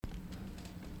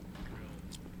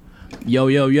Yo,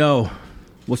 yo, yo.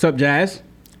 What's up, Jazz?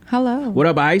 Hello. What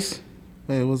up, Ice?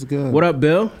 Hey, what's good? What up,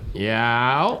 Bill?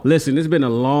 Yeah. Listen, it's been a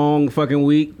long fucking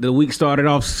week. The week started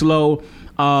off slow.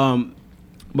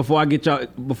 Before I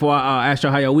ask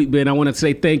y'all how your week been, I want to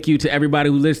say thank you to everybody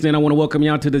who's listening. I want to welcome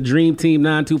y'all to the Dream Team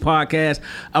 92 podcast,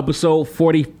 episode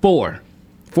 44.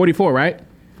 44, right?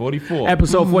 44.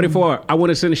 Episode 44. I want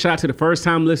to send a shout out to the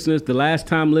first-time listeners, the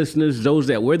last-time listeners, those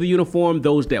that wear the uniform,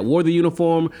 those that wore the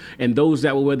uniform, and those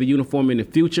that will wear the uniform in the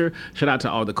future. Shout out to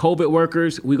all the COVID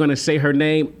workers. We're going to say her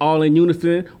name all in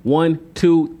unison. 1,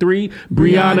 2, 3.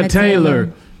 Breonna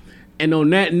Taylor. And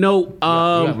on that note...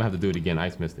 you have to do it again.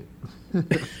 Ice missed it.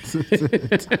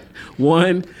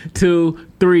 1, 2,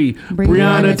 3.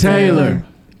 Breonna Taylor.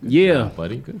 Yeah,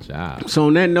 buddy, good job. So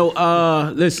on that note,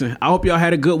 listen, I hope y'all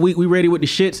had a good week. We ready with the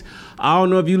shits. I don't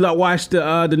know if you watched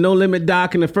the No Limit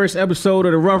doc in the first episode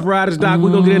of the Rough Riders doc. We're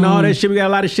gonna get into all that shit. We got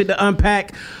a lot of shit to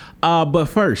unpack. But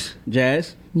first,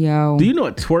 Jazz, yo, do you know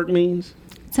what twerk means?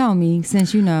 Tell me,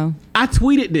 since you know. I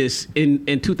tweeted this in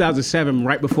 2007,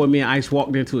 right before me and Ice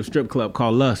walked into a strip club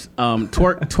called Lust.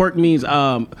 Twerk means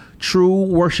true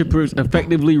worshipers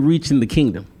effectively reaching the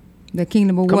kingdom. The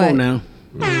kingdom of Come what? on now.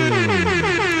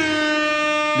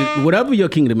 Whatever your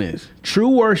kingdom is, true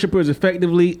worshipers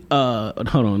effectively.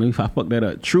 Hold on, let me fuck that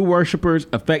up. True worshipers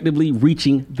effectively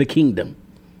reaching the kingdom.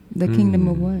 The kingdom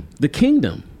of what? The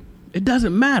kingdom. It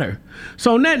doesn't matter.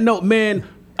 So on that note, man.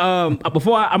 I'm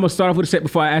gonna start off with a set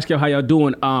before I ask y'all how y'all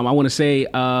doing. I want to say, do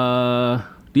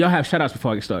y'all have shout outs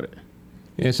before I get started?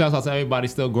 Yeah, shout out to everybody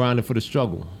still grinding for the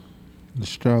struggle. The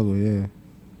struggle, yeah.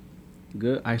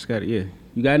 Good. Ice got it. Yeah.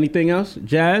 You got anything else,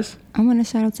 Jazz? I want to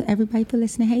shout out to everybody for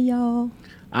listening. Hey, y'all.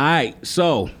 All right,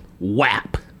 so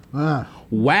WAP.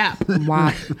 WAP.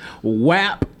 Wow.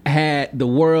 WAP had the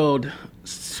world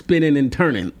spinning and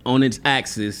turning on its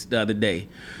axis the other day.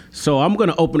 So I'm going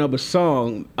to open up a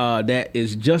song that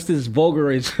is just as vulgar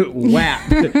as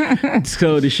WAP.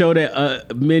 So to show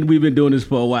that men, we've been doing this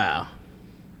for a while.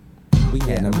 We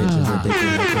had no bitches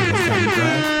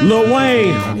addicted. Lil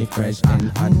Wayne.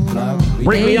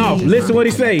 Break me off. Listen what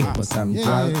he say. Give me a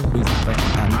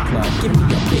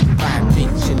big fine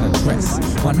bitch in a dress.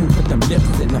 One who put them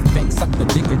lips in the face. Suck the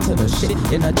dick into the shit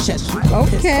in her chest.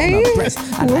 Okay.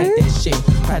 I like that shit.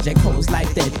 Project hoes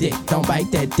like that dick. Don't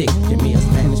bite that dick. Give me a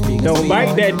Spanish speaker. Don't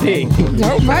bite that dick.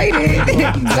 Don't bite it.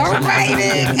 Don't bite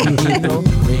it.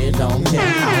 Red don't care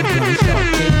how good short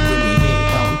dick. Give me head,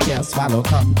 don't care. Swallow,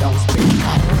 come, don't spit.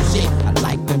 Shit, I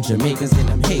like them Jamaicans and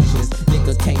them Haitians.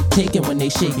 Niggas can't take it when they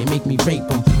shake and make me rape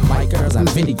them. White girls, I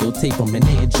videotape them and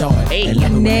they enjoy it. Hey, and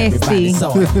love it when everybody nasty.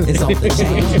 saw it. It's off the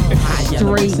chain.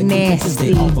 Straight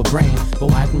nasty. They off a brain, but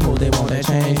watch them hoe, they want that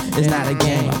change. It's not a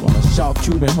game. I want a sharp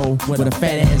Cuban hoe with a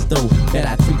fat ass though. Bet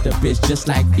I treat the bitch just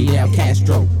like Fidel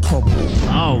Castro.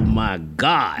 Oh my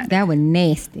God. That was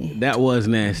nasty. That was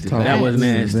nasty. That was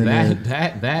nasty.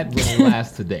 That wouldn't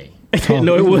last today.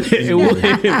 No, it wouldn't. It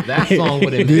wouldn't. That song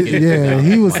wouldn't make it. Yeah,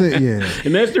 he was saying, yeah.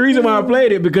 And that's the reason why I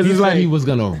played it, because He it's said like he was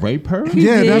gonna rape her.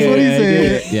 Yeah, that's what he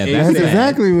said. Yeah, That's bad.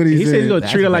 exactly what he he said. said he's gonna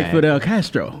That's treat her like bad. Fidel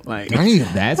Castro. Like,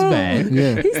 Damn. That's bad.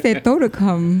 Yeah. He said throw the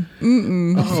cum.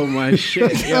 oh my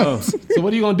shit, yo. So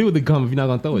what are you gonna do with the gum if you're not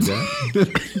gonna throw it, Jack?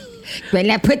 Better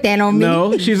not put that on me.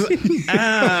 No, she's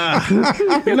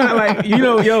you're not like, you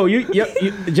know, you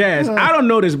Jazz. I don't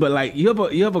know this, but like you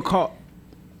ever caught.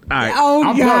 All right. Oh,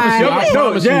 I God. promise you, no,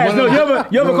 promise you, Jazz. one No,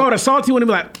 of you ever caught a salty one and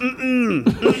be like,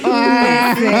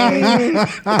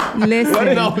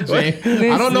 Listen. No, Jay.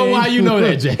 I don't know why you know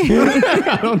that, Jay.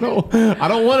 I don't know. I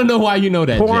don't want to know why you know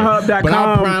that, Jay. Pornhub.com. But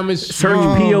I promise search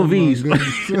you, POVs.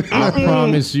 I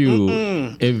promise you,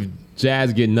 if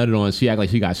Jazz get nutted on, she act like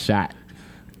she got shot.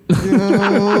 Yo,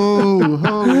 hold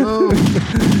on.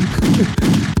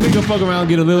 Nigga fuck around,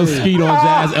 get a little skeet on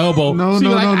Jazz elbow. No.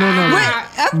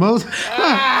 Most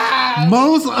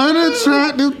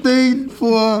unattractive thing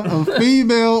for a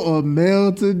female or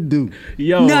male to do.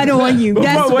 Yo, Nut on you.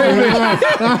 That's wait a minute.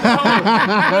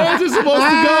 Where's it supposed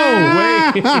to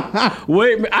go?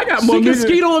 Wait, I got more She can music.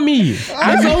 skeet on me. It's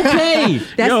okay.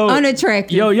 That's Yo,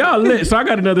 unattractive. Yo, y'all lit. So I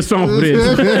got another song for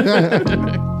this.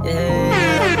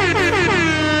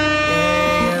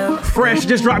 Fresh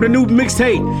just dropped a new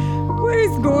mixtape. What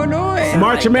is going on?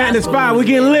 March of Madness 5. We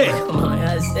getting lit.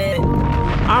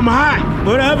 I'm hot.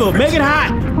 Whatever. Make it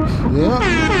hot. Yeah.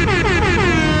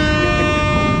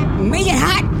 Make it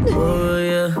hot. Oh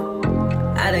yeah,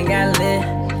 I done got lit.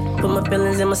 Put my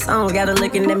feelings in my songs, got her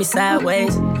looking at me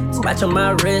sideways. Watch on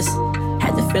my wrist.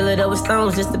 Had to fill it up with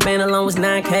stones, just the band alone was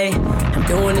 9K. I'm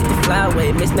doing it the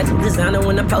flyway, mixed match with designer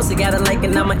when I posted, got her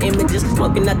liking all my images.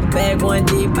 Smoking out the bag, going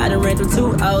deep, I done ran through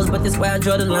 2 hours, but that's why I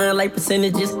draw the line like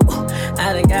percentages.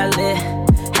 I done got lit.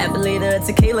 Half a liter of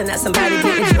tequila, not somebody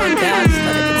getting drunk out.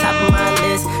 Start at the top of my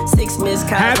list. 6 missed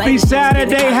calls. Happy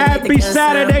Saturday, happy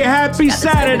Saturday, happy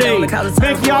Saturday.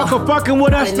 Thank y'all for fucking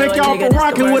with us. Thank y'all for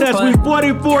rocking with us. We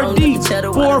 44 deep,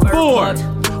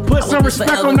 4-4. Put some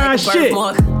respect on our shit.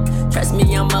 Trust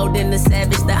me, I'm more than the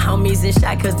savage. The homies is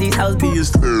shot cause these hoes be.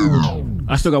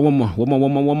 I still got one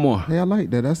more. Hey, I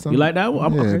like that. That's something. You like that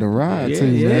one? Yeah, Okay. the ride Yeah,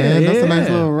 team, yeah, man. That's a nice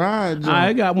yeah. little ride.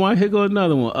 I got one. Here goes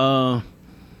another one.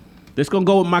 This gonna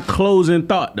go with my closing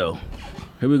thought though.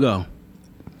 Here we go.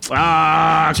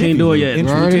 I can't do it yet. We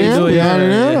can't do it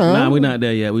yet. Nah, we not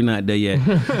there yet.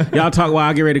 Y'all talk while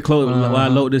I get ready to close. While I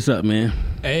load this up, man.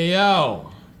 Hey,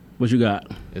 yo. What you got?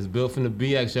 It's Bill from the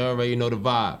BX. You already know the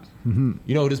vibe.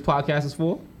 You know who this podcast is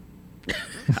for?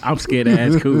 I'm scared to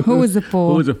ask who. Who is it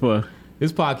for? Who is it for?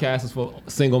 This podcast is for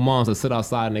single moms that sit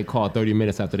outside in their car 30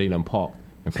 minutes after they done parked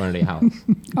in front of their house.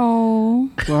 Oh.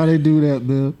 Why they do that,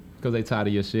 Bill? Because they tired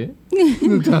of your shit.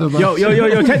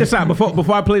 Yo, check this out.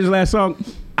 Before I play this last song,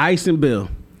 Ice and Bill,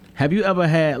 have you ever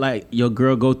had like your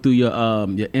girl go through your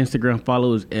Instagram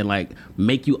followers and like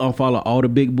make you unfollow all the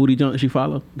big booty junks she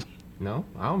follow? No,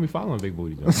 I don't be following big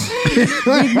booty jokes. Fucking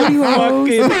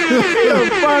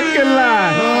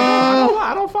lie.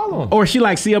 I don't follow them. Or she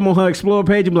like see them on her Explore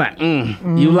page and be like,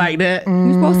 you like that?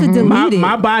 You're supposed to delete it.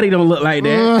 My body don't look like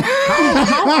that.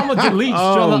 How I'm gonna delete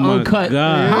Strella my Uncut?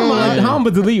 God. How I'm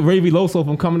gonna delete Ravy Loso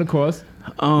from coming across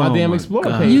my damn Explorer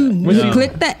God. page? You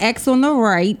click the X on the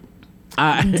right,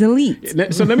 delete.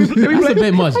 So let me That's play. a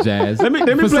bit much, Jazz. Let me For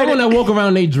play someone that. that walk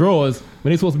around their drawers when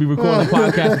they supposed to be recording a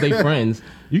podcast with their friends,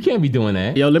 you can't be doing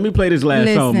that. Yo, let me play this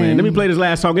last song, man. Listen. Let me play this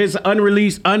last song. It's an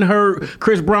unreleased, unheard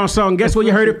Chris Brown song. Guess where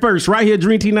you heard it first? Right here,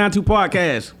 Dream Team 92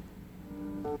 Podcast.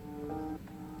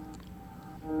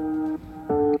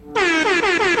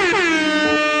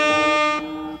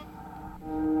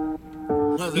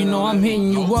 You know I'm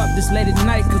hitting you up this late at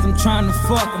night cause I'm trying to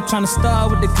fuck. I'm trying to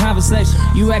start with the conversation.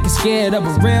 You acting scared of a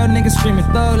real nigga screaming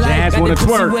thug like Jazz wanna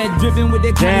twerk.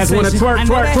 Jazz wanna twerk.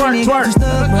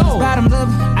 Bottom love.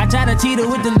 I try to cheat her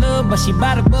with the love, but she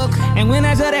bought a book. And when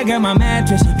I saw that girl, my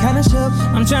mattress, she kinda shook.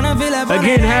 I'm trying to feel up.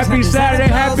 Again, happy Saturday,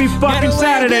 happy fucking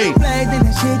Saturday.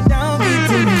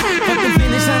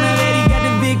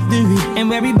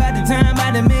 And everybody time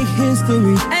about to make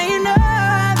history. And you know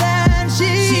that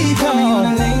she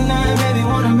called.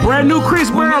 Brand new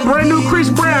Chris Brown, brand new Chris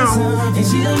Brown.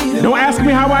 Don't ask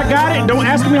me how I got it. Don't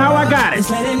ask me how I got it.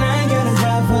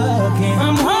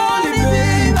 I'm horny,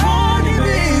 baby, horny,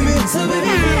 baby. So baby,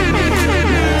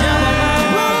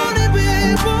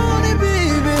 horny,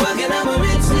 baby. Fucking I'm a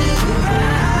rich nigga.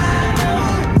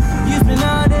 You've been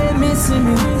all day missing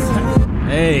me.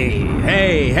 Hey.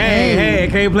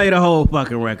 Can't play the whole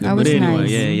fucking record. That But was anyway,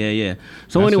 nice. yeah.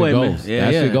 So That anyway, shit man. goes.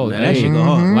 That shit goes. That shit go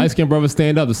hard. Light skinned brothers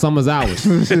stand up. The summer's ours.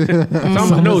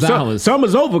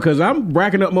 Summer's over because I'm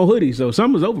racking up more hoodies. So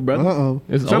summer's over, brother. Uh-oh.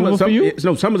 It's over for you?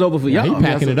 No, summer's over for He y'all.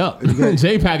 packing it up.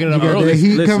 Jay packing it up You got that early.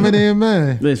 heat Listen. coming in,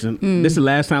 man. Listen, this is the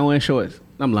last time wearing shorts.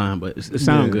 I'm lying, but it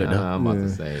sounds good, though. I'm about to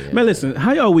say. Yeah. Man, listen,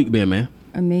 how y'all week been, man?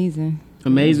 Amazing.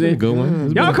 Amazing. Good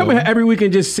one. Y'all come here every week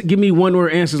and just give me one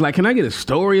word answers. Like, can I get a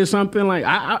story or something? Like,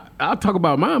 I'll talk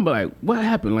about mine, but like, what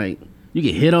happened? Like, you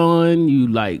get hit on, you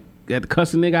like got to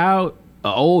cuss a nigga out.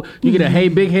 You get a hey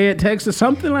big head text or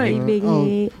something like. Big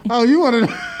head. Oh, you want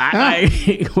to?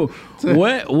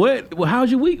 What? How's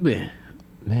your week been?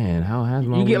 Man, how has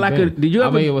my You get week like been? a- did you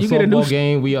ever- I mean, it was you get a new softball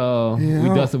game. We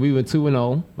dusted. We went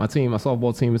 2-0. My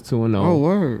softball team is 2-0. Oh,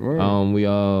 word.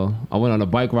 I went on a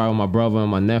bike ride with my brother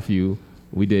and my nephew.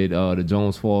 We did the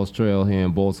Jones Falls Trail here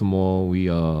in Baltimore. We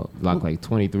locked like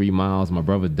 23 miles. My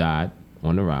brother died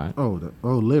on the ride.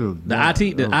 Literally. My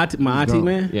IT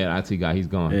man. Yeah, the IT guy, he's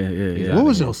gone. Yeah. He's What out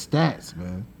was of your stats,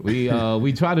 man? here.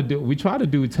 We tried to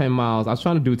do 10 miles. I was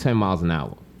trying to do 10 miles an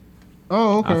hour.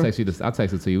 Oh, okay. I'll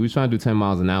text it to you. We were trying to do 10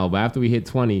 miles an hour, but after we hit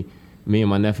 20, me and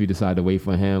my nephew decided to wait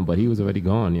for him, but he was already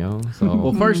gone, yo. So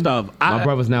Well, first off, my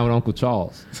brother's now with Uncle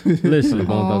Charles. listen.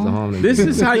 Bone Thugs and Harmony. This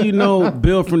is how you know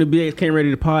Bill from the BX came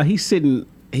ready to pod. He's sitting.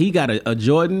 He got a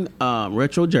Jordan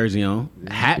retro jersey on,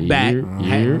 hat back,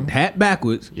 hat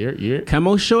backwards,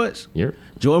 camo shorts,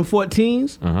 Jordan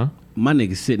 14s. My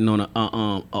nigga sitting on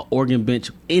a organ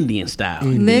bench, Indian style.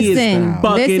 He is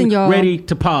fucking y'all. ready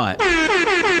to pod.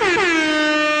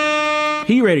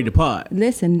 He ready to pod.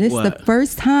 Listen, this is What? the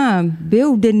first time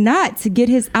Bill did not to get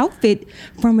his outfit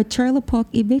from a trailer park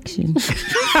eviction.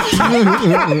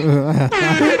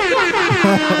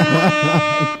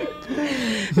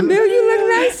 Bill, you look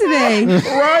nice today.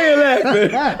 Ryan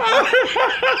laughing.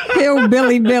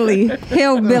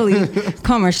 Hillbilly,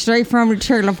 coming straight from the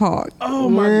trailer park. Oh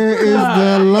my Where is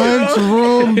the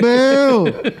lunchroom bill?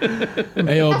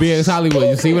 Hey, yo, BX Hollywood,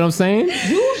 you see what I'm saying?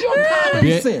 Use your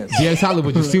common sense. BX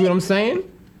Hollywood, you see what I'm saying?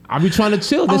 I be trying to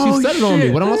chill. Then she said it on me.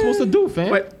 What am I supposed to do, fam?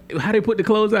 Wait, how they put the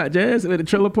clothes out, Jazz? At the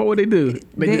trailer park, what they do?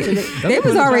 They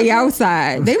was already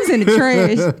outside. They was in the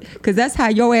trash because that's how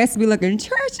your ass be looking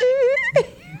trashy.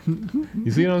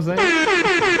 You see what I'm saying?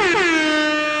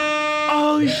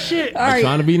 Oh shit! All right. I'm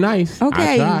trying to be nice.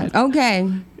 Okay. I tried.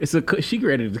 Okay. It's a she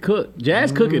ready to cook.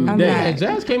 Jazz cooking I'm today. not.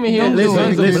 Jazz came in here and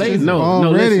Listen, no,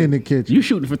 Already listen. in the kitchen. You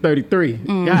shooting for 33.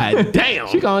 God damn.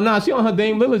 She going, nah, she on her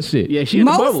Dame Lillard shit. Yeah, she in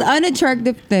the Most bubble.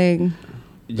 unattractive thing.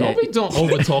 Don't be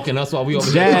over talking us while we over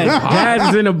Jazz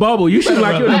is in the bubble. You shoot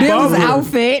like you're in the Bill's bubble.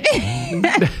 outfit.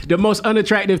 The most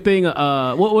unattractive thing.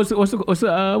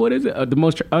 What is it? The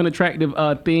most unattractive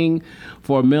thing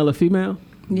for a male or female?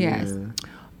 Yes.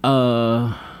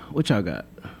 What y'all got?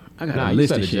 I got Nah, a you list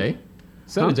said of it, shit. Jay.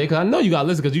 Said it, Jay, because I know you got a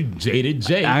list because you jaded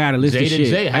Jay. I got a list of Jaded shit.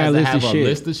 Jay I got has a to list have of a shit.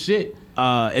 list of shit.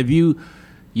 If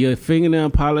your fingernail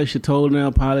polish, your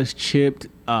toenail polish chipped,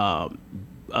 what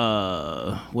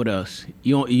else?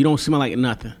 You don't smell like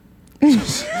nothing.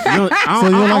 I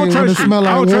don't trust you. smell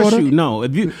I like don't trust water? you. No,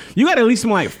 if you got to at least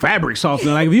smell like fabric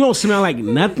softener. Like if you don't smell like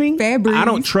nothing, Febreze. I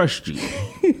don't trust you.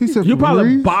 He said You probably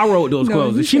Febreze? borrowed those No,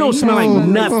 clothes. you If she don't say smell like no,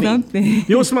 nothing. something. You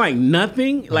don't smell like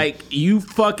nothing. Like you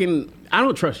fucking. I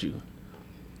don't trust you.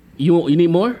 You need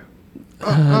more?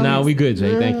 Nah, we good,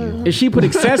 Jay. Thank you. If she put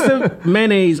excessive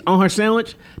mayonnaise on her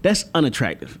sandwich, that's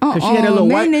unattractive. Cause she had that little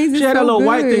white. mayonnaise is She had that so little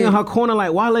white good. thing in her corner,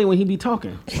 like Wale when he be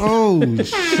talking. Oh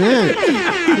shit!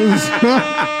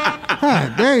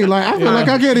 God dang! Like I feel like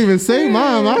I can't even say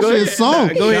mine. My shit song.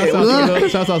 Go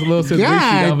ahead. Shouts out to little sis Reese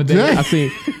God the other day.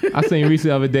 damn. I seen Reese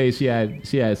the other day. She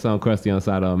had some crusty on the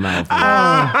side of her mouth.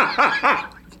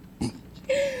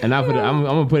 And I'm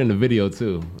gonna put in the video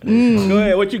too. Go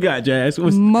ahead. What you got, Jazz?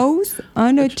 Most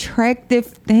unattractive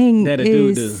thing That a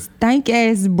dude do. is stank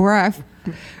ass breath.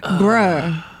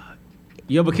 Bruh.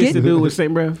 You ever kissed a dude with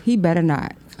St. Breath? He better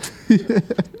not. He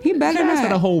better Jazz had a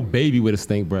not. whole baby with a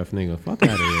stink breath, nigga. Fuck out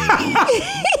of here.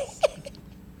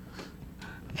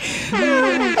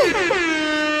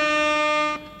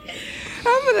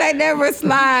 I'm gonna let that one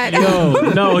slide.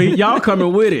 No, y'all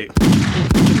coming with it.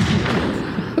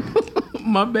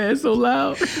 My bad, so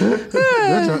loud.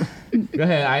 Go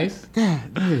ahead, Ice.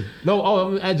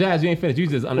 No, Jazz, you ain't finished. You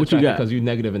just you unattractive got? because you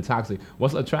negative and toxic.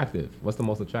 What's attractive? What's the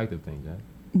most attractive thing, Jazz?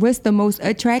 What's the most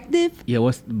attractive? Yeah,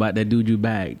 what's about that dude you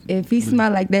bagged? If he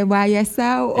smell like that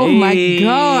YSL, oh my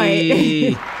God.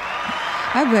 Hey.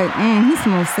 I be like, he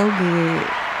smells so good.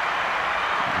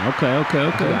 Okay.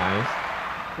 Guys.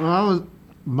 Well,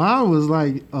 mine was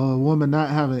like a woman not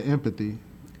having empathy.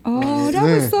 Oh, that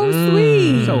was so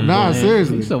sweet. So Nah, bland.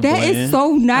 seriously. He's so That bland. is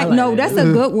so nice. like No, that. that's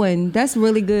a good one. That's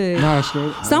really good. Nah,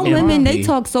 straight. Some Yeah. women, they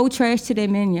talk so trash to their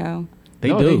men, yo. They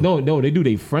no, do. They do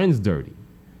their friends dirty.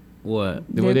 What?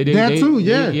 That too,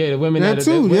 yeah. The women That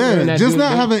too, the women yeah. that Just do-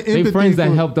 not having They empathy friends that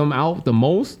for- help them out the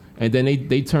most, and then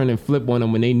they turn and flip on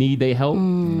them when they need their help.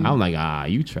 I'm like,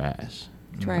 you trash.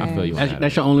 Trash. I feel you on that.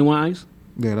 That's your only one, Ice?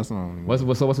 Yeah, that's not.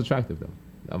 What's attractive though?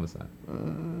 The other side.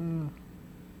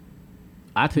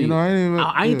 I tell you. I ain't even.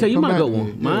 I ain't tell you come my back good to one.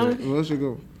 me. Mine? Yeah, where should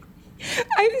go?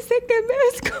 I just take that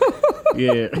mask off.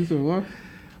 Yeah. You said what?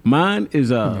 Mine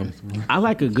is I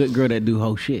like a good girl that do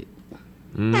whole shit.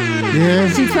 Yeah.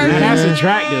 She Now perfect. that's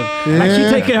attractive. Like she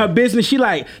Yeah. take care of her business. She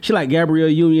like Gabrielle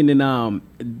Union and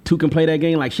Two Can Play That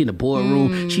Game. Like she in the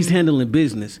boardroom. She's handling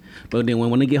business. But then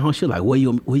when they get home, she like, where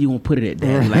you gonna put it at,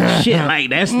 Daddy? Like shit. Like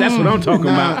that's what I'm talking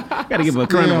about. Gotta give her a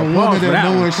crown Yeah, of a applause woman for that that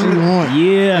know one. what she want.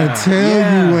 Yeah. And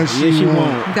tell you what she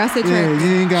want. That's Yeah, attractive. you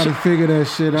ain't got to figure that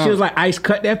shit out. She was like, Ice,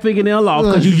 cut that fingernail off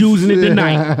because you using it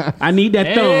tonight. I need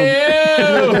that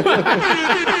thumb.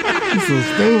 so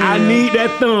stupid. I need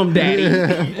that thumb, Daddy.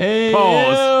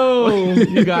 Pause.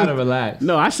 You gotta relax.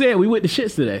 No, I said we went to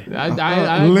shits today. I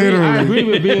Literally. I agree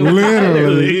with being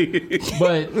Literally.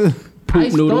 but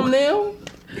Ice noodle. thumbnail.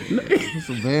 It's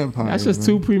a vampire. That's just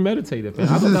too premeditated. Man.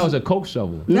 I thought that was a coke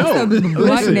shovel. No, That's a butt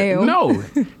listen, nail. no.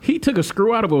 He took a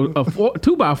screw out of a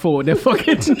 2x4. That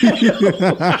fucking.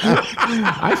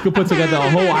 Ice could put together a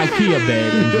whole IKEA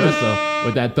bed and dresser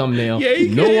with that thumbnail. Yeah, he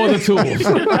no can. other tools.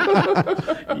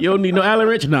 You don't need no Allen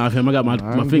wrench. Nah, fam. I got my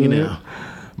fingernail.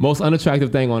 Most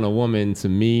unattractive thing on a woman to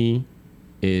me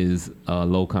is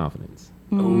low confidence.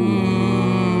 Good one.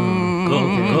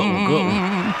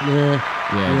 Yeah.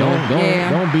 Yeah, Yeah.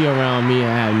 don't be around me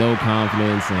and have no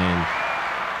confidence and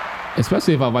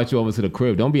Especially if I invite you over to the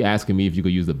crib, don't be asking me if you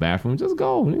could use the bathroom. Just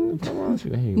go. Nigga. Come on.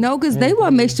 Hey, No, because they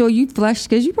want to make sure you flush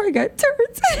because you probably got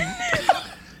turds.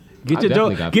 Get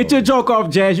your joke off,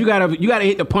 Jazz. You gotta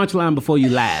hit the punchline before you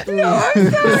laugh. No,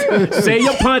 I'm sorry. Say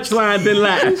your punchline, then You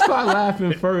laugh. start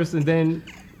laughing first, and then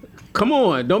Come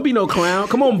on, don't be no clown.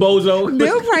 Come on, bozo.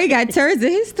 Bill probably got turds in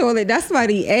his toilet. That's why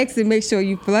he asked to make sure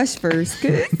you flush first.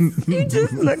 Cause you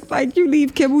just look like you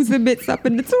leave kibbles and bits up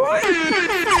in the toilet.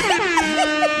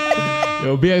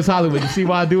 yo, BX Hollywood. You see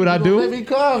why I do what I do? Let me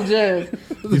come, Jazz.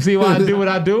 You see why I do what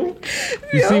I do?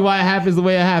 You see why it happens the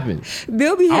way it happens?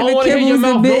 Bill be I having don't want to hear your kibbles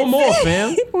and mouth bits no more,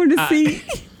 fam. on the seat.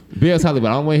 BX Hollywood.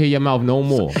 I don't want to hear your mouth no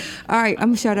more. All right, I'm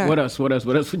gonna shut up. What else?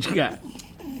 What you got?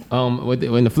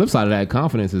 When the flip side of that,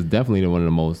 confidence is definitely one of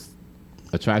the most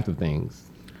attractive things.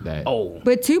 That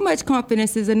But too much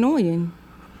confidence is annoying.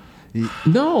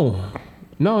 no.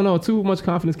 Too much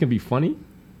confidence can be funny.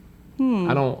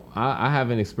 I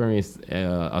haven't experienced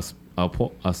a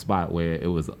spot where it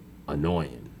was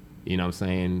annoying. You know what I'm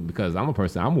saying? Because I'm a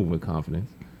person. I move with confidence.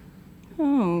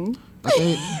 Oh. I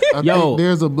think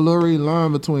there's a blurry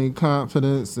line between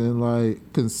confidence and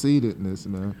like conceitedness,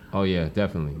 man. Oh yeah,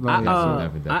 definitely.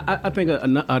 Definitely. I think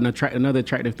another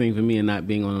attractive thing for me and not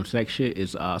being on sex shit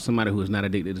is somebody who is not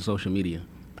addicted to social media.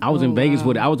 I was in Vegas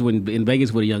with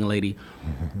a young lady,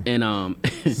 and oh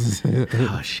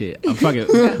shit, I'm fuck it.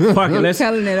 I'm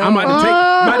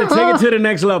about to take it to the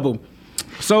next level.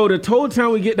 So the whole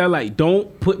time we get there, like,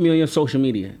 don't put me on your social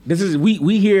media. This is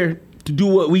we here to do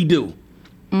what we do.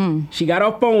 She got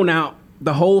her phone out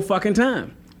the whole fucking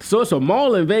time. So it's a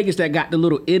mall in Vegas that got the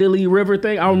little Italy River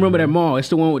thing. I don't remember that mall. It's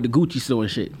the one with the Gucci store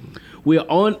and shit. We're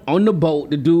on the boat,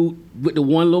 the dude with the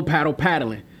one little paddle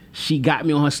paddling. She got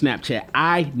me on her Snapchat.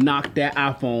 I knocked that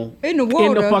iPhone In the water?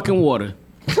 In the fucking water.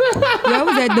 That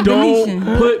was at the Don't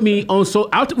Venetian. put me on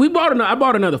I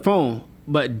bought another phone,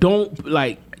 but don't,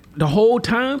 like, the whole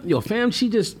time, yo, fam,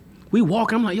 we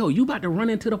walk, I'm like, yo, you about to run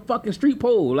into the fucking street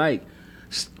pole. Like,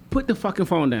 put the fucking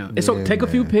phone down. It's okay, take a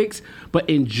few pics, but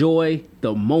enjoy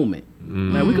the moment.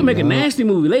 Like, we can make a nasty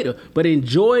movie later, but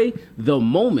enjoy the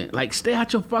moment. Like, stay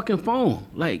out your fucking phone.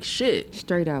 Like, shit.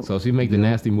 Straight out. So she make the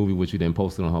nasty movie with you, then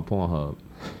post it on her Pornhub.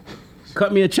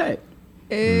 Cut me a check.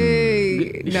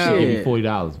 Hey, no. Shit. Give me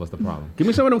 $40. What's the problem? Give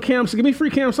me some of them cams. Give me free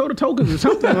cam soda tokens or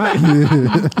something. Like,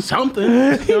 something. You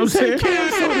know what I'm saying?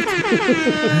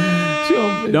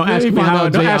 Don't ask me how.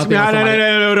 Don't ask me how.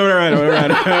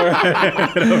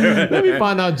 Let me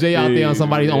find out Jay out there on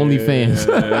somebody's OnlyFans.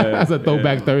 That's a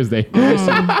throwback Thursday.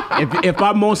 If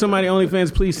I'm on somebody's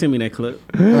OnlyFans, please send me that clip.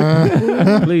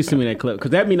 Please send me that clip.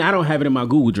 Because that means I don't have it in my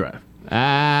Google Drive. You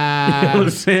know what I'm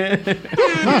saying? Hey,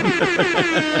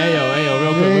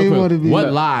 real quick.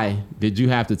 What lie did you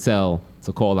have to tell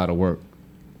to call out of work?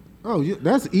 Oh,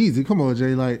 that's easy. Come on,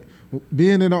 Jay. Like,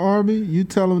 being in the Army, you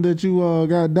tell them that you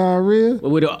got diarrhea?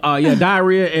 With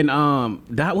diarrhea and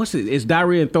what's it? It's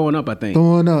diarrhea and throwing up, I think.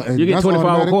 Throwing up. And you get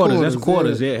 24-hour quarters. That's yeah.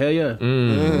 quarters. Yeah, hell yeah.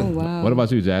 Oh, wow. What about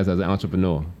you, Jazz, as an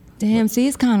entrepreneur? Damn, see,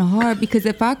 it's kind of hard because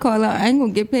if I call out, I ain't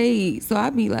gonna get paid. So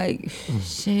I'd be like,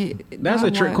 shit. That's now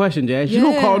a trick what? question, Jazz. You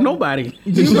don't call nobody.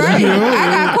 You right. I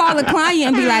gotta call a client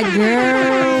and be like,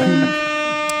 girl,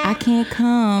 I can't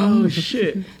come. Oh,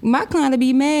 shit. My client will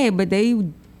be mad, but they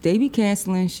be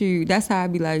canceling shoot. That's how I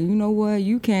be like, you know what?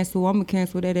 You cancel, I'm gonna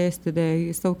cancel that ass today.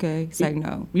 It's okay. Say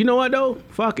no. You know what, though?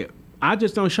 Fuck it. I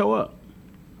just don't show up.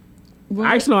 What?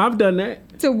 I've done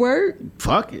that. To work?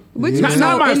 Fuck it. What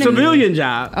Not my civilian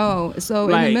job. Oh, so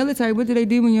in Like- the military, what do they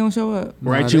do when you don't show up?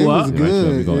 Write they you was up.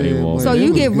 good. Go AWOL. man, So they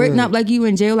you was get written good. up like you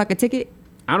in jail, like a ticket?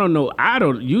 I don't know.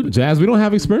 You Jazz, we don't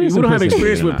have experience. don't in have prison.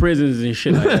 experience with prisons and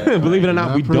shit like that. Believe it or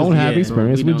not, we don't have Yeah,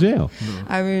 experience we with don't. jail.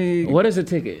 I mean, What is a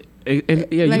ticket? Yeah,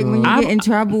 like when you get in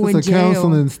trouble in It's a jail.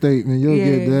 counseling statement. You'll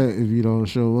Yeah. get that if you don't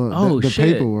show up. Oh, the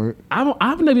shit. paperwork.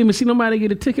 I've never even seen nobody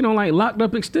get a ticket on like locked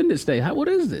up extended stay. What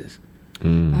is this? I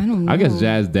don't know. I guess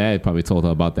Jazz's dad probably told her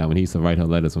about that when he used to write her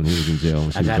letters when he was in jail. When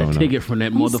she I was got a growing ticket from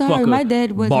that I'm motherfucker. sorry, my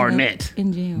dad wasn't Barnett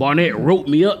in jail. Barnett wrote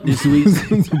me up this week.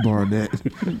 Barnett.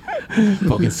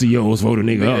 Fucking COs wrote a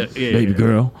nigga up, Yeah. baby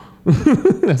girl.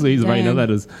 That's what he's writing the Dang.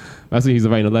 letters. That's what he's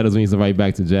writing the letters when he's to write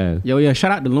back to Jazz. Yo, yeah,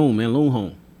 shout out to Loon, man. Loon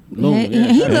home. Loon, Yeah,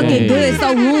 yeah, he shout out. looking good,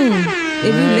 so room. If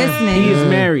you listening, He is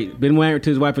married. Been married to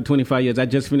his wife for 25 years. I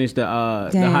just finished the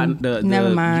Never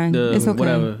mind. It's okay.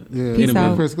 Whatever. Yeah. Peace interview.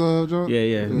 out. Breakfast Club, John?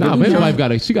 Yeah. Nah, but his wife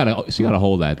she got to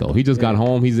hold that though. He just got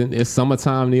home. It's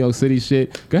summertime, New York City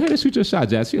shit. Go ahead and shoot your shot,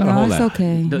 Jazz. She got to no, hold it's that.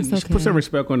 okay. The- It's Put some okay.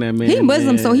 respect on that man. He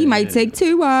Muslim, man. so he might take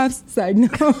 2 wives. It's like, no.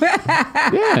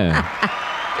 Yeah.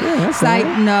 It's like,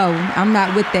 no, I'm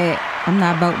not with that. I'm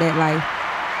not about that life.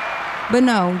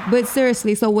 But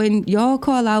seriously, so when y'all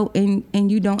call out and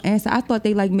you don't answer, I thought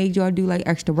they like made y'all do like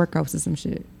extra workouts or some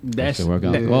shit. That's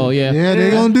workout. that, Well, yeah. Yeah,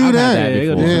 they gonna do I've had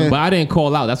that. before. Yeah. But I didn't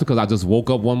call out. That's because I just woke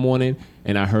up one morning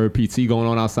and I heard PT going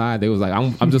on outside. They was like,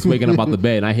 I'm just waking up out the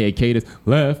bed and I hear cadence,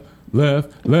 left,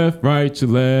 right, you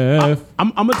left.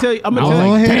 I'm gonna tell you. I'm Go gonna tell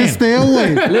you. ahead and stay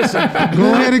awake. Listen,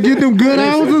 go ahead and get them good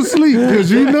hours of sleep because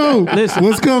you know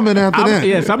what's coming after that.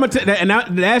 Yes, I'm gonna tell that,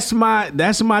 and that's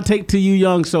my take to you,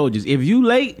 young soldiers. If you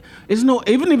late,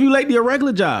 even if you late to your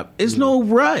regular job, it's no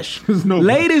rush.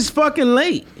 Late is fucking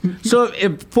late. So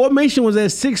if formation was at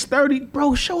 6:30,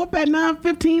 bro, show up at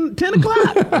 9:15, 10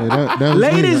 o'clock. That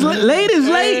late is late.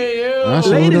 I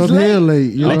showed up here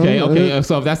late. You know? Okay.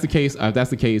 So if that's the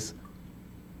case,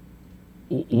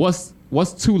 what's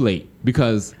too late?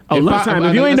 Because lunchtime.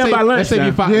 If you ain't there by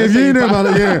lunchtime, if you ain't there by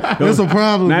that's a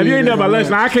problem. Now if you ain't there by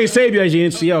lunchtime, I can't save you as your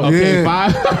NCO. Okay, Yeah.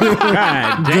 5.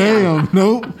 God damn.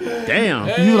 Nope.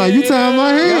 Damn. You like you tying my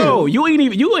hand. No, you ain't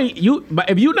even. But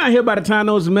if you're not here by the time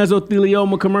those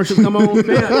mesothelioma commercials come on, we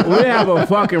have a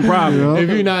fucking problem. If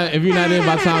you're not in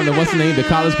by the time the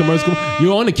college commercial,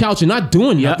 you're on the couch, you're not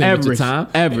doing nothing with your time.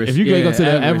 Everest. If you go to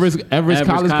the Everest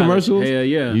college commercials, hell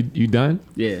yeah. You done?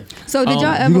 Yeah. So did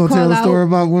y'all You ever gonna call tell a story out?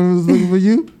 about when it was looking for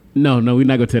you? No, we're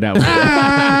not gonna tell that one. All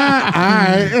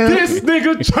right. This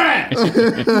nigga trash.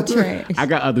 Trash. I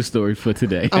got other stories for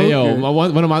today. Hey, yo,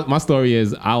 one of my story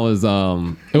is it was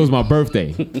my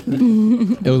birthday.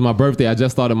 It was my birthday. I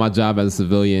just started my job as a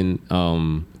civilian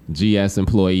GS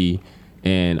employee,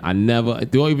 and I never,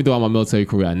 even throughout my military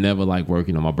career, I never liked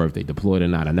working on my birthday, deployed or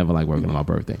not. I never liked working on my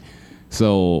birthday.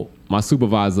 So my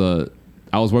supervisor,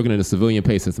 I was working in the civilian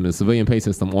pay system. The civilian pay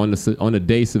system on the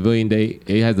day, civilian day,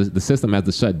 it has the system has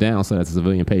to shut down so that the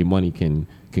civilian pay money can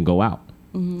go out.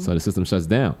 So the system shuts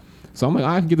down. So I'm like,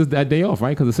 I can get that day off,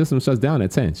 right? Because the system shuts down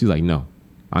at 10. She's like, no,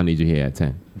 I need you here at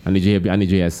 10. I need you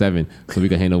here at 7 so we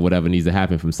can handle whatever needs to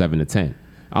happen from 7 to 10.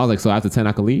 I was like, so after 10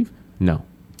 I can leave? No.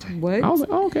 What? I was like,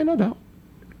 oh, okay, no doubt.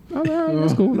 I was like, all right,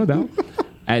 that's cool, no doubt.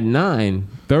 At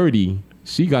 9:30,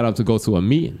 she got up to go to a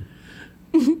meeting.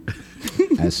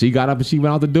 As she got up and she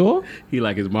went out the door, He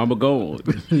like his mama gone.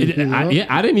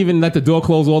 I didn't even let the door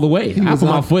close all the way. I put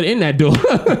my foot in that door.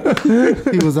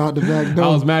 He was out the back door. I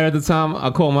was married at the time.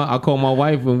 I called my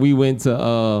wife and we went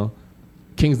to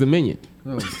King's Dominion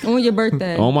On your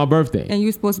birthday. on my birthday. And you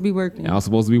were supposed to be working. I was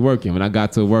supposed to be working. When I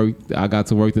got to work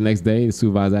the next day. The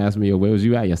supervisor asked me, "Where was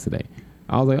you at yesterday?"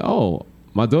 I was like, "Oh,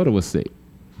 my daughter was sick."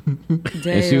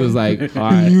 And she was like, "All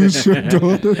right." You your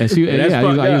daughter. And she, That's I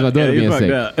used my fucked daughter up. being Yeah, sick.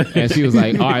 you fucked up. And she was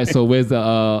like, "All right, so where's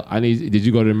the? Did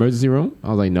you go to the emergency room?" I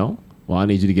was like, "No." Well, I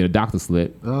need you to get a doctor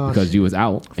slip because you was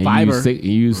out and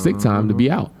you used sick time to be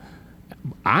out.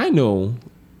 I know,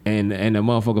 and the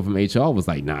motherfucker from HR was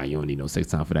like, "Nah, you don't need no sick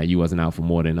time for that. You wasn't out for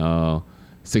more than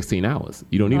 16 hours.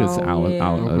 You don't need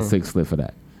a sick slip for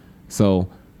that." So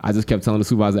I just kept telling the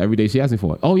supervisor every day she asked me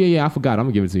for it. "Oh yeah, I forgot. I'm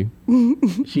gonna give it to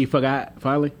you." She forgot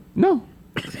finally. No.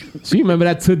 She remember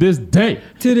that to this day.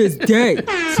 To this day.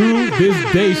 To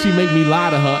this day, she make me lie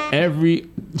to her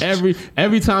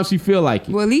every time she feel like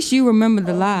it. Well, at least you remember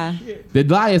the lie. The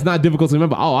lie is not difficult to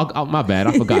remember. Oh, my bad.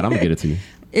 I forgot. I'm gonna get it to you.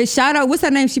 It's shout out. What's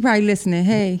her name? She probably listening.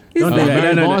 Hey. Don't do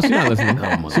that. No. She not listening.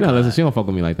 She not listening. She don't fuck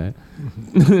with me like that.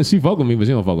 She fuck with me, but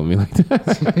she don't fuck with me like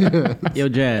that. Yo,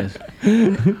 Jazz,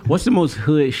 what's the most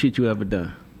hood shit you ever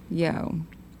done? Yo.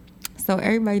 So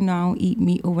everybody know I don't eat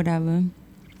meat or whatever.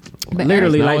 But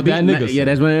Literally, not like what that nigga yeah, said.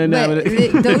 that's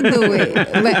what. don't do it.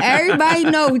 But everybody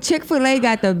know Chick-fil-A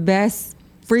got the best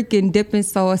freaking dipping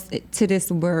sauce to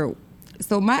this world.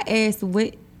 So my ass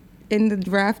went in the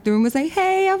drive-thru and was like,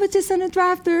 "Hey, I was just in the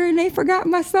drive-thru and they forgot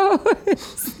my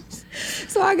sauce."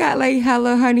 So I got like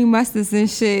hella honey mustards and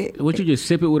shit. Would you just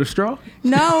sip it with a straw?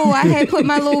 No, I had put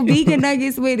my little vegan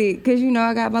nuggets with it because, you know,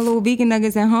 I got my little vegan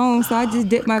nuggets at home. So I just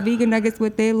dipped my vegan nuggets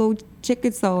with their little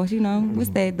chicken sauce, you know. What's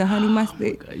that? The honey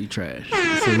mustard. God, you trash.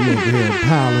 So you over here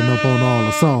piling up on all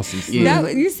the sauces. Yeah.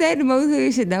 You said the most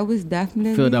hood shit. That was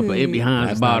definitely Filled up an hood. empty Heinz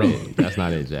That's not bottle. it. That's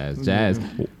not it, Jazz. Jazz,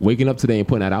 waking up today and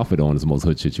putting that outfit on is the most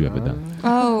hood shit you ever done.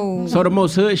 Oh. So the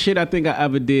most hood shit I think I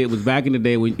ever did was back in the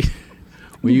day when you.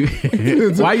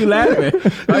 Why you laughing?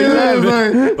 Why you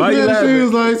laughing? Why you She laughing?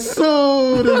 was like,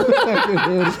 so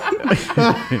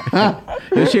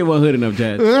This shit wasn't hood enough,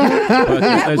 Jazz.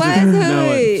 That was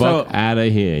hood. So, Fuck out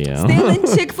of here, yo. Stealing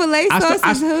Chick-fil-A sauce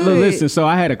is hood. look, listen. So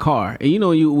I had a car, and you know,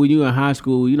 when you in high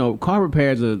school, you know, car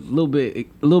repairs are a little bit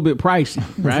pricey,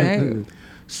 right? Exactly.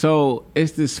 So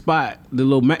it's this spot, the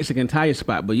little Mexican tire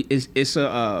spot, but it's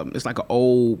like an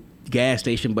old gas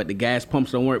station, but the gas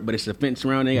pumps don't work, but it's a fence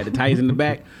around there, got the tires in the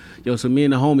back. Yo, so me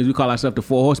and the homies, we call ourselves the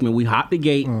Four Horsemen. We hopped the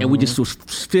gate and we just was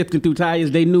sifting through tires.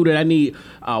 They knew that I need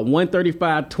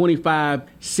 135, 25,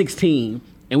 16.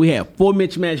 And we had 4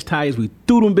 mismatched tires. We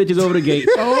threw them bitches over the gate.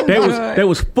 They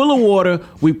was full of water.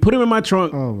 We put them in my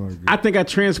trunk. Oh my God. I think I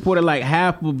transported like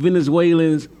half of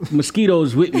Venezuelans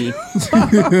mosquitoes with me.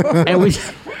 And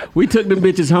we took them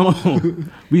bitches home.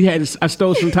 I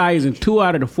stole some tires and 2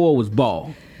 out of the 4 was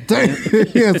ball.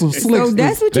 Yeah, some slicks. So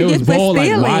that's what you They get was for ball like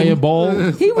stealing. lion ball.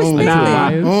 He was stealing. Nah,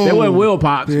 they wasn't Will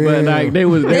Pops, but like they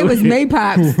was May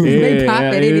Pops. May Pop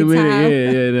at any time.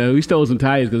 Yeah. We stole some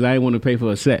tires because I didn't want to pay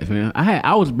for a set, man.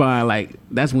 I was buying like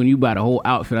that's when you buy the whole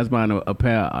outfit. I was buying a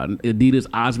pair of Adidas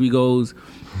Oswegos,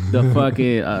 the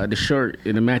fucking the shirt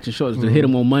and the matching shorts to hit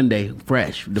them on Monday,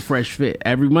 the fresh fit.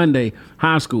 Every Monday,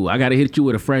 high school, I gotta hit you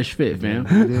with a fresh fit, man.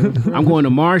 I'm going to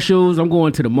Marshalls. I'm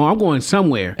going to the mall. I'm going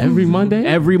somewhere Every Monday?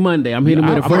 Every Monday, I'm hitting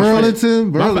with a fresh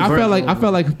fit. Burlington. I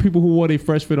felt like people who wore their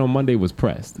fresh fit on Monday was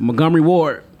pressed. Montgomery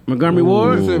Ward. I'm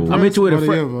hit you with a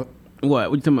fresh.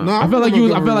 What you talking about? No, I felt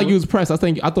like you was pressed. I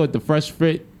thought the fresh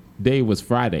fit day was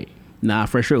Friday. Nah,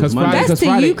 fresh fit was 'Cause Monday. Friday- That's to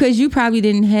Friday- you because you probably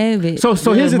didn't have it. So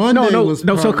Yeah, here's the Monday no. was So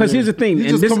because probably- here's the thing. You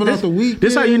just coming out the weekend?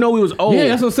 This how you know we was old. Yeah,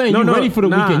 that's what I'm saying. You ready for the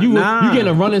weekend. You getting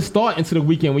a running start into the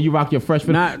weekend when you rock your fresh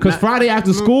fit. Nah, Because nah. Friday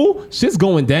after school, shit's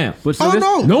going down. But so Oh this,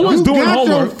 no! no one's you doing got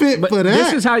your homework, fit But for that.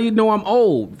 this is how you know I'm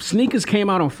old. Sneakers came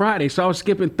out on Friday, so I was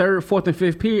skipping 3rd, 4th, and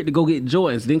 5th period to go get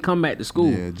Jordans. Then come back to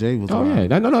school. Yeah, Jay was. Oh lying.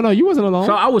 yeah, no, you wasn't alone.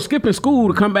 So I was skipping school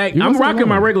to come back. You I'm wasn't rocking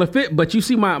my alone. regular fit, but you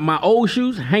see my old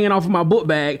shoes hanging off of my book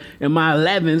bag and my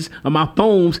 11s and my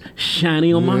foams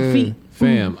shining on my Yeah. feet.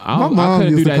 Fam, My I mom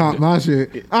couldn't do used to cop that. my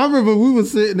shit. I remember we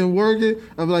was sitting and working.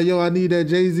 I'm like, yo, I need that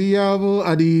Jay-Z album.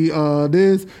 I need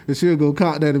this. And she'll go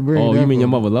cop that and bring Oh, that. you mean your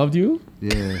for me. mother loved you?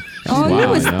 Yeah. Oh, you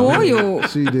Wow, was yeah. spoiled.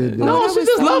 She did that. Oh, No, that she was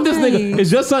just so loved this nice. nigga.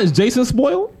 Is your son Jason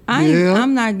spoiled? Yeah.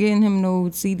 I'm not getting him no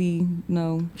CD.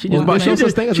 No. She Well, just bought. there's no She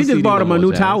such thing as just, a she just CD bought him no a more,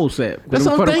 new Jazz. towel set That's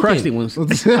what for I'm the thinking. crusty ones.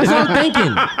 That's what I'm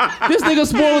thinking. This nigga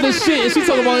spoiled as shit, and she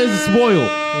talking about his spoiled.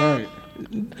 Right.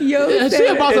 Yo, She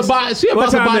about to buy. She about What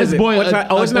to time buy is this it? boy What time?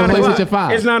 Oh, it's a 9 o'clock. PlayStation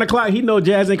 5. It's 9 o'clock. He know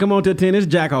Jazz ain't come on till 10. It's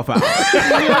jack off hour.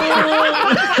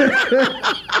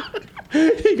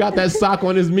 He got that sock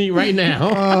on his meat right now.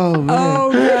 Oh man.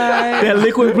 Oh, God. That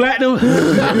liquid platinum.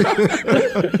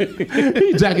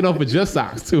 He jacking off with just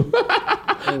socks too.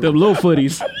 Them little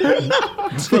footies.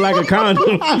 Feel like a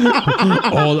condom.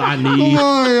 All I Come need.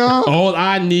 on, y'all. All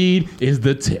I need is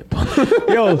the tip.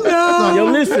 Yo,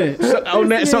 listen.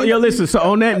 So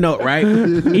on that note, right?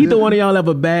 Either one of y'all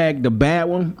ever bagged the bad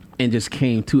one and just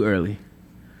came too early?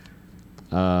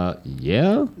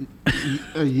 Yeah.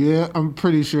 Yeah, I'm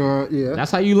pretty sure. Yeah.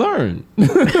 That's how you learn.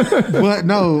 But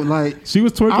no, like She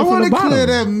was twerking I from want the to bottom. clear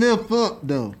that myth up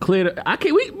though. Clear. I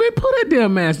can't. We pull that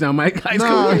damn mask down, Mike. It's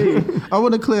Nah, cool. I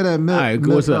want to clear that myth. All right,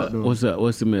 myth what's up? though. What's up?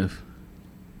 What's the myth?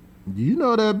 You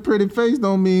know that pretty face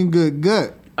don't mean good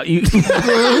gut. You,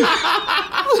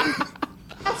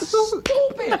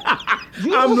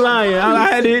 I'm lying. I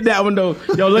had to hit that one though.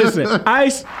 Yo, listen.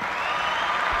 Ice.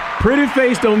 Pretty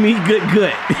face don't mean good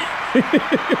gut.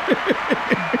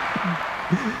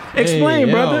 Explain,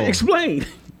 Hey, brother. yo. Explain.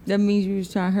 That means you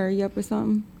was trying to hurry up or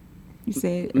something? You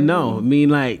said No, I mean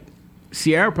like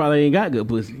Sierra probably ain't got good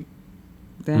pussy.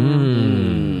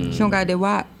 Damn. She don't got that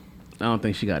WAP. I don't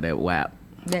think she got that WAP.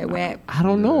 That WAP. I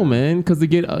don't know, man, because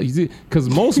because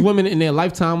most women in their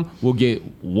lifetime will get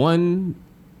one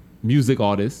music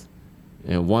artist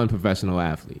and one professional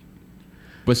athlete,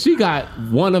 but she got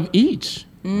one of each.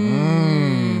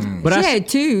 But She had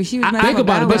two. She was I- messing Think with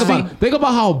about it. Bow Think Wow. about it. Think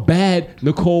about how bad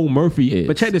Nicole Murphy is.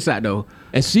 But check this out though.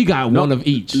 And she got No- one of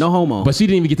each. no homo. But she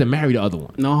didn't even get to marry the other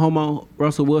one. No homo.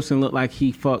 Russell Wilson looked like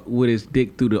he fucked with his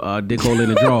dick through the dick hole in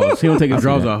the drawers. He don't take his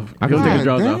drawers off. I He don't can take see his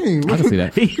drawers off. Dang. I can see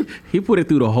that. He put it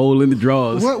through the hole in the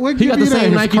drawers. What He got the give you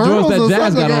same that? Nike His drawers curls that or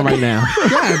Jazz got something? on right now.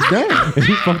 God damn.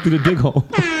 He fucked through the dick hole.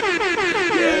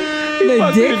 The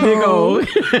Fuck dick the hole.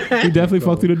 He definitely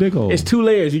fucked through the dick hole. It's 2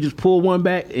 layers. You just pull one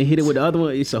back and hit it with the other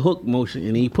one. It's a hook motion,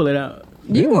 and then you pull it out.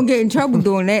 You gonna get in trouble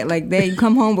doing that like that. You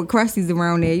come home with crusties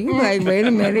around there. You like, wait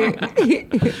a minute.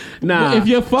 Nah. If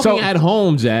you're fucking so, at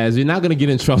home, Jazz, you're not gonna get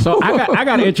in trouble. so I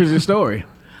got an interesting story.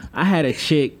 I had a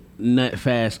chick nut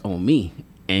fast on me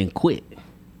and quit.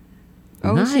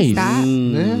 Oh, Nice. she stopped.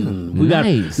 We got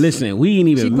Nice. listen. We ain't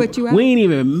even She put you out? we ain't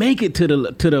even make it to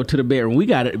the bedroom. We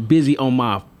got it busy on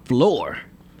my floor.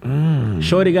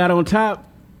 Shorty got on top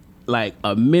like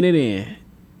a minute in.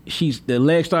 The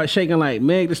legs start shaking like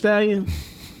Meg the Stallion.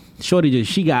 Shorty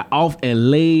she got off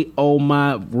and laid on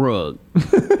my rug.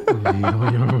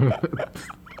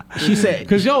 She said,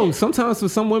 Because, sometimes for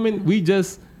some women, we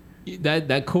just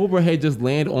that cobra head just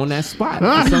land on that spot.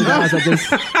 Some guys are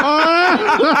just, you know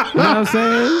what I'm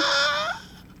saying?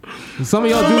 Some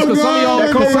of y'all dudes,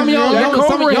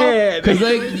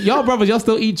 because y'all brothers, y'all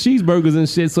still eat cheeseburgers and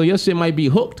shit, so your shit might be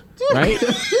hooked, right?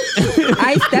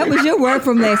 Ice, that was your word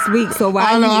from last week. So why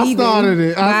I know. you I eating? started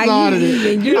it.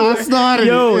 I started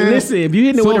Yo, it. listen, if you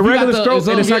hitting it So with a if you got regular the- stroke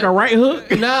so and it's if like a right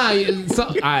hook, Nah,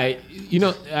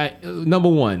 number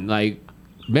one, like,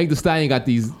 Meg Thee Stallion got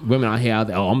these women out here.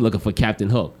 I'm looking for Captain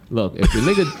Hook. Look, if the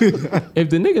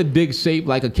nigga dick shaped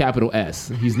like a capital S,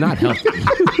 he's not healthy.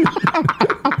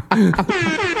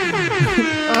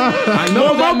 I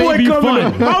know that may be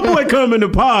fun. My boy come in the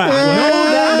pod. I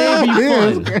know that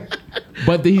may be fun,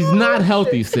 but he's not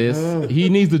healthy, sis. He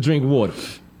needs to drink water.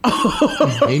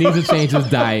 He needs to change his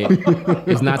diet.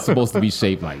 It's not supposed to be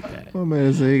shaped like that. My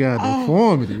man said he got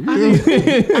deformity.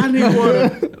 I need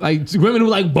water. Like women who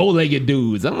like bow-legged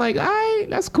dudes. I'm like, all right,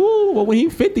 that's cool. But when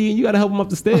he's 50 and you got to help him up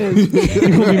the stairs, you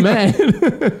gonna be mad.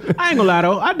 I ain't gonna lie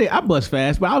though. I bust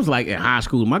fast, but I was like in high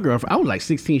school. My girlfriend, I was like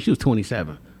 16. She was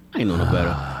 27. I ain't know no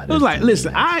better. It was like,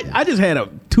 listen, I just had I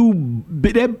looked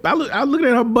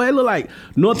at her butt. It looked like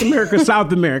North America, South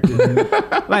America.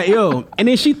 Like, yo. And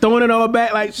then she throwing it all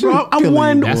back. Like, bro, I'm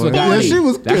one. That's what got me. She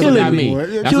was That's what killing got me. me.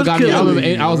 That's what got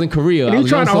me. I was in Korea. And he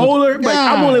trying to hold her. Like,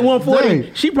 I'm only 140.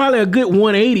 Dang. She probably a good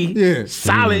 180. Yeah.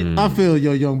 Solid. I feel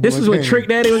your young boy. This is when Trick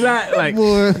Daddy was at. Like,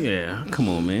 Boy. yeah, come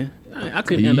on, man. I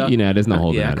couldn't handle. You know, there's no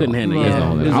holding. Yeah, I couldn't handle. There's no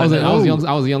holding.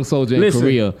 I was a young soldier in Listen.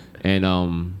 Korea,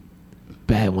 and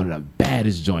one of the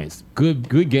baddest joints. Good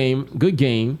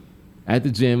game at the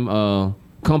gym.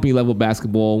 Company level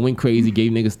basketball. Went crazy.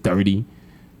 Gave niggas 30.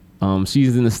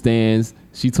 She's in the stands.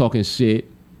 She talking shit,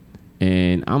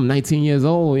 and I'm 19 years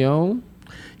old, yo.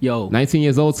 19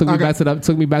 years old. Took me back to the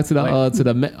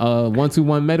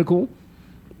 121 medical.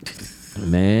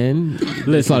 Man,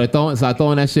 started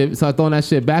throwing that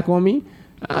shit back on me.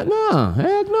 Nah,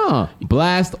 heck no.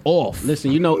 Blast off.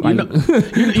 Listen, you know if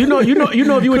you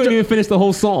Couldn't even finish the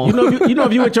whole song. you know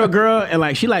if you with your girl and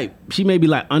like she may be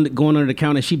like going under the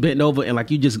counter and she bent over and like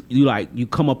you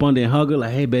come up under and hug her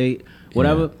like, hey babe,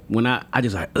 whatever. Yeah. When I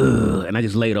just like and I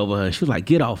just laid over her. She was like,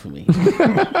 get off of me.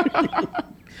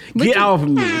 Get off of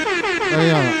me.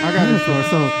 Hey, I got this one.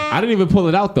 So I didn't even pull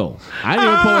it out though. I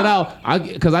didn't even pull it out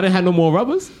because I didn't have no more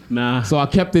rubbers. Nah. So I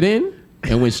kept it in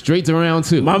and went straight to round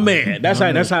two. My man, that's how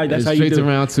you do. Straight to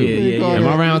round two. Yeah. And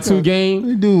my round two game.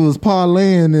 this dude was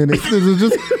parlaying in it. This was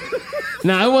just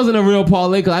Nah, it wasn't a real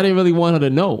parlay because I didn't really want her to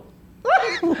know.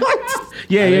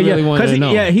 Yeah. Really wanted to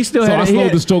know. Yeah, he still so had. I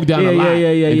slowed the stroke down a lot.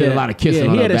 Yeah. And did a lot of kissing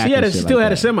on her back He and shit still like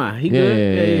had a that. semi. He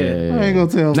good. Yeah. I ain't gonna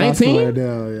tell.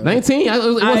 19? 19?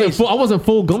 I wasn't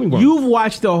full gummy worm. You've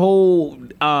watched the whole.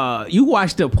 You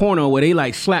watched the porno where they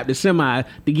like slapped the semi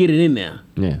to get it in there.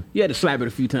 Yeah. You had to slap it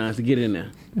a few times to get it in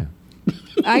there.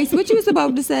 Ice, what you was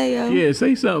about to say, yo? Yeah,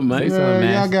 say something, man.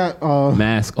 Y'all got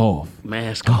mask off.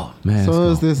 Mask off. Mask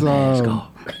so off. is this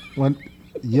one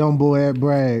young boy at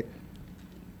Bragg.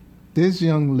 This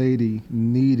young lady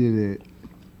needed it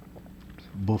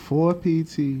before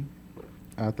PT.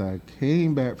 After I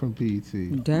came back from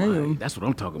PT. Damn. That's what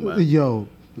I'm talking about. Yo,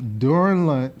 during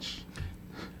lunch.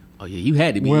 Oh yeah, you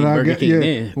had to be eating Burger King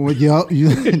then.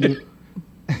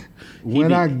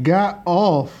 When I got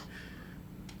off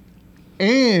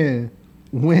and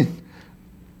went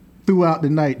throughout the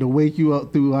night to wake you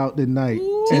up throughout the night.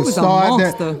 And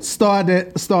start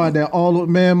that all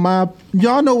man,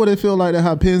 y'all know what it feel like to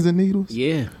have pins and needles?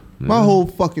 Yeah. My whole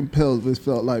fucking pelvis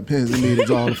felt like pins and needles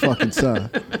all the fucking time.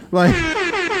 Like,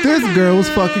 this girl was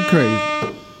fucking crazy.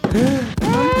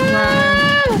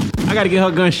 I gotta get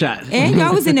her gunshot. And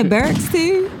y'all was in the barracks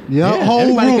too? Yeah,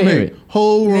 whole roommate.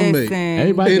 Listen.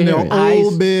 Everybody In can the hear it.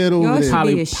 old bed over Y'all there. should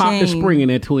Probably be popped the ashamed. spring in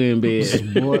that twin bed.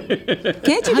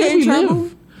 Can't you get in trouble?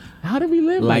 How did we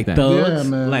live like that? thugs. Yeah,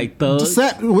 man. Like thugs.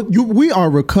 We are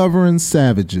recovering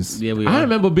savages. Yeah, we I are.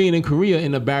 remember being in Korea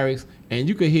in the barracks, and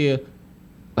you could hear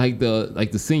like the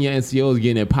senior NCOs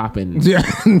getting it popping. Yeah.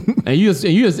 And we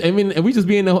just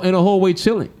be in the hallway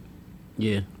chilling.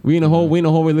 Yeah. We in the hallway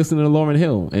listening to Lauryn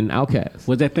Hill and Outkast.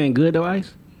 Was that thing good though,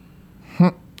 Ice?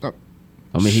 I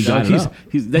mean, he got it up.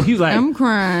 He's like I'm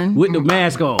crying. with the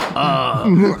mask on.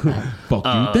 Fuck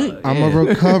you think? I'm a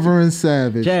recovering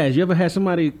savage. Jazz, you ever had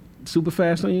somebody super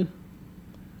fast on you?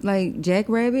 Like Jack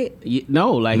Rabbit?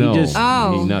 No, like No. he just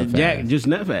Oh. He nut Jack fast. just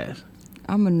nut fast.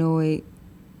 I'm annoyed.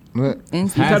 What? You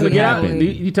tell him to get out.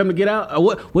 You tell him to get out.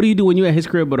 What do you do when you at his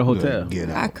crib or the hotel? Get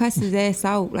I out. cuss his ass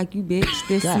out like you bitch.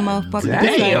 This motherfucker.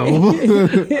 Damn.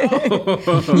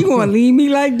 You gonna leave me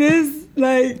like this?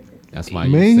 Like That's why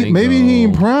Maybe he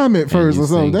ain't prime it first or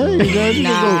something. There you go.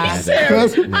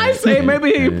 I say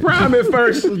maybe he prime it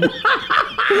first.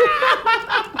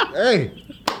 Hey,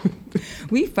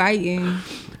 We fighting.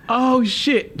 Oh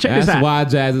shit! Check this That's out. why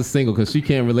Jazz is single, because she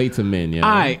can't relate to men. All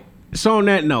right. So on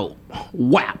that note,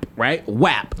 WAP, right?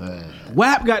 WAP.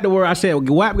 WAP got the world. I said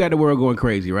WAP got the world going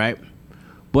crazy, right?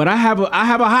 But I have a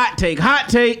hot take. Hot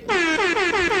take.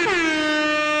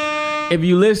 If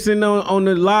you listen on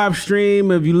the live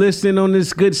stream, if you listen on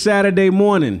this good Saturday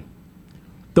morning,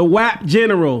 the WAP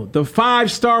General, the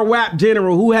 5-star WAP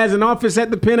General who has an office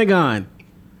at the Pentagon,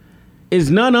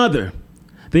 is none other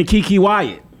than Keke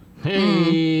Wyatt.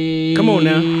 Hey. Come on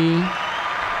now.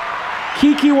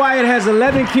 Keke Wyatt has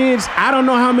 11 kids. I don't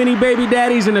know how many baby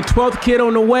daddies and a 12th kid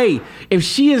on the way. If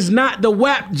she is not the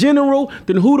WAP General,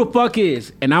 then who the fuck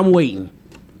is? And I'm waiting.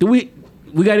 Do we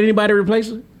got anybody to replace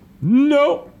her?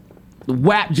 Nope. The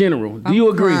WAP General. Do you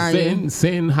agree? crying.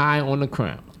 Sitting high on the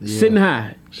crown. Sitting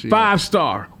high.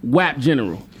 5-star WAP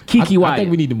General. Keke Wyatt. I think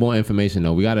we need more information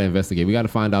though. We got to investigate. We got to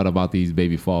find out about these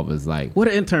baby fathers. Like, What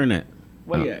an intern at?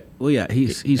 Where he at? Well, yeah,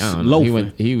 he's I don't know.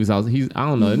 loafing. He was out. He's I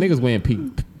don't know. The niggas wearing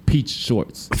peach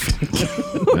shorts.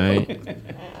 Right?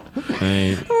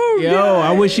 Yo,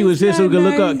 I wish he was here so we could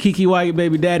look up Keke Wyatt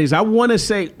baby daddies. I want to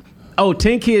say,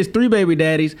 10 kids, 3 baby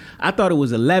daddies. I thought it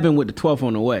was 11 with the 12th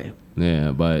on the way.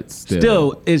 Yeah, but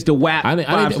Still, it's the WAP. we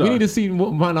need to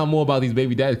find out more about these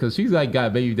baby daddies, because she's like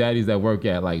got baby daddies that work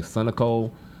at like Sunoco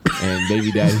and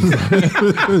baby daddies.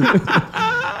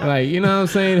 Like, you know what I'm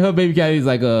saying? Her baby daddy's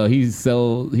like he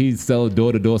sell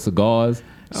door-to-door cigars.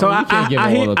 So you can't give her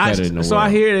all the credit in the world. I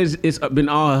hear it's been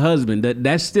all her husband.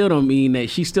 That still don't mean that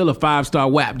she's still a 5-star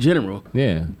WAP General.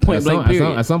 Yeah. Point blank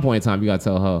period. At some point in time, you gotta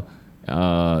tell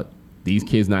her, these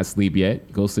kids not sleep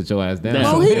yet. Go sit your ass down.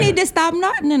 Oh, he need to stop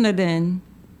knotting in her then.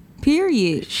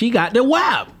 Period. She got the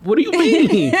WAP. What do you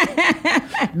mean?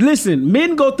 Listen,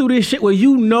 men go through this shit where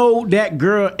you know that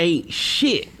girl ain't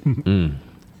shit. And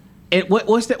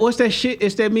what's that shit?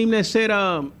 It's that meme that said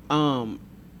I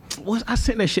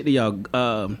sent that shit to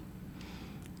y'all.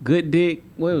 Good dick.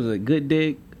 What was it? Good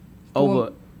dick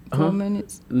over 4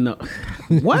 minutes. No.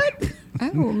 What? I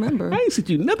don't remember. I ain't sent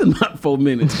you nothing about 4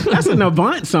 minutes. That's an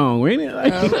Avant song, ain't it?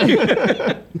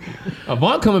 Like,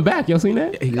 Avant coming back. Y'all seen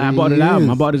that? I bought his album.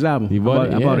 I bought his album. You bought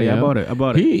it? I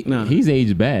bought it. No. He's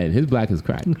aged bad. His black is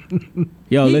cracked.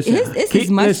 Yo, listen. It's his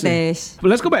mustache. But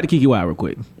let's go back to Keke Wyatt real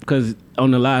quick, because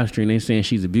on the live stream they saying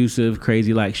she's abusive,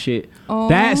 crazy like shit. Aw.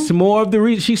 That's more of the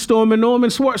reason she's storming Norman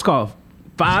Schwarzkopf.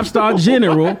 5-star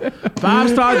General.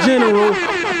 5-star General.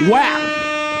 WAP.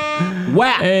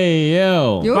 WAP. Hey,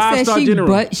 yo. Yo said 5-star she General.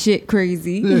 butt shit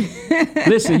crazy.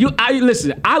 Listen,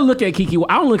 I look at Keke.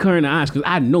 I don't look her in the eyes because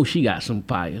I know she got some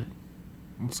fire.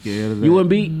 I'm scared of that. You wouldn't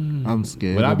be? I'm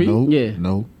scared. Would I be? Nope. Yeah.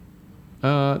 No.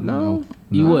 No.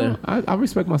 You wouldn't. I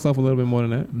respect myself a little bit more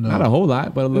than that. No. Not a whole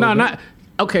lot, but a little No, bit. not.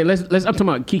 Okay, let's. I'm talking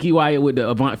about Keke Wyatt with the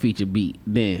Avant feature beat.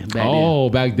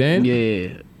 Back then.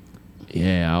 Yeah.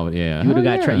 Yeah. Yeah. You would have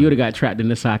got trapped. You would have got trapped in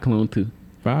the cyclone too.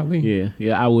 Probably.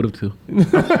 Yeah, I would have too.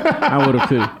 I would have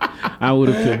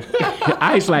too.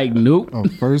 Ice like, nope. On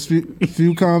first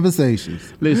few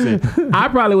conversations. Listen, I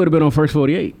probably would have been on First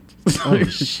 48.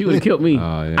 She would have killed me.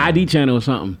 Oh, yeah. ID channel or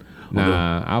something.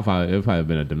 Nah, it'd probably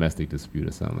been a domestic dispute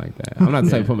or something like that. I'm not the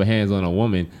type to put my hands on a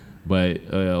woman, but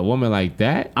a woman like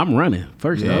that, I'm running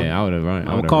first. yeah, I would have run.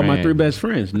 I would call my 3 best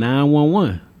friends.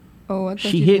 911. Oh, I thought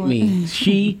She you hit want- me.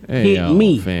 She Hey, hit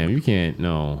me. fam. You can't.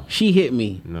 No. She hit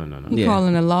me. No. You Yeah.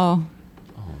 calling the law.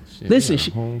 Shit, Listen, we got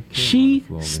a whole kid on she the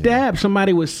floor, man. stabbed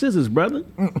somebody with scissors, brother.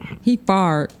 He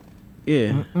fired.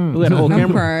 Yeah. We got a whole I'm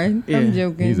camera. crying. Yeah. I'm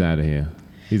joking. He's out of here.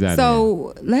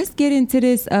 So let's get into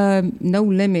this No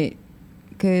Limit,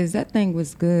 because that thing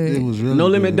was good. It was really No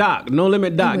good. Limit Doc. No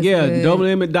Limit Doc. was Yeah, good. No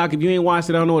Limit Doc. If you ain't watched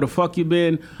it, I don't know where the fuck you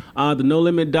been. The No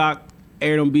Limit Doc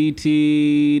aired on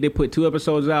BT. They put 2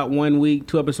 episodes out one week,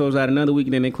 2 episodes out another week,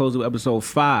 and then they closed with episode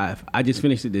 5. I just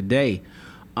finished it today.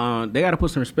 They got to put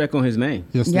some respect on his name.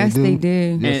 Yes, Yes, they they do.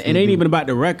 did. Yes, And they it ain't do. even about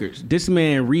the records. This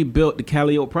man rebuilt the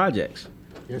Calliope projects.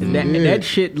 That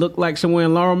shit looked like somewhere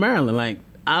in Laurel, Maryland. Like,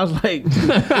 I was like,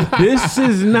 this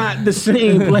is not the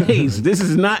same place. This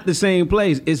is not the same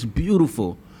place. It's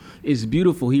beautiful. It's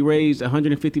beautiful. He raised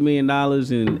 $150 million,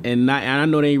 and I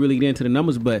know they ain't really get into the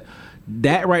numbers, but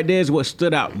that right there is what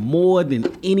stood out more than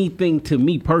anything to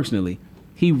me personally.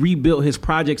 He rebuilt his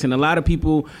projects, and a lot of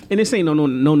people, and this ain't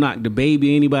no knock the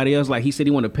baby or anybody else. Like, he said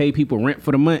he wanted to pay people rent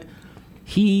for the month.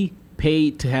 He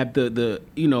paid to have the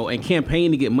and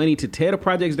campaign to get money to tear the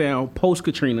projects down post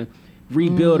Katrina,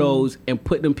 rebuild those, and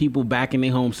put them people back in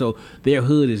their home so their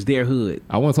hood is their hood.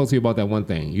 I want to talk to you about that one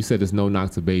thing. You said there's no knock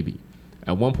to baby.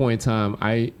 At one point in time,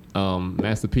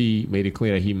 Master P made it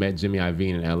clear that he met Jimmy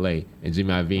Iovine in L.A. and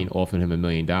Jimmy Iovine offered him $1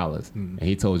 million, and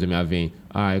he told Jimmy Iovine,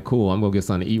 "All right, cool, I'm gonna get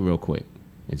something to eat real quick."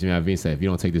 And Jimmy Iovine said, "If you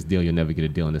don't take this deal, you'll never get a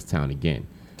deal in this town again."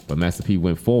 But Master P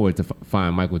went forward to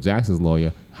find Michael Jackson's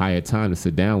lawyer, hired time to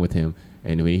sit down with him,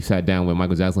 and when he sat down with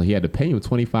Michael Jackson, he had to pay him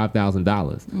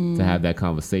 $25,000 to have that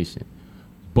conversation.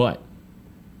 But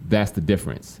that's the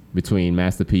difference between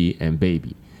Master P and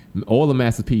Baby. All the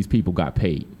Master P's people got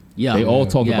paid. Yeah, they all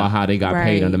talked about how they got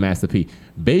paid under Master P.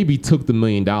 Baby took the $1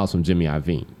 million from Jimmy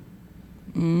Iovine,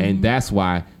 and that's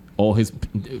why all his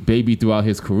Baby throughout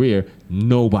his career,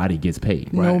 nobody gets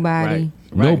paid.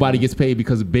 Nobody gets paid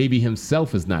because Baby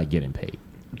himself is not getting paid.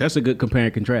 That's a good compare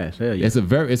and contrast. Hell yeah. It's a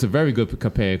very good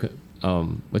compare.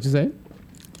 What you say?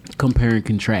 Compare and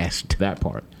contrast. That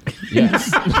part.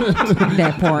 Yes.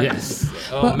 That part. Yes.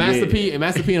 Master P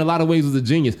in a lot of ways was a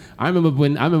genius. I remember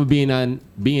being in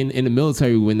the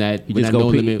military when that. You just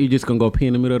gonna go pee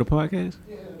in the middle of the podcast?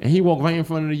 And he walked right in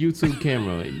front of the YouTube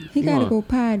camera. He gotta go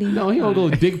potty. No, he gonna go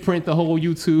dick print the whole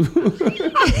YouTube.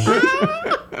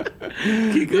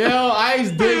 Yo, Ice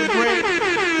dick print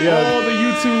all the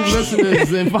YouTube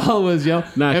listeners and followers, yo.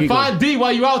 And find D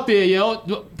while you out there, yo.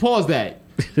 Pause that.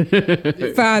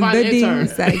 Find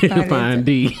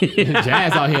D.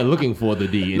 Jazz out here looking for the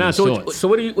D. So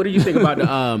what do you think about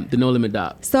the No Limit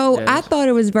doc? So Jazz? I thought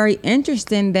it was very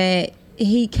interesting that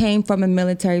he came from a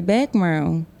military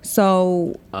background.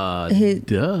 So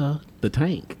the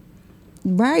tank.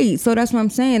 Right. So that's what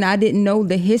I'm saying. I didn't know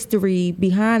the history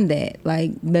behind that, like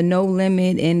the No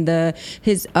Limit and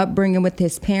his upbringing with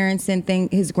his parents and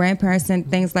his grandparents and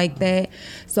things like that.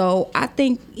 So I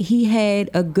think he had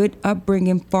a good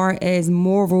upbringing far as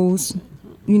morals,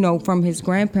 from his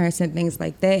grandparents and things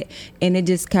like that. And it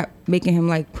just kept making him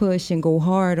like push and go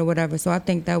hard or whatever. So I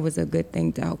think that was a good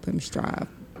thing to help him strive.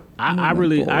 I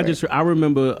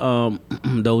remember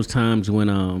those times when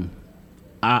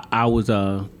I was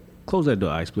close that door,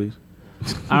 Ice, please.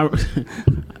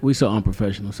 We so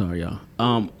unprofessional. Sorry, y'all.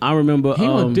 I remember he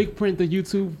gonna dick print the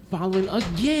YouTube following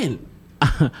again.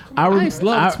 Ice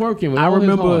love twerking.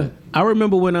 I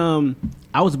remember when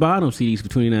I was buying them CDs for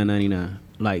 $29.99,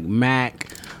 like Mac,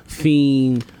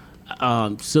 Fiend,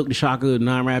 Silk the Shocker,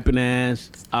 non-rapping ass.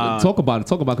 Talk about it,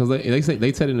 because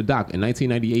they said in the doc in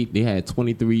 1998 they had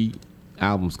 23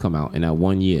 albums come out in that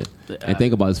 1 year. And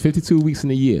think about it, it's 52 weeks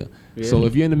in a year. Yeah. So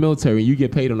if you're in the military, you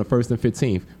get paid on the 1st and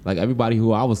 15th. Like everybody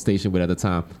who I was stationed with at the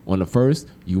time, on the 1st,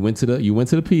 you went to the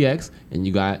PX and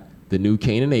you got the new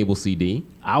Cain and Abel CD.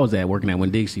 I was working at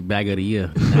Winn-Dixie, bag of the year,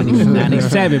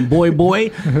 97. boy,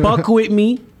 fuck with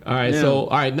me. All right, yeah. So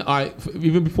all right.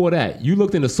 Even before that, you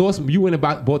looked in the Source. You went and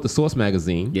bought the Source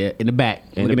magazine. Yeah, in the back.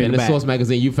 In the Source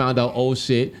magazine, you found out, oh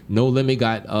shit, No Limit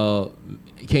got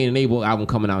Cain and Abel album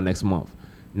coming out next month.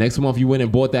 Next month, you went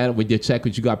and bought that with your check,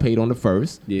 which you got paid on the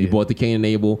 1st. Yeah. You bought the Cain and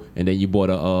Abel, and then you bought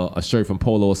a shirt from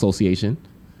Polo Association.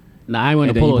 Nah, I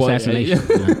went to Polo Assassination.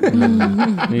 Ain't doing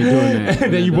that.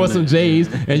 And then you bought some J's,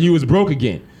 and you was broke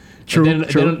again. True. Then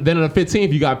on the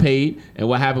 15th, you got paid. And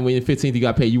what happened when the 15th you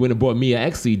got paid? You went and bought Mia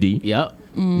X CD. Yep.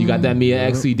 You got that Mia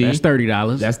X CD. That's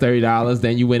 $30. That's $30.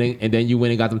 Then you went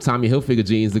and got them Tommy Hilfiger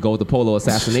jeans to go with the Polo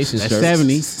Assassination shirt. That's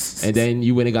 $70. And then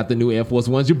you went and got the new Air Force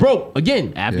Ones. You broke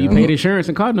again after you paid insurance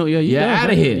and car note. You're out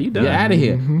of here. You're out of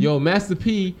here. Yo, Master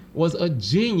P was a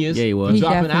genius. Yeah, he was.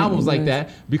 Dropping albums like that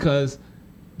because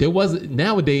there was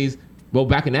nowadays. Well,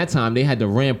 back in that time, they had to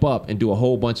ramp up and do a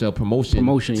whole bunch of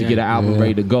promotion to get an album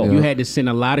ready to go. You had to send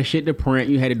a lot of shit to print.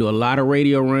 You had to do a lot of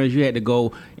radio runs. You had to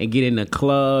go and get in the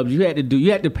clubs. You had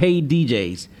to pay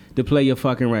DJs to play your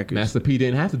fucking records. Master P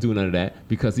didn't have to do none of that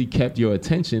because he kept your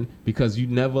attention because you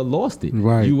never lost it.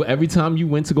 Right. Every time you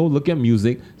went to go look at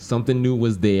music, something new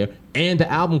was there. And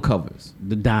the album covers.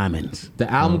 The diamonds.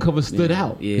 The album covers stood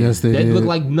out. Yeah. Yes, they did. Looked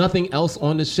like nothing else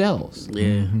on the shelves.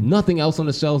 Yeah. Nothing else on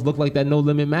the shelves looked like that No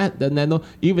Limit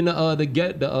even the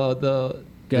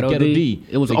Ghetto D.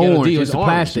 It was orange. It was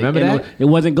plastic. Remember that? It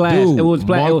wasn't glass. Dude, it was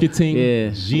plastic. Marketing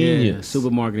genius. Yeah. Super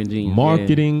marketing genius.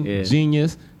 Marketing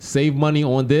genius. Save money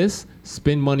on this.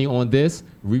 Spend money on this.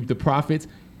 Reap the profits.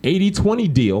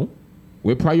 80-20 deal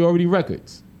with Priority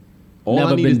Records. All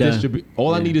I need is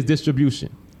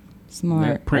distribution.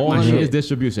 Smart. All I need is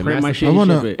distribution. Print my shit. I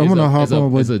wanna hop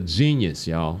on with a genius,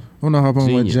 y'all. I want to hop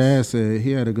on what Jazz said.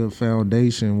 He had a good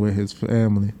foundation with his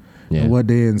family and what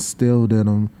they instilled in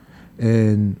him,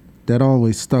 and that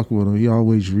always stuck with him. He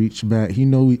always reached back. He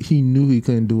knew he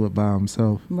couldn't do it by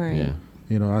himself. Right.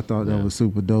 Yeah. I thought that was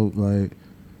super dope. Like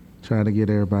trying to get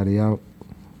everybody out.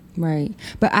 Right.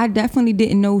 But I definitely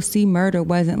didn't know C Murder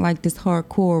wasn't like this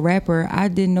hardcore rapper. I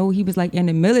didn't know he was like in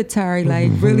the military, like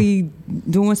really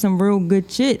doing some real good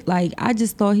shit. Like I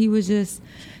just thought he was just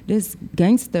this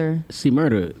gangster. C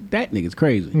Murder, that nigga's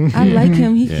crazy. I like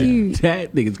him. He cute.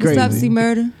 That nigga's crazy. What's up, C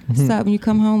Murder? What's up when you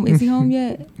come home? Is he home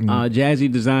yet? Jazzy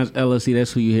Designs LLC,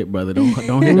 that's who you hit, brother. Don't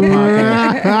hit the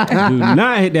podcast. Do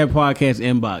not hit that podcast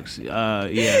inbox.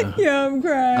 Yeah. Yeah, I'm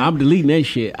crying. I'm deleting that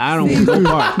shit. I don't want no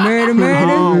part. Murder. I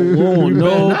don't want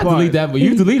no Not part. delete that, but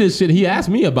you deleted shit. He asked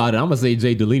me about it. I'm gonna say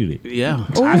Jay deleted it. Yeah.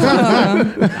 Ooh,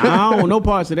 I don't want no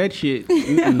parts of that shit.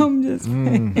 I'm just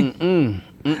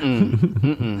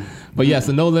But yes,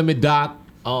 the No Limit doc.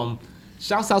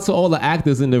 Shouts out to all the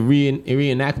actors in the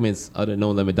reenactments of the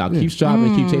No Limit doc. Keep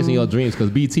striving, keep chasing your dreams, because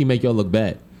BT make y'all look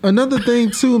bad. Another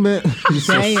thing too, man. You're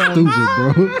so Damn. stupid,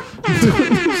 bro.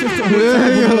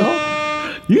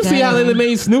 You see how they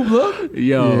made Snoop look?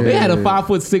 Yo. They had a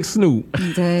 5'6" Snoop.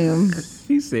 damn.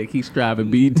 He said keep striving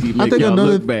BT I make think y'all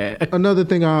look bad. another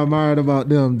thing I admired about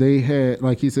them, they had,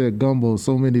 like he said, gumbo,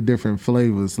 so many different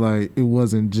flavors. Like it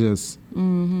wasn't just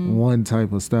one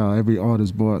type of style. Every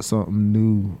artist brought something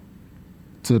new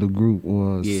to the group,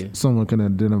 or someone can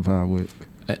identify with.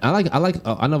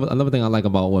 Another thing I like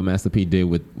about what Master P did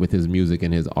with his music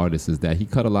and his artists is that he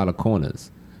cut a lot of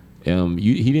corners.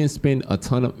 He didn't spend a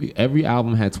ton of. Every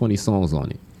album had 20 songs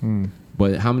on it.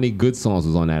 But how many good songs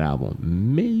was on that album?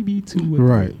 Maybe 2 or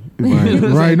 3.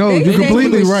 Right. No, you're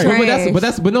completely right.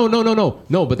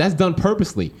 But that's done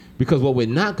purposely, because what we're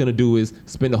not gonna do is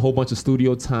spend a whole bunch of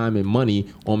studio time and money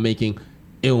on making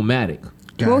Illmatic.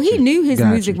 Well, he knew his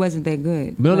music wasn't that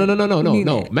good.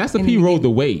 No. Master P rode the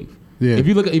wave. Yeah. If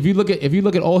you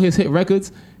look at all his hit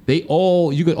records,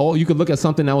 you could look at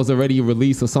something that was already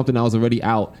released or something that was already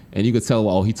out, and you could tell,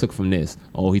 oh, he took from this,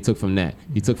 oh, he took from that,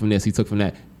 he took from this, he took from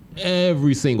that.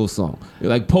 Every single song,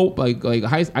 like Pope, like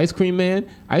Ice Cream Man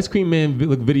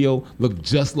video looked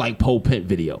just like Pope Pimp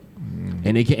video,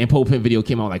 and Pope Pimp video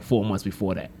came out like 4 months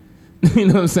before that. You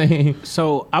know what I'm saying?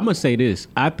 So I'm gonna say this.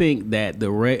 I think that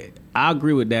I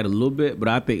agree with that a little bit, but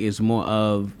I think it's more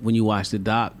of when you watch the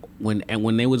doc. When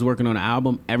they was working on the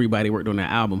album, everybody worked on that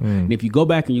album. And if you go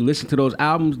back and you listen to those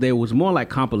albums, there was more like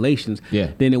compilations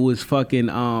than it was fucking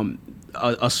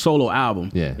a solo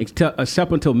album. Yeah.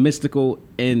 Except until Mystical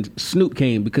and Snoop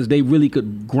came, because they really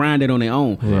could grind it on their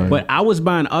own. Right. But I was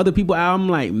buying other people's album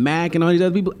like Mac and all these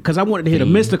other people, because I wanted to hear the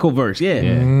Mystical verse.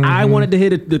 Yeah. I wanted to hear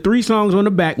the 3 songs on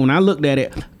the back. When I looked at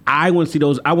it, I want to see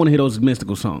those. I want to hear those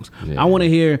Mystical songs. I want to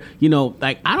hear,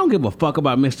 like, I don't give a fuck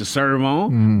about Mr.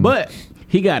 Servon, but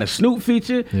he got a Snoop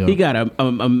feature, he got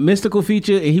a Mystical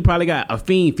feature, and he probably got a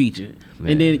Fiend feature.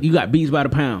 And then you got Beats by the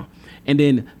Pound. And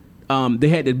then they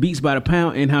had the Beats by the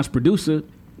Pound in-house producer.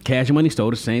 Cash Money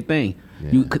stole the same thing.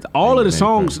 Cause all of the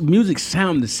songs, music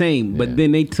sound the same, but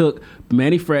then they took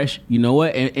Manny Fresh, you know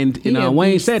what? And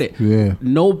Wayne said it. Yeah.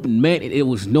 No, man, it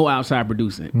was no outside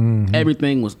producing.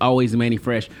 Everything was always Manny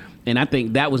Fresh. And I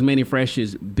think that was Manny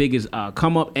Fresh's biggest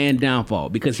come up and downfall,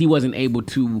 because he wasn't able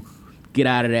to get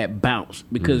out of that bounce,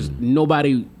 because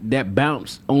that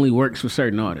bounce only works for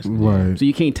certain artists. Right. So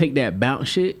you can't take that bounce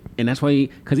shit, and that's why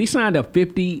because he signed a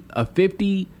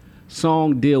 50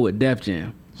 song deal with Def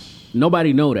Jam.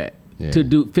 Nobody know that. To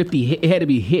do 50, it had to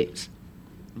be hits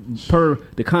per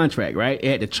the contract, right?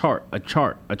 It had to a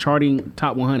charting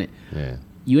top 100. Yeah.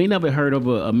 You ain't never heard of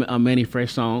a Manny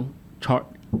Fresh song chart.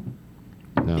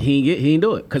 No. He ain't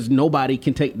do it, because nobody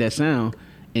can take that sound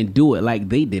and do it like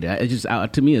they did it. It's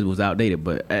just to me it was outdated,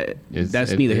 but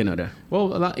that's neither here nor there.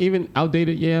 Well, even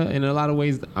outdated, in a lot of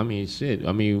ways. I mean, shit.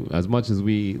 I mean, as much as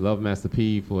we love Master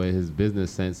P for his business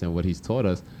sense and what he's taught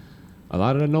us, a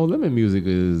lot of the No Limit music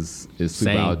is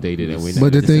super outdated.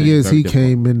 But the thing is, he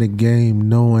came in the game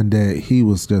knowing that he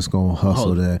was just gonna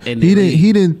hustle that.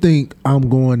 He didn't think I'm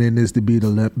going in this to be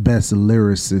the best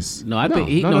lyricist. No, I think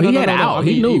he had out.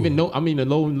 He knew. The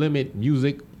No Limit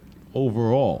music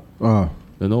overall.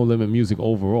 The No Limit music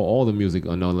overall, all the music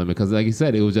on No Limit, because like you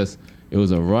said, it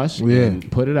was a rush and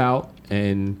put it out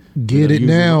and get it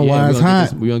now while it's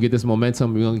hot. We're gonna get this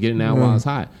momentum. We're gonna get it now while it's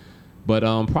hot. But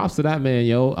props to that man,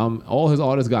 yo. All his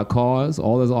artists got cars.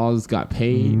 All his artists got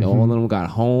paid. All of them got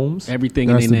homes. Everything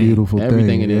That's in their the name. beautiful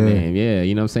Everything thing. in their name. Yeah,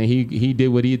 you know what I'm saying. He did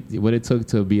what it took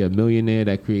to be a millionaire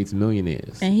that creates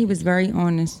millionaires. And he was very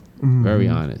honest. Very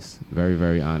honest. Very,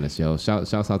 very honest, yo.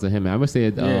 Shouts out to him, man. I would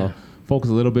say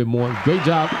focus a little bit more. Great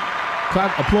job.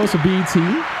 Clap, applause for BET.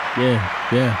 Yeah.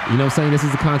 You know what I'm saying? This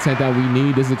is the content that we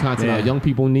need. This is the content our young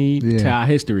people need. To our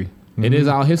history. It is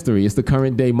our history. It's the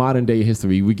current day, modern day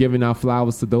history. We're giving our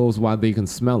flowers to those while they can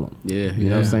smell them. You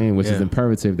know what I'm saying? Which is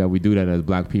imperative that we do that as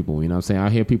black people. You know what I'm saying? I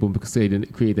hear people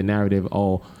create the narrative,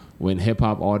 when hip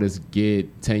hop artists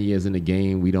get 10 years in the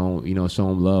game, we don't, show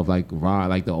them love like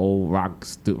the old rock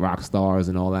stars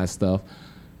and all that stuff.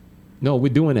 No,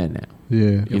 we're doing that now.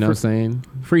 Yeah. You know what I'm saying?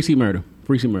 Free C Murder.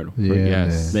 Free C Murder. Yeah.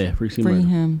 Yes. Yeah, free C Free Murder.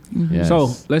 him. Mm-hmm. Yes. So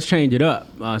let's change it up.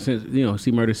 Since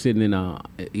C Murder's sitting in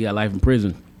life in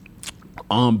prison.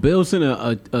 Bill sent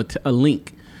a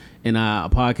link in our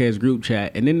podcast group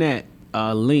chat, and in that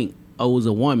link was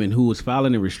a woman who was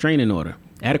filing a restraining order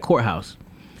at a courthouse.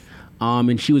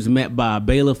 And she was met by a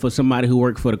bailiff for somebody who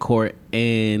worked for the court,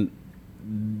 and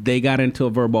they got into a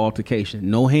verbal altercation.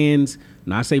 No hands.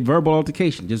 When I say verbal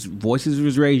altercation, just voices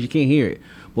was raised. You can't hear it,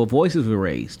 but voices were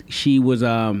raised. She was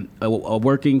a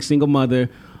working single mother.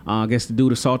 I guess the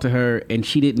dude assaulted her, and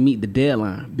she didn't meet the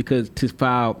deadline to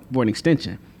file for an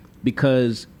extension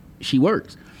because she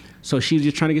works. So she was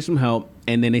just trying to get some help,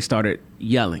 and then they started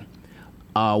yelling.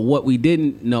 What we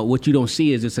didn't know, what you don't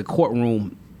see, is it's a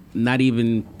courtroom not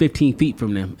even 15 feet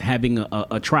from them having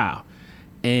a trial,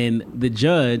 and the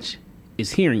judge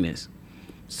is hearing this.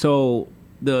 So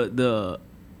the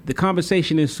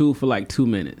conversation ensued for like 2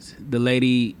 minutes. The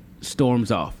lady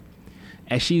storms off.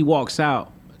 As she walks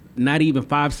out, not even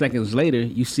 5 seconds later,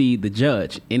 you see the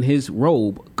judge in his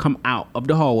robe come out of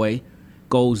the hallway,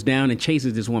 goes down and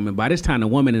chases this woman. By this time, the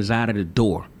woman is out of the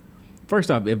door. First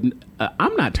off,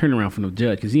 I'm not turning around from the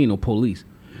judge because he ain't no police.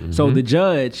 Mm-hmm. So the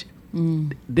judge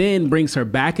then brings her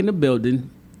back in the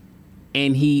building,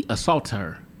 and he assaults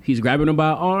her. He's grabbing her by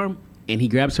her arm, and he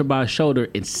grabs her by her shoulder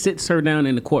and sits her down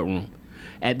in the courtroom.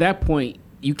 At that point,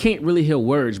 you can't really hear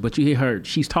words, but you hear her.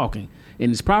 She's talking,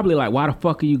 and it's probably like, "Why the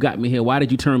fuck you got me here? Why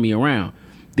did you turn me around?"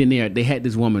 Then they had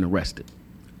this woman arrested.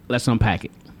 Let's unpack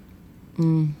it.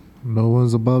 No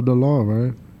one's above the law,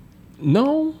 right?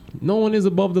 No one is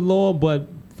above the law, but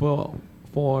for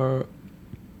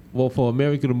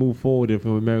America to move forward and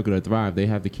for America to thrive, they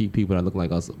have to keep people that look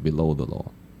like us below the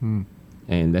law.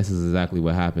 And this is exactly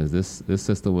what happens. This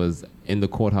sister was in the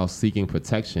courthouse seeking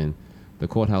protection. The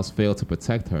courthouse failed to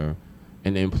protect her.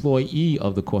 An employee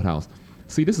of the courthouse.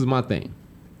 See, this is my thing.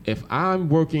 If I'm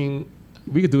working,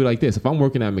 we could do it like this. If I'm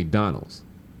working at McDonald's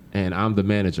and I'm the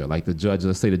manager, like the judge,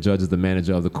 let's say the judge is the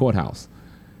manager of the courthouse.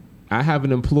 I have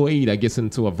an employee that gets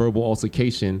into a verbal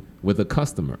altercation with a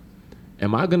customer.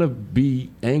 Am I going to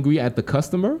be angry at the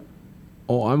customer,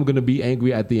 or I'm going to be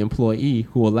angry at the employee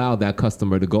who allowed that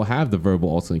customer to go have the verbal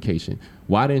altercation?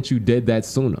 Why didn't you did that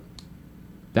sooner?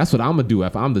 That's what I'm going to do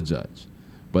if I'm the judge.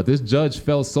 But this judge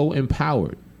felt so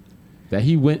empowered that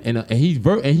he went and he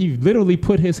literally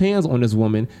put his hands on this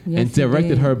woman and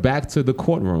directed her back to the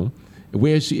courtroom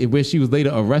where she was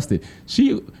later arrested.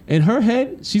 She, in her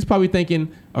head, she's probably thinking,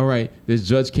 all right, this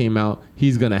judge came out,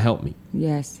 he's going to help me.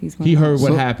 Yes, he's going to He heard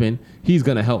what happened, he's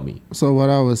going to help me. So what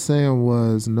I was saying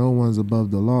was no one's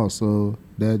above the law, so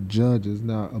that judge is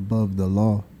not above the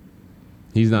law.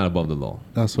 He's not above the law.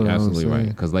 That's what I was Absolutely saying.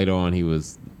 right. Because later on he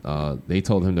was, they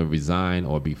told him to resign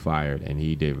or be fired, and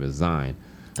he did resign.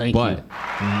 Thank you.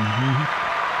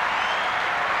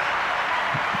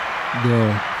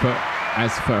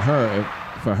 As for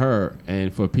her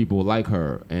and for people like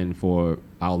her and for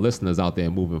our listeners out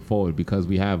there moving forward, because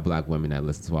we have black women that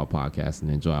listen to our podcast and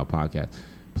enjoy our podcast,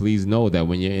 please know that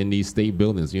when you're in these state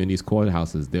buildings, you're in these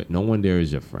courthouses, no one there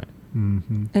is your friend.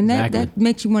 Mm-hmm. And that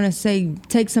makes you want to say,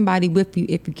 take somebody with you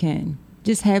if you can.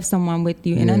 Just have someone with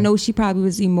you. And I know she probably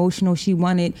was emotional. She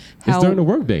wanted help. It's during the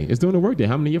workday.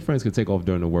 How many of your friends could take off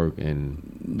during the work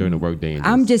and during the workday?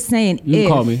 I'm just saying you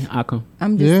can call me. I'll come.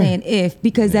 I'm just saying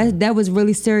because that was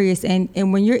really serious.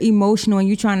 And when you're emotional and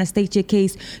you're trying to state your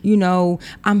case,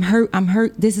 I'm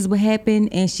hurt. This is what happened.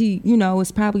 And she,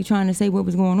 is probably trying to say what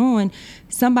was going on.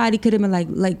 Somebody could have been like,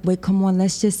 wait, come on,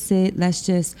 let's just sit. Let's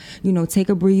just, take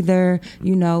a breather.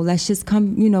 Let's just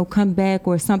come back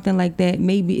or something like that.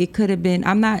 Maybe it could have been.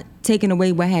 I'm not taking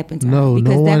away what happened to her.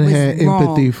 Because no that one was had wrong.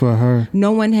 empathy for her.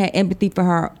 No one had empathy for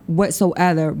her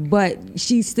whatsoever. But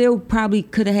she still probably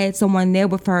could have had someone there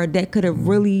with her that could have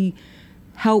really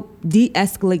helped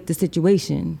de-escalate the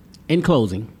situation. In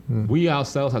closing, we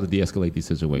ourselves have to de-escalate these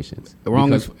situations.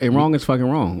 Wrong is fucking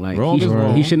wrong. Like wrong is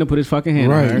wrong. He shouldn't have put his fucking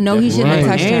hand on her. No, he shouldn't have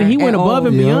touched her. And he went at above all.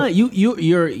 and beyond.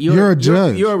 You're a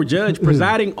judge. You're a judge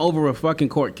presiding over a fucking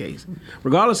court case.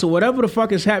 Regardless of whatever the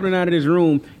fuck is happening out of this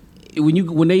room,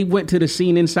 when they went to the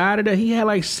scene inside of there, he had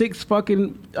like 6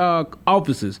 fucking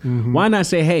officers. Mm-hmm. Why not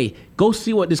say, hey, go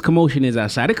see what this commotion is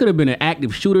outside? It could have been an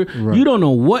active shooter. Right. You don't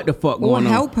know what the fuck going on. Or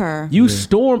help her. You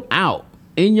storm out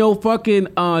in your fucking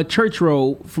church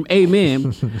robe from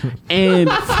Amen and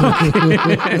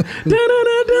fucking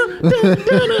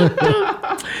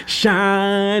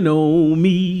shine on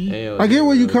me. I get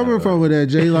where you coming from with that,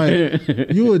 Jay.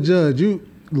 Like, you a judge.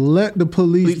 let the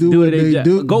police do do what they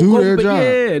do. Do their but job.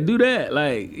 yeah, do that.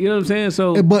 Like, you know what I'm saying?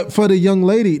 So, But for the young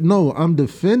lady, no, I'm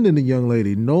defending the young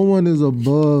lady. No one is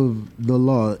above the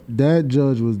law. That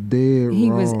judge was dead He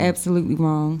wrong. was absolutely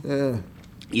wrong. Yeah.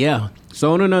 yeah.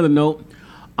 So on another note,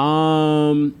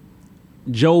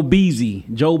 Joe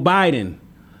Biden,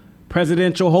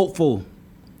 presidential hopeful,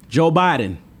 Joe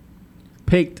Biden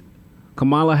picked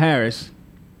Kamala Harris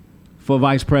for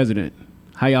vice president.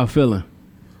 How y'all feeling?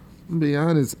 To be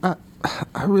honest, I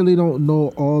really don't know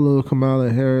all of Kamala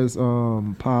Harris'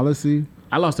 policy.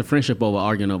 I lost a friendship over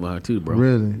arguing over her too, bro.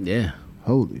 Really? Yeah.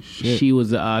 Holy shit. She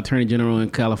was the attorney general in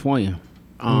California,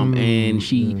 and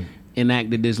she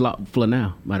enacted this law for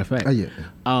now. Matter of fact,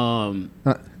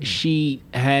 she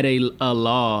had a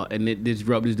law, and this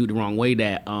rubbed this dude the wrong way,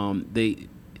 that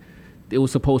it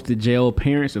was supposed to jail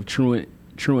parents of truant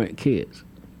kids,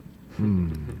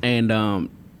 and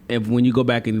if when you go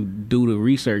back and do the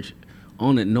research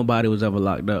on it, nobody was ever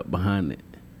locked up behind it.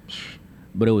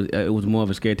 But it was more of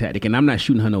a scare tactic, and I'm not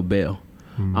shooting her no bail.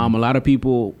 A lot of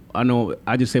people, I know,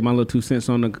 I just say my little 2 cents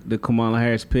on the Kamala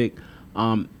Harris pick.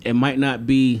 It might not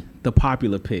be the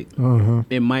popular pick.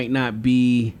 It might not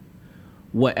be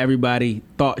what everybody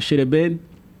thought should have been,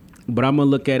 but I'm gonna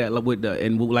look at it with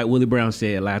and like Willie Brown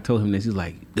said. Like I told him this, he's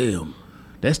like, damn.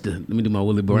 That's let me do my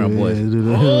Willie Brown voice.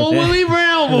 Oh, Willie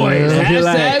Brown voice.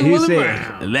 Hashtag he Willie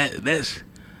said, Brown. That's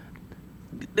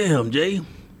damn, Jay.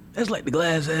 That's like the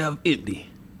glass half empty,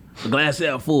 the glass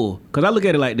half full. Because I look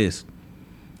at it like this: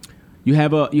 you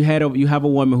have a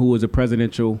woman who was a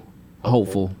presidential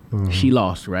hopeful. She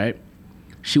lost, right?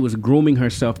 She was grooming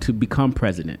herself to become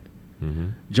president.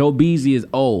 Joe Beasy is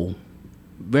old,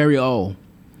 very old.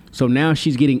 So now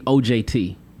she's getting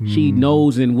OJT. She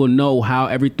knows and will know how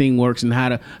everything works and how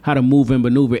to move and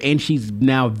maneuver, and she's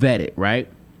now vetted, right?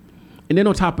 And then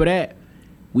on top of that,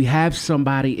 we have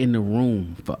somebody in the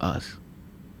room for us.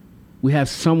 We have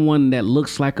someone that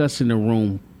looks like us in the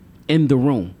room.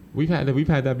 We've had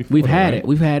that before. We've had right? it.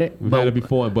 We've had it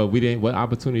before, but we didn't. What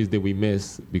opportunities did we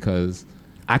miss? Because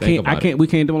we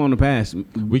can't dwell on the past.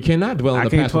 We cannot dwell on the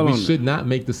past. But we on should not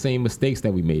make the same mistakes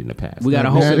that we made in the past. We gotta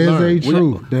hope. That is a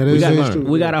truth. That is a truth.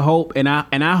 We gotta hope, and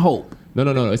I hope.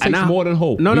 No. It takes more than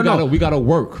hope. No. We gotta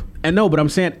work. And no, but I'm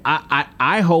saying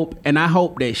I hope, and I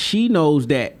hope that she knows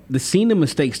that seen the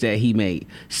mistakes that he made,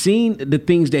 seen the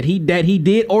things that he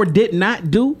did or did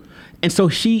not do, and so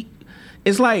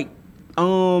it's like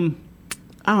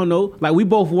I don't know, like we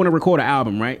both want to record an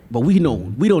album, right? But we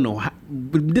don't know how,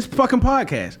 this fucking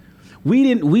podcast.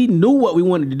 We knew what we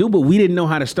wanted to do, but we didn't know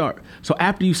how to start. So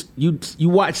after you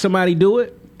watch somebody do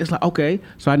it, it's like, okay,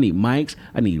 so I need mics,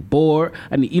 I need a board,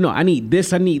 I need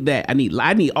this, I need that, I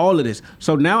need all of this.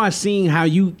 So now I seen how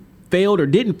you failed or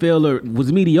didn't fail or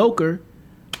was mediocre.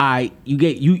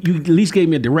 You at least gave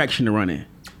me a direction to run in.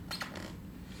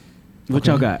 What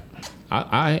y'all got?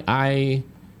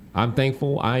 I'm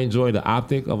thankful. I enjoy the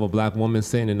optic of a black woman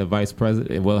sitting in the vice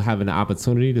president, having the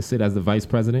opportunity to sit as the vice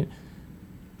president.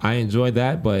 I enjoyed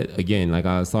that, but again, like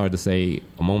I started to say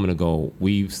a moment ago,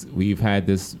 we've had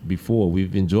this before.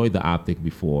 We've enjoyed the optic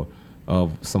before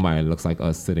of somebody that looks like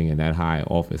us sitting in that high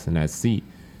office in that seat.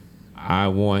 I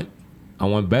want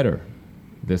better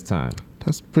this time.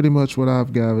 That's pretty much what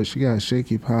I've gathered. She got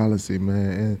shaky policy,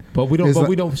 man. And but we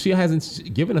don't. She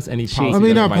hasn't given us any policy. I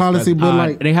mean, not policy, but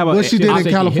like they have what she did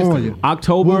in California.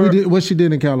 October. What she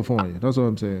did in California. That's what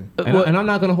I'm saying. And I'm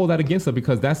not going to hold that against her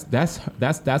because that's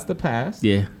the past.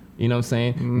 Yeah. You know what I'm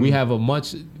saying? We have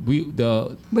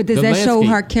But does that show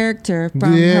her character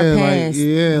from her past?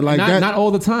 Not all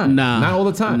the time. Not all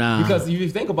the time. Nah. Because if you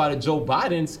think about it, Joe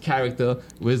Biden's character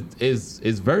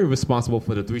is very responsible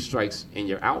for the 3 strikes and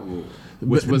you're out rule,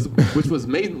 which was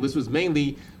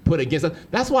mainly put against us.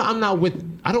 That's why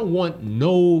I don't want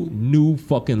no new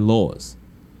fucking laws.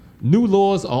 New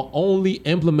laws are only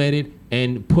implemented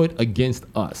and put against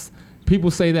us. People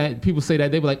say that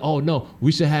they were like, oh no,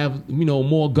 we should have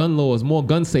more gun laws, more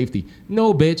gun safety.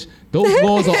 No, bitch, those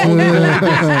laws are only against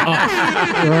us.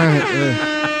 Right.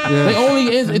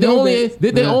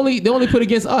 They only put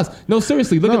against us. No,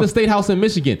 seriously, look at the state house in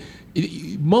Michigan.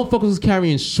 Motherfuckers was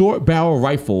carrying short barrel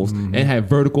rifles and had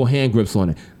vertical hand grips on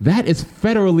it. That is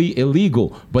federally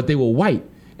illegal, but they were white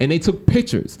and they took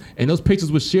pictures and those pictures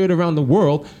were shared around the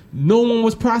world. No one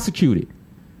was prosecuted.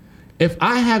 If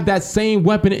I have that same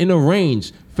weapon in a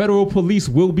range, federal police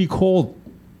will be called.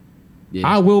 Yeah.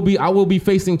 I will be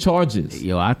facing charges.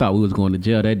 Yo, I thought we was going to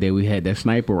jail that day. We had that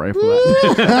sniper rifle.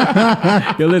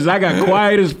 Yo, listen, I got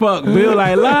quiet as fuck. Bill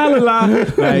like, la, la, la.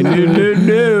 Like,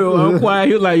 no. I'm quiet.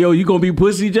 He was like, yo, you going to be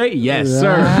Pussy J? Yes,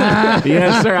 sir.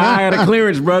 Yes, sir. I had a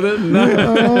clearance, brother.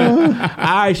 No.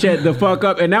 I shut the fuck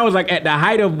up. And that was like at the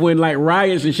height of when like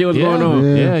riots and shit was going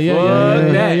on. Yeah.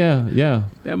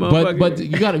 That motherfucker. But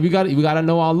we gotta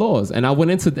know our laws. And I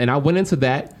went into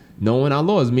that knowing our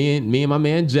laws. Me and my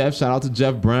man Jeff, shout out to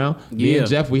Jeff Brown. Me and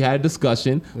Jeff, we had a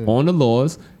discussion on the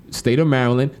laws. State of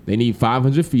Maryland, they need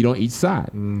 500 feet on each side.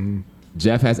 Mm-hmm.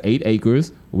 Jeff has 8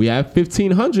 acres. We have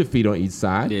 1,500 feet on each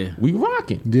side. Yeah. We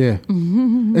rocking. Yeah.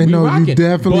 Mm-hmm. And no, you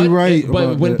definitely right.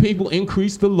 But when people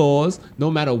increase the laws, no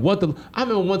matter what I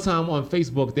remember one time on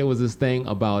Facebook there was this thing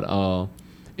about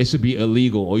it should be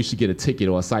illegal or you should get a ticket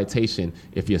or a citation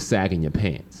if you're sagging your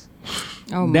pants.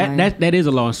 Oh my. That is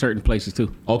a law in certain places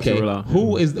too. Okay,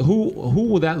 who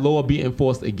will that law be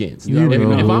enforced against? If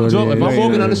I'm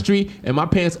walking on the street and my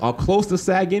pants are close to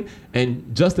sagging and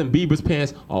Justin Bieber's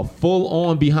pants are full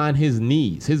on behind his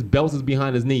knees, his belt is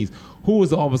behind his knees, who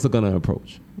is the officer gonna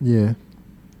approach? Yeah.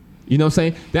 You know what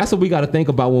I'm saying? That's what we got to think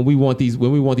about when we want these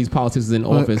politicians in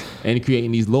office and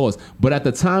creating these laws. But at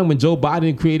the time when Joe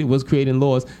Biden was creating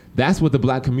laws, that's what the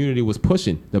black community was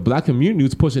pushing. The black community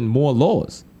was pushing more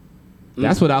laws.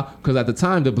 That's because at the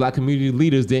time the black community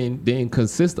leaders didn't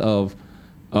consist of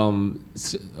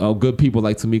good people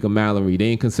like Tamika Mallory. They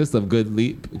didn't consist of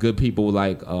good people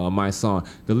like my son.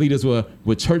 The leaders were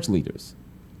church leaders,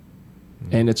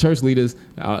 and the church leaders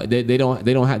they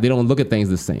don't look at things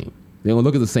the same. They don't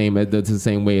look at the same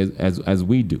way as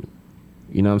we do.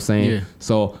 You know what I'm saying? Yeah.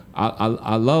 So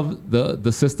I love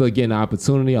the sister getting the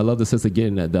opportunity. I love the sister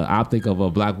getting the optic of a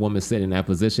black woman sitting in that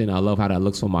position. I love how that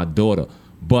looks for my daughter.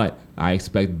 But I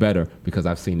expect better because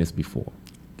I've seen this before.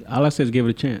 All I said is give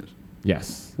it a chance.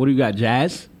 Yes. What do you got,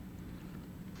 Jazz?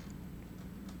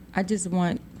 I just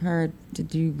want her to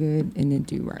do good and then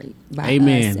do right by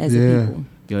Amen. us as a people.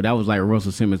 Yo, that was like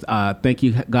Russell Simmons. Thank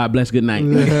you. God bless. Good night.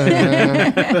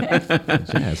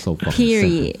 Jazz so fucking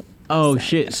Period. simple. Oh,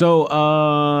 shit. So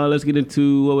let's get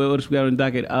into what else we got on the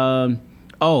docket.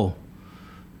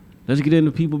 Let's get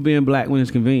into people being black when it's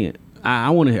convenient.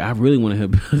 I really want to hear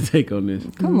Bill's take on this.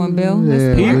 Come on, Bill.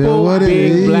 People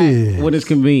being black when it's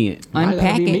convenient.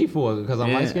 Unpack it. Me for because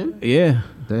I'm light skinned? Yeah.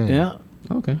 Damn. Yeah.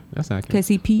 Okay, that's accurate. Because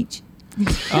he peach. Yeah,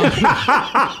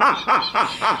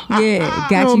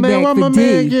 got you man, back for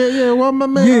D. why my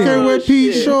man can't wear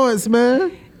peach shorts,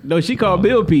 man? No, she called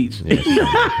Bill Peach.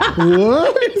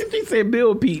 What? She said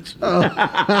Bill Peach.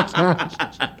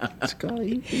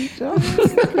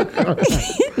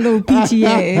 Little peachy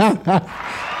ass.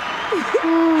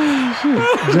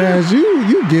 Jazz,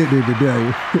 you get it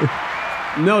today.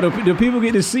 No, the people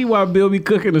get to see why Bill be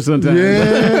cooking her sometimes.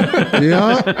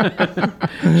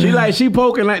 Yeah. She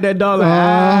poking like that dog.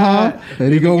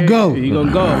 And he gonna go. He gonna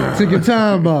go. Take your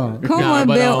time, Bob. Come on,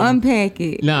 Bill, unpack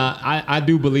it. Nah, I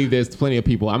do believe there's plenty of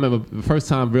people. I remember the first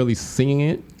time really seeing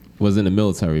it was in the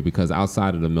military, because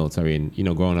outside of the military and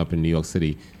growing up in New York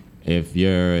City, if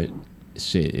you're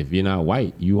not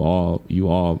white, you all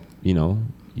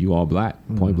black.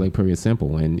 Point blank, period,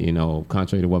 simple. And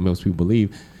contrary to what most people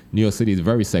believe, New York City is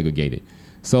very segregated.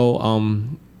 So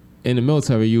in the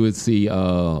military, you would see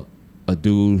a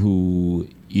dude who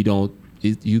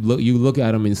you look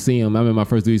at him and see him. I remember my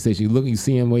first duty station. You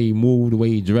see him, the way he moved, the way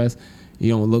he dressed. He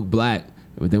don't look black.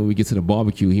 But then when we get to the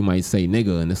barbecue, he might say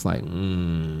nigga, and it's like,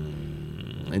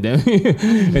 And then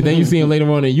and then you see him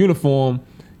later on in uniform,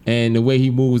 and the way he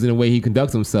moves and the way he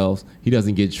conducts himself, he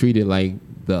doesn't get treated like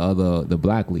the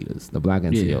black leaders, the black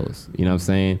NCOs. Yeah. You know what I'm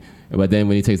saying? But then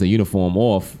when he takes the uniform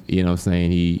off, you know what I'm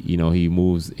saying, he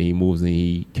moves and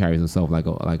he carries himself like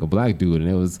a black dude, and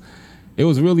it was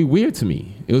really weird to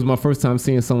me. It was my first time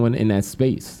seeing someone in that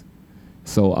space.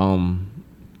 So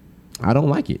I don't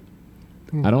like it.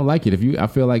 I don't like it. I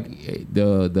feel like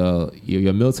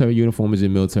your military uniform is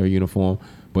your military uniform,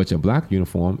 but your black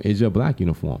uniform is your black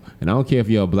uniform. And I don't care if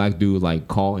you're a black dude like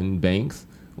Carlton Banks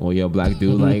or you're a black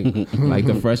dude like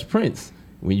the Fresh Prince.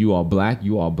 When you are black,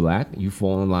 you are black. You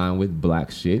fall in line with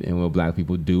black shit and what black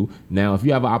people do. Now, if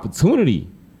you have an opportunity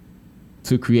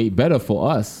to create better for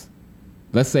us,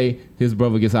 let's say his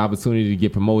brother gets an opportunity to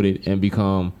get promoted and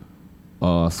become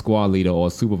a squad leader or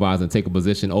a supervisor and take a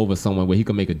position over someone where he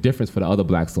can make a difference for the other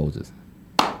black soldiers.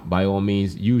 By all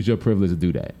means, use your privilege to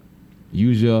do that.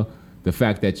 Use the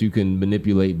fact that you can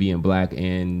manipulate being black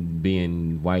and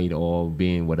being white or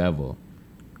being whatever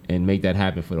and make that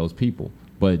happen for those people.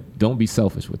 But don't be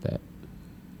selfish with that.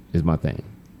 Is my thing.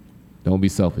 Don't be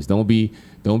selfish. Don't be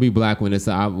black when it's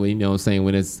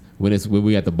when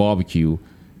we at the barbecue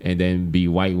and then be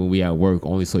white when we at work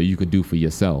only so you can do for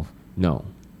yourself. No.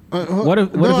 What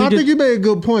if I think you made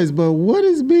good points, but what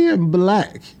is being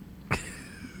black?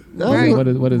 Right.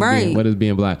 What Right. is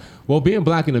being black? Well, being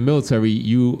black in the military,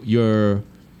 you're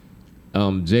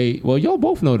Jay. Well, y'all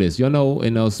both know this. Y'all know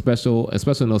in those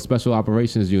especially in those special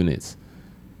operations units.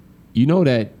 You know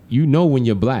that when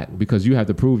you're black because you have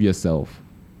to prove yourself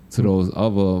to those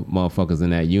other motherfuckers in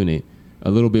that unit a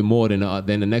little bit more than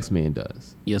the next man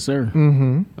does. Yes, sir.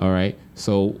 Mm-hmm. All right.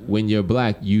 So when you're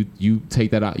black, you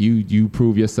take that out. You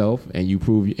prove yourself and you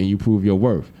prove your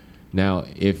worth. Now,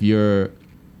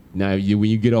 when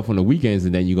you get off on the weekends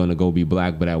and then you're gonna go be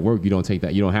black, but at work you don't take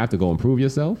that. You don't have to go and prove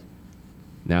yourself.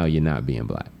 Now you're not being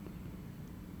black.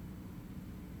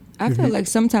 I feel like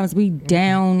sometimes we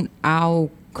down our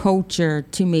culture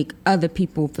to make other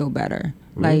people feel better.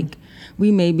 Like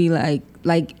we may be like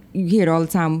you hear it all the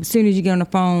time. As soon as you get on the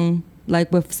phone,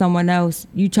 like with someone else,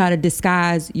 you try to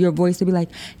disguise your voice to be like,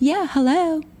 yeah,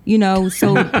 hello. You know,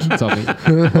 so what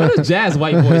does Jazz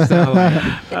white voice sound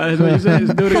like? That's what you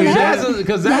said.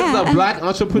 Because that's a black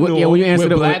entrepreneur Yeah, when you answer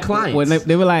with the black clients. when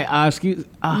they were like, excuse,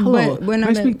 hello, when can I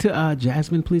I'm speak to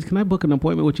Jasmine, please? Can I book an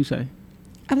appointment? What you say?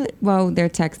 I'm like, well, they're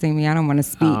texting me. I don't want to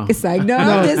speak. Oh. It's like, no,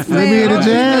 I'm just Let me hear playing. the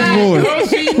jazz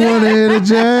voice. Want to hear the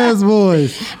jazz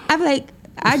voice? I'm like,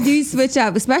 I do switch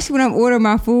up, especially when I'm ordering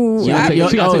my food. She gotta take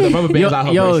the rubber bands out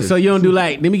her braces. So you don't do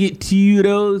like, let me get two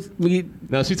those.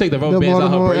 No, she take the rubber The bands out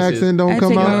her Baltimore braces. accent don't I come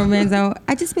take my out. rubber bands out.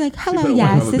 I just be like, hello, put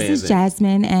yes, rubber this bands is in.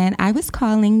 Jasmine, and I was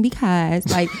calling because,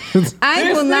 like, I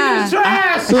ain't gonna lie.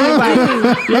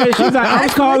 Yeah, she's like, I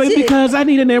was calling legit. because I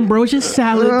need an ambrosia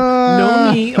salad.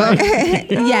 No meat.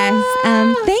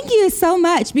 Yes, thank you so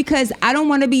much, because I don't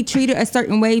want to be treated a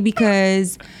certain way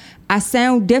because I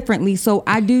sound differently, so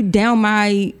I do down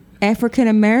my African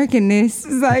Americanness.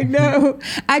 It's like, no,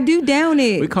 I do down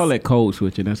it. We call it code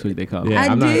switching. That's what they call it. Yeah, I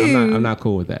I'm do. not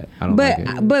cool with that. I don't like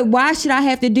it. But why should I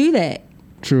have to do that?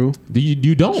 True.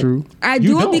 You don't. True. I You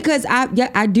do it don't. because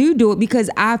I do it because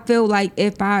I feel like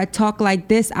if I talk like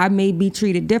this, I may be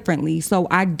treated differently. So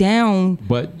I down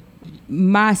But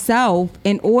myself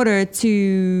in order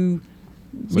to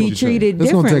be you treated It's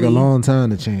differently. gonna take a long time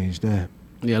to change that.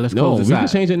 Yeah, let's no, close we this can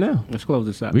out. change it now. Let's close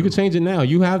this out. We can change it now.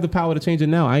 You have the power to change it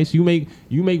now. Ice, you make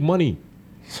money,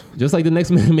 just like the next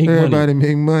man make money. Everybody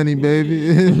make money, baby.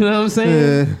 You know what I'm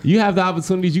saying? Yeah. You have the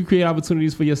opportunities. You create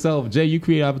opportunities for yourself. Jay, you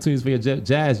create opportunities for your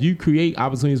Jazz. You create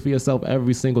opportunities for yourself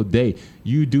every single day.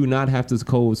 You do not have to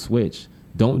code switch.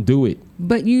 Don't do it.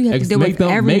 But you have to deal with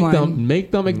everyone.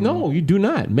 Make them. No, you do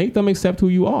not. Make them accept who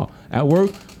you are. At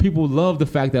work, people love the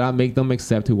fact that I make them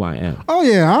accept who I am. Oh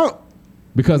yeah.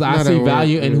 Because I Not see at work,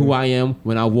 value in yeah. who I am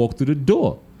when I walk through the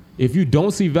door. If you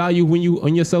don't see value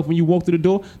in yourself when you walk through the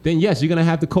door, then yes, you're gonna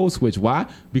have to code switch. Why?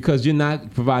 Because you're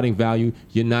not providing value.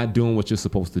 You're not doing what you're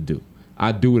supposed to do.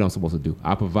 I do what I'm supposed to do.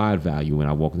 I provide value when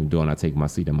I walk in the door and I take my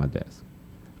seat at my desk.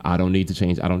 I don't need to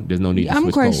change. There's no need to switch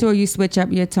I'm quite code. sure you switch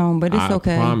up your tone, but it's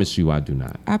okay. I promise you, I do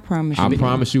not. I promise you. I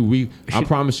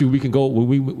promise you, we can go when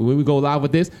we go live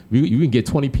with this. You can get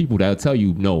 20 people that'll tell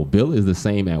you, no, Bill is the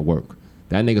same at work.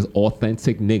 That nigga's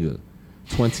authentic nigga.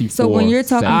 24. So when you're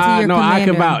talking to your no, I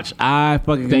can commander- vouch. I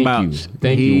fucking can vouch.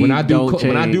 Thank He you. When I don't do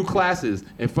change. classes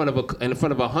in front of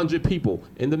 100 people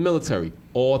in the military,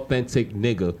 authentic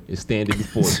nigga is standing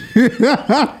before you.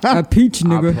 a peach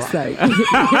nigga.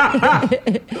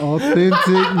 Authentic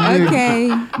nigga. Okay.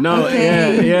 No,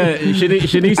 Okay. yeah.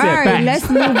 Shanice All said right, facts. let's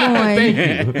move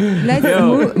on.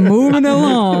 Let's moving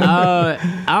along. I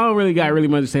don't really got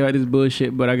much to say about this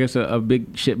bullshit, but I guess a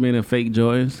big shipment of fake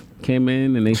joints came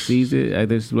in and they seized it. I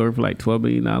just learned for like $12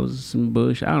 million. Some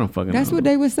bullshit. I don't fucking know. That's what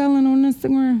they were selling on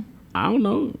Instagram. I don't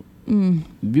know.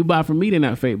 If you buy from me, they're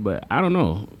not fake, but I don't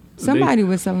know. Somebody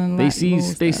was selling. They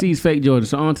seized fake Jordans.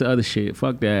 So on to other shit.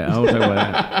 Fuck that. I don't talk about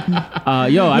that. I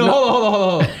know.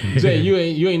 Hold on. Jay, you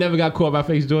ain't never got caught by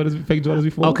fake Jordans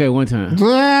before? Okay, one time.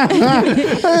 Where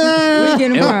you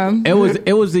getting them from?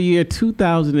 It was the year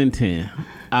 2010.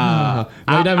 No,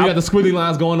 you never got the squiggly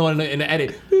lines going on in the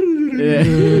edit. Yeah.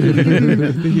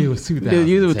 The year was 2010.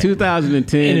 It was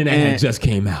 2010. Internet had just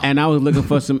came out. And I was looking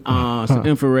for some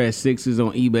infrared 6s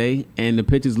on eBay, and the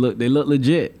pictures look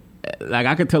legit. Like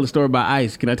I could tell a story about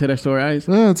Ice. Can I tell that story, Ice?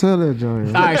 Yeah, tell that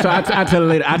joint. All right, so I tell it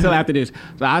later. I tell after this.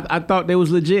 So I thought they was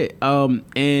legit.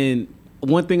 And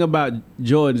one thing about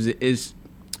Jordans is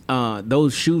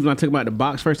those shoes, when I took them out the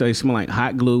box first, they smell like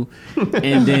hot glue.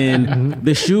 And then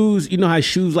the shoes, you know how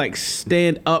shoes like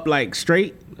stand up like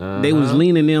straight? They was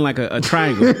leaning in like a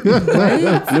triangle.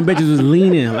 Them bitches was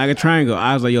leaning like a triangle.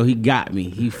 I was like, yo, he got me.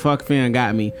 He fuck fan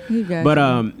got me. He got But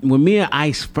when me and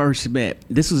Ice first met,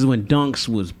 this was when Dunks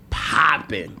was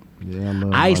popping. Yeah, I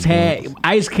love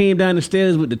Ice came down the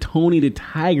stairs with the Tony the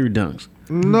Tiger dunks.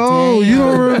 No, you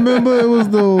don't remember? It was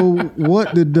the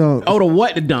what the dunk. Oh, the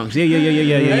what the dunks? Yeah.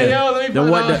 Hey, yo, let me The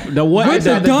find what out. the what What's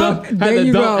the the dunk? There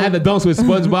you go. Had the dunks with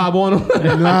SpongeBob on them. You see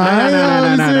what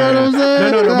I'm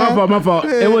saying? No, my fault.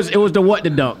 It was the what the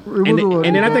dunk, and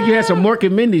then I think you had some Mork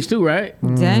and Mindy's too, right?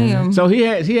 Damn. So he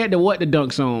had the what the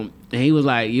dunks on, and he was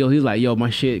like, yo, my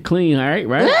shit clean, all right?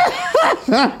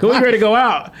 Cause we ready to go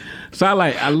out. So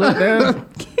I looked down.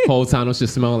 Whole time it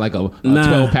just smelled like a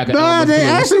 12-pack of Nah, Elmer's they glue.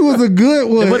 actually was a good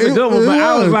one. It was a good one, but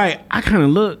I was was. like, I kind of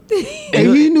looked,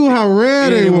 And he knew how rare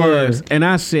they were. and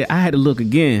I said I had to look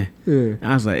again. Yeah.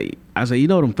 I was like, you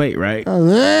know them fake, right?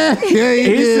 Yeah,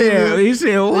 He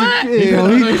said, what?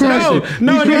 Yeah, he crushed it.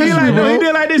 No, he he crushed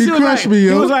did like this. He crushed me,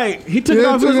 yo. He was like, he took it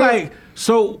off. He was like,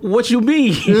 so what you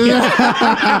mean?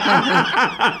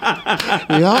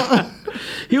 Yeah.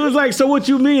 He was like, so what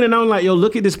you mean? And I was like, yo,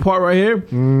 look at this part right here.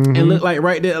 And look like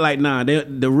right there, like, nah,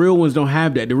 the real ones don't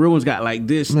have that. The real ones got like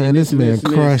this. Man, this man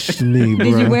crushed me, bro.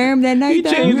 Did you wear him that night? He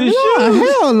though? changed his Oh, shoes.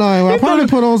 hell no. I probably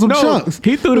put on some chucks.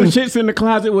 He threw them shits in the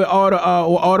closet with all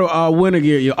the winter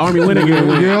gear, your army winter gear.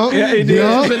 Yeah, he did. He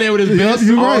was in there with his best.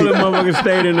 you All right. the motherfuckers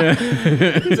stayed in there.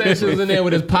 Said she was in there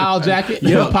with his pile jacket.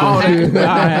 Yep. Pile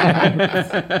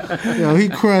jacket. Yo, he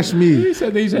crushed me. He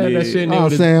said they had that shit in there I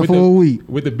with, was saying for a week.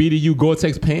 with the BDU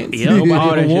Gore-Tex pants. Yeah, Nobody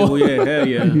all that even wore. shit. Yeah, hell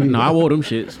yeah. No, I wore them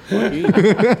shits.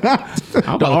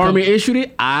 The army issued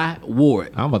it. I wore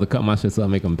it. I'm about to cut my shit up,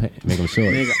 make them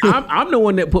short. Nigga, I'm the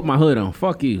one that put my hood on.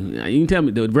 Fuck you. You can tell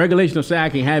me the regulations don't say I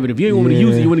can't have it. If you ain't want me to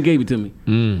use it, you wouldn't have gave it to me.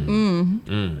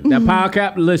 That pile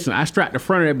cap. Listen, I strapped the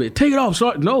front of that bitch. Take it off,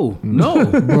 son. No,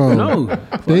 Bro. no.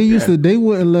 They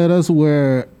wouldn't let us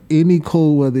wear any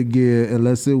cold weather gear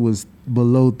unless it was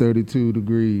below 32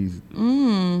 degrees.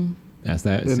 That's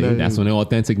that. And See, then- that's when the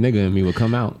authentic nigga in me would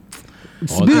come out.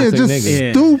 Yeah, Authentic just nigga.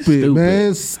 Yeah, stupid, stupid.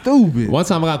 man. Stupid. One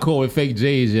time I got caught with fake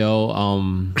J's, yo.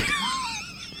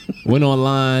 Went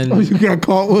online. Oh, you got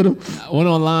caught with him? Went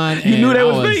online. You and knew they I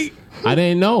was fake? I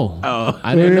didn't know. Oh.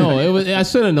 I didn't know. I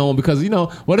should have known because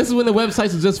this is when the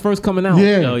websites was just first coming out.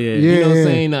 Yeah. Oh, yeah. You know what I'm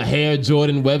saying? The Hair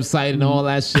Jordan website and all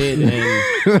that shit.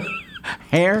 And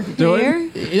Hair,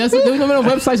 Jordan. that's remember the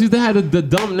websites used to have the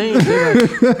dumb names. They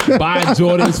like, buy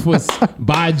Jordans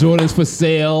for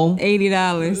sale.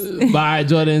 $80. Buy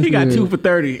Jordans. He got 2 for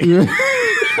 $30.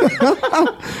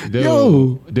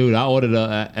 Dude, I ordered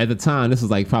at the time, this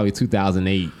was like probably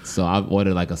 2008. So I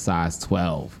ordered like a size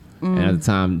 12. And at the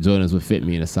time, Jordans would fit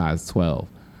me in a size 12.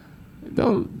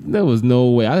 There was no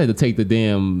way. I had to take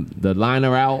the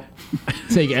liner out,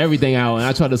 take everything out, and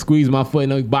I tried to squeeze my foot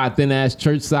and buy thin ass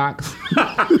church socks.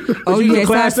 Oh, You you the had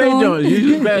Class A socks on? joints.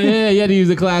 You just better. Yeah, you had to use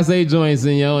the Class A joints,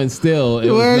 and still it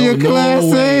Wear was your Class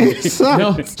way. A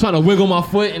socks. Trying to wiggle my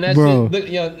foot and that Bro.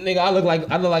 shit. Look, nigga, I look like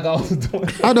I was doing.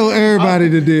 I know everybody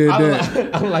that did I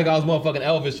that. look like I was motherfucking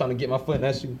Elvis trying to get my foot in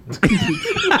that shoe.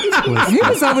 He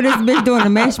was over this bitch doing a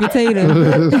mashed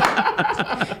potato.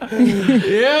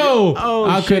 Yo,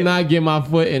 I shit. could not get my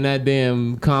foot in that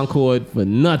damn Concord for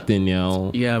nothing,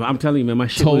 yo. Yeah, I'm telling you, man, my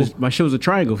shit was a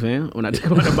triangle, fam. When I took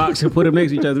them out the box and put them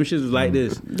next to each other, them shits was like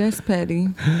this. That's petty.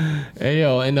 Hey,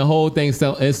 yo, and the whole thing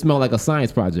it smelled like a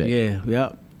science project. Yeah,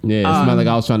 yep. Yeah, it smelled like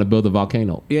I was trying to build a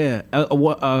volcano. Yeah, a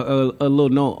little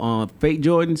note. Fake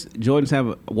Jordans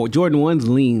have Jordan 1s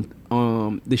lean.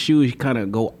 The shoes kind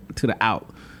of go to the out.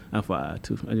 That's why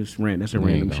I just ran. That's a There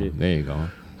you random go. shit. There you go.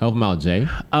 Help him out, Jay.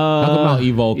 Help him out,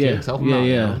 Evo Yeah, Kicks. Help him out.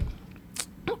 yeah. Yo.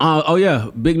 Oh yeah,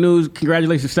 big news!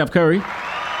 Congratulations, Steph Curry.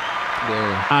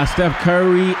 Steph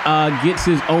Curry gets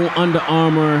his own Under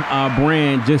Armour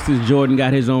brand, just as Jordan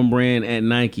got his own brand at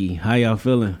Nike. How y'all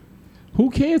feeling? Who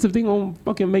cares if they gonna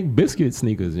fucking make biscuit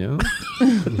sneakers, yo?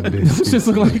 Those just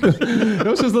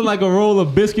look like a roll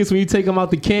of biscuits when you take them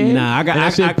out the can. Nah, I got and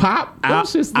that shit I- pop.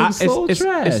 Those just look so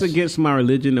trash. It's against my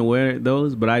religion to wear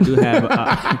those, but I do have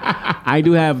I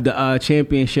do have the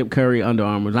championship Curry Under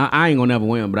Armours. I ain't gonna never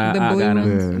wear them, but I The got blue them.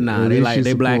 ones? Yeah. Nah, At they least you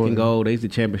they black support and it. gold. They the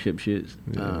championship shits.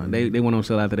 They went on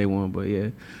sale after they won, but yeah,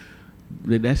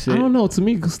 that's it. I don't know. To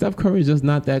me, Steph Curry is just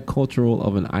not that cultural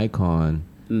of an icon.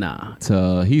 Nah,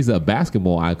 He's a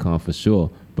basketball icon for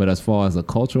sure, but as far as a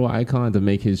cultural icon to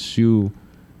make his shoe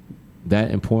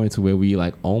that important to where we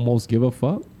like almost give a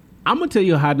fuck. I'm gonna tell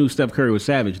you how I knew Steph Curry was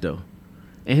savage though.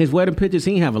 In his wedding pictures,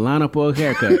 he didn't have a lineup or a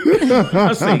haircut.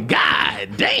 I say, God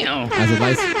damn. As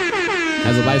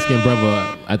a light skinned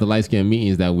brother at the light skinned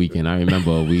meetings that weekend, I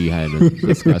remember we had a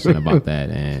discussion about that,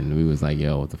 and we was like,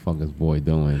 "Yo, what the fuck is boy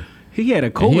doing?" He had a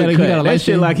And COVID he cut. had a That light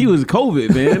shit skin. like he was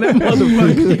COVID, man. That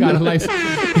motherfucker.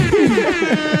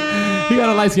 He got got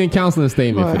a light skin counseling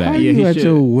statement for How that. you he at should.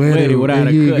 your Wedding wedding without and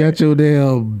a you cut. got your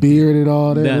damn beard and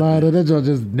all that? Nothing. Line, that joint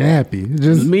just nappy.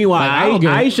 Just Meanwhile, Like, I don't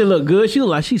give a- Aisha looked good. She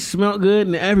looked like she smelled good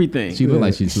and everything. She looked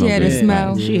like she smelled had a good.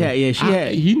 smell. She had, yeah, she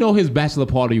had. You know his bachelor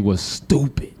party was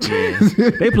stupid.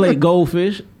 They played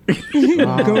Goldfish.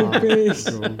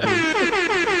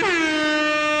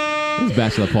 His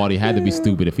bachelor party had to be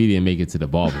stupid if he didn't make it to the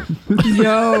barber.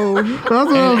 Yo. that's what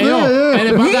I'm And, yo, saying. and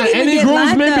if We I got didn't even any get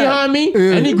lined groomsmen up.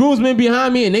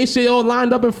 behind me, and they shit all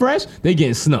lined up and fresh, they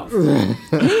getting snuffed.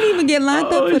 He didn't even get lined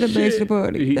up Oh, for the shit. bachelor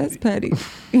party. That's petty.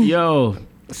 Yo,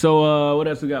 so what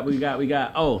else we got? We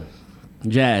got. Oh,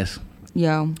 Jazz.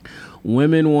 Yo.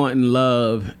 Women wanting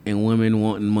love and women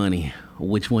wanting money.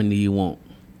 Which one do you want?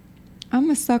 I'm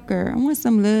a sucker. I want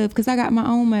some love because I got my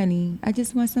own money. I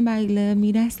just want somebody to love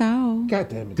me. That's all. God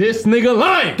damn it. This nigga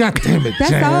lying. God damn it,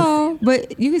 That's Jazz. all.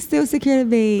 But you can still secure the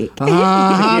bag.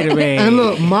 Secure the bag. And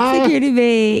look, Secure the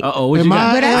bag. Uh-oh, what And you my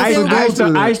got? But I ass still will got-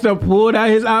 go to Ice done pulled out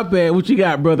his iPad. What you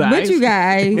got, brother? What Ice? you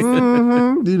guys?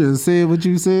 You done said what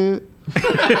you said.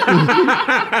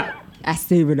 I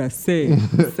said what I said.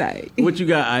 Say. What you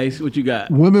got, Ice? What you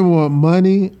got? Women want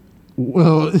money.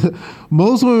 Well,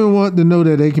 most women want to know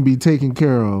that they can be taken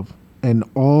care of and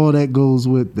all that goes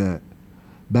with that.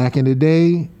 Back in the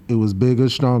day, it was bigger,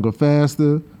 stronger,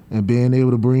 faster, and being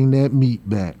able to bring that meat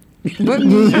back. What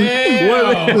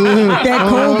that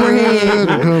cobra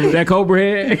head. That Cobra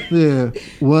head? Yeah.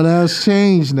 Well, that's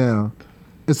changed now.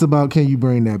 It's about can you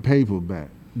bring that paper back?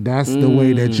 That's the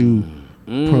way that you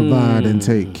provide and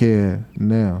take care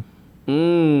now.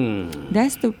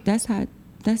 That's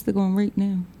the going rate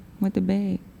now with the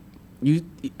bag. You,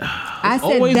 I said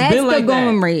always that's been the like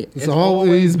going that. rate. It's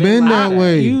always been that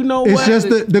way. You know it's what? just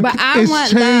the But I it's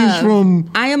want changed love.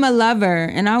 from I am a lover,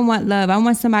 and I want love. I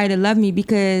want somebody to love me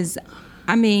because,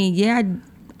 I mean, yeah,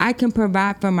 I can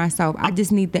provide for myself. I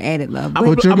just need the added love. I'm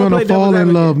But but you're I'ma gonna play fall devil's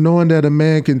in love advocate. knowing that a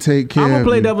man can take care I'm gonna of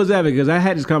play you. devil's advocate because I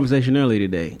had this conversation earlier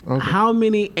today. Okay. How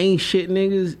many ain't shit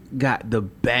niggas got the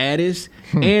baddest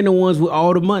and the ones with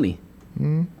all the money?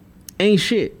 Ain't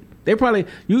shit. They probably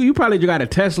you probably got a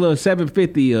Tesla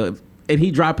 750 and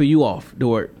he dropping you off to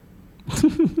work,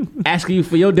 asking you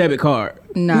for your debit card.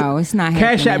 no, it's not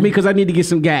Cash happening. at me because I need to get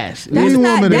some gas. That's Any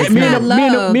not, woman that's that- me and not the-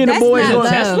 love. me and the That's boys not going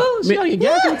love.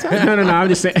 Tesla? No, I'm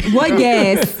just saying. What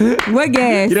gas? What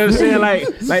gas? You know what I'm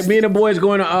saying? Like me and the boys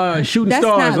going to shooting That's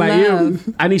stars. not Like love.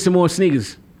 I need some more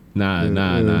sneakers. Nah.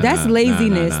 That's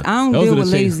laziness. I don't Those deal are the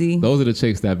with chicks- lazy. Those are the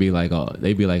chicks that be like, oh,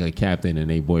 they be like a captain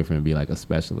and they boyfriend be like a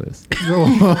specialist.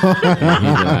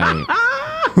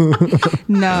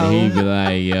 No. He'd be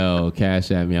like, yo,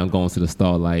 cash at me. I'm going to the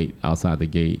Starlight outside the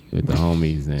gate with the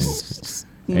homies.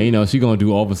 And you know, she going to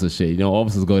do officer shit. You know,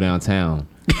 officers go downtown.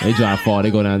 They drive far.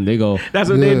 They go down. They go. That's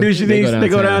what they do. They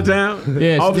go downtown.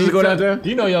 Yeah, Officers go downtown.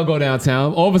 You know y'all go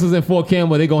downtown. Officers in Fort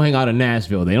Campbell, they go hang out in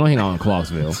Nashville. They don't hang out in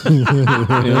Clarksville. You know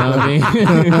what I mean?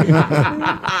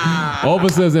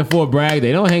 Officers in Fort Bragg,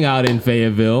 they don't hang out in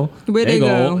Fayetteville. Where they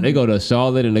go? They go to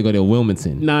Charlotte and they go to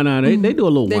Wilmington. No, they do a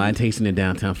little wine tasting in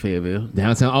downtown Fayetteville.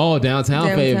 Downtown Downtown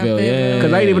Fayetteville. Fayetteville. Yeah.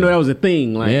 Because I didn't even know that was a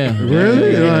thing. Like, Yeah.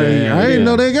 Really? I didn't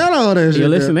know they got all that shit. Yeah,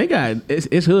 listen, there. they got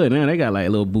it's hood now. They got like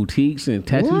little boutiques and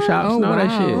tattoo What? shops and all that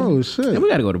wow. shit. Oh shit. Yeah, we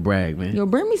gotta go to Bragg, man. Yo,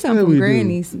 bring me Yeah, something we from do.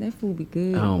 Granny's. That food be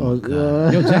good. Oh my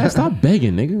god. Yo, Jazz, stop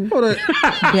begging, nigga.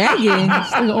 Begging.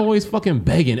 This nigga always fucking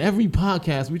begging. Every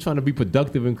podcast, we trying to be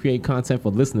productive and create content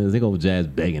for listeners. They go Jazz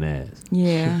begging ass.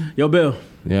 Yeah. Yo, Bill.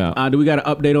 Yeah. Do we got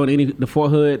an update on any the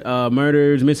Fort Hood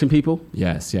murders, missing people?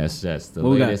 Yes. The What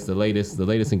we got?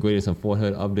 latest and greatest on Fort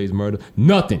Hood updates murder.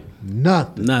 Nothing.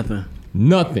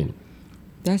 Nothing.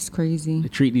 That's crazy. They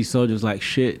treat these soldiers like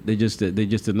shit. They just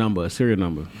a number, a serial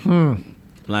number.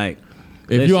 Like,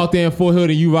 If you out there in Fort Hood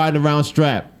and you riding around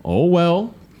strapped, oh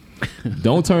well.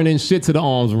 Don't turn in shit to the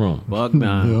arms room. fuck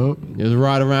nah. Yup. Just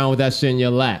ride around with that shit in your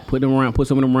lap. Put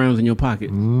some of them rounds in your pocket.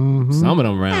 Some of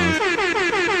them rounds.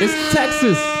 It's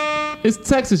Texas. It's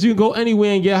Texas. You can go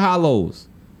anywhere and get hollows.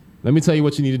 Let me tell you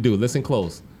what you need to do. Listen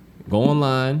close. Go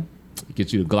online.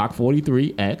 Get you the Glock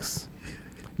 43X.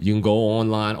 You can go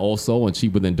online also on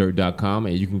cheaperthandirt.com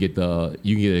and you can get an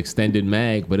extended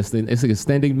mag, but it's an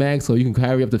extended mag so you can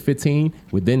carry up to 15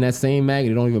 within that same mag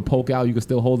and it don't even poke out. You can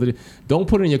still hold it. Don't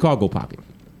put it in your cargo pocket.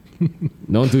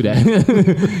 Don't do that.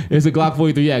 It's a Glock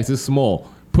 43X. It's small.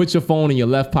 Put your phone in your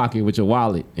left pocket with your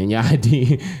wallet and your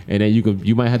ID, and then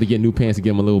you might have to get new pants to get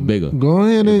them a little bigger. Go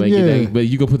ahead and But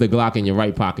you can put the Glock in your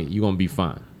right pocket. You're gonna be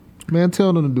fine. Man,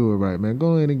 tell them to do it right, man.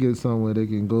 Go ahead and get somewhere they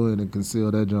can go ahead and conceal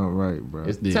that junk right, bro.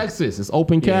 It's Texas. It's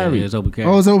open carry. Yeah, it's open carry.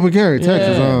 Oh, it's open carry,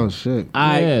 Texas. Yeah. Oh shit.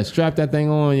 Yeah, strap that thing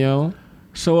on, yo.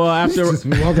 So after Just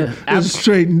walking, there's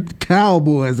straight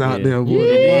cowboys out Yeah. there, boy.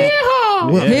 Yeehaw!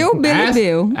 Hillbilly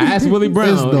Bill. Ask Willie Brown.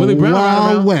 It's the Willie Brown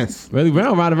Wild around, West. Willie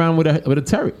Brown ride around with a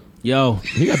turret. Yo,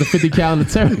 He got the 50 cal in the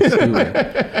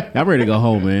turret. I'm ready to go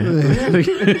home, man.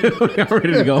 I'm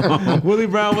ready to go home. Willie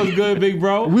Brown was good, big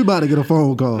bro. We about to get a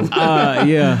phone call. Yeah.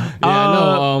 Yeah, I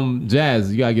know.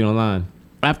 Jazz, you gotta get online.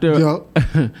 After Yup.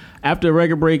 after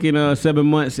record-breaking 7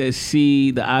 months at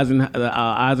sea, the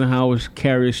Eisenhower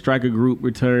Carrier Striker Group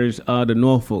returns to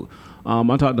Norfolk. I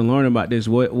talked to Lauren about this.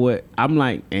 What I'm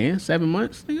like, 7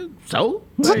 months? Nigga? So?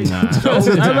 Like, Nah. so?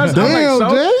 I'm like, Damn, so?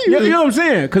 Jay. You know what I'm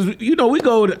saying? Because, we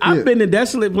go to, I've been to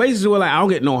desolate places where, like, I don't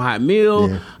get no hot meal.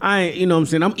 Yeah. I ain't, you know what I'm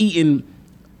saying? I'm eating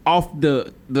off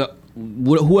the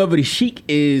whoever the sheik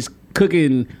is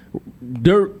cooking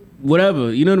dirt,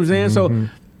 whatever. You know what I'm saying? So,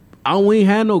 we ain't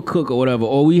had no cook or whatever,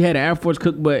 or we had an Air Force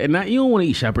cook, but you don't want to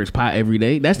eat shepherd's pie every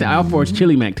day. That's the Air Force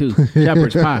chili mac too,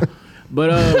 shepherd's pie. But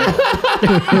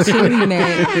Chili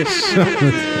Mac.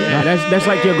 that's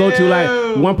like your go-to.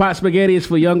 Like one pot spaghetti is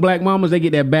for young black mamas. They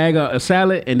get that bag of a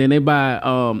salad and then they buy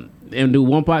and do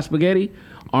one pot spaghetti.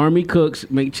 Army cooks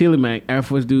make chili mac. Air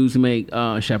Force dudes make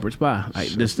shepherd's pie. Like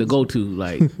that's the go-to.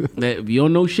 Like that, if you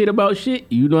don't know shit about shit,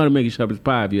 you know how to make a shepherd's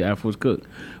pie if you're Air Force cook.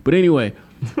 But anyway,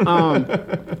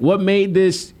 what made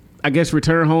this, I guess,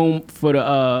 return home for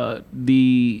the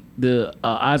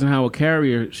Eisenhower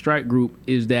Carrier Strike Group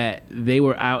is that they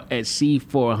were out at sea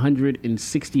for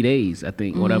 160 days, I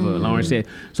think, whatever Lauren said.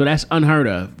 So that's unheard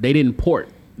of. They didn't port.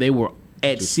 They were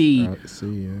at sea,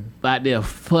 out there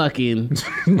fucking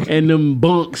in them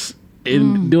bunks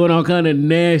and doing all kind of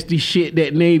nasty shit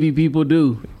that Navy people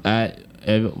do.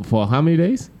 For how many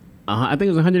days? I think it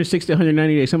was 160,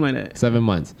 190 days, something like that. 7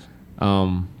 months.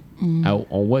 On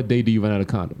what day do you run out of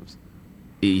condoms?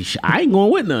 I ain't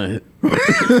going with none.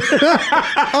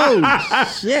 Oh,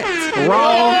 shit.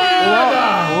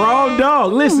 Wrong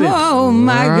dog. Listen. Oh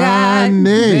my God.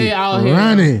 They out here.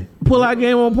 Running. Pull out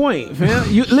game on point,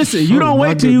 fam. You listen. You don't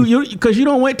wait till you because you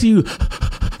don't wait till you.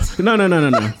 No.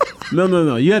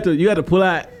 You have to pull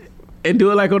out and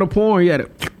do it like on a porn. You got to.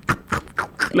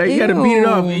 Like you got to beat it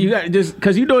off. You got just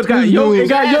because you know it's got yogurt. It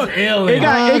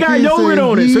got yogurt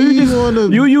on it. So you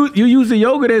use the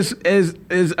yogurt as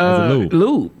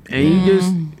lube, and you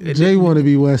just. Jay want to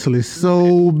be Wesley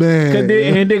so bad.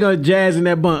 And they gonna jazz in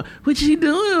that bunk. What you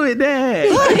doing with that?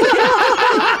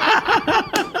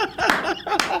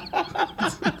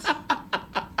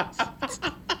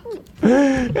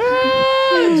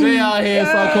 Jay out here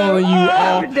start calling you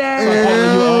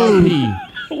RP.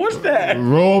 What's that?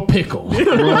 Raw pickle.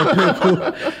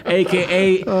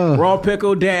 AKA raw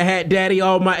pickle, dad hat daddy,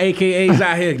 all my AKAs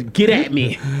out here. Get at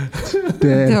me.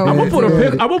 I'm gonna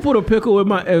put a pickle in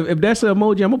my if that's an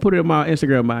emoji, I'm gonna put it in my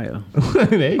Instagram bio.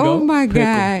 There you go. Oh my Pickle.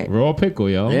 God. Raw pickle,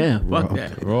 yo. Yeah, fuck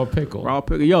that. Raw pickle. Raw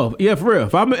pickle. Yo, yeah, for real.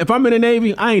 If I'm in the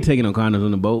Navy, I ain't taking no condoms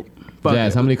on the boat. Fuck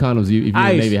Jazz, that. how many condoms if you're in the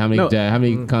Navy? How many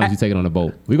condoms you taking on the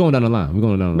boat? We're going down the line.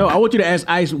 No, I want you to ask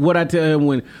Ice what I tell him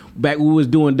when we was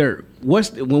doing dirt.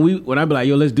 When I be like,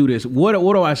 yo, let's do this. What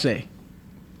do I say?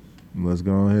 Let's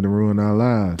go ahead and ruin our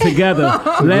lives. Together.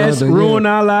 Let's ruin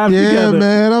our lives together. Yeah,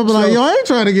 man. I'm like, yo, I ain't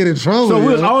trying to get in trouble. So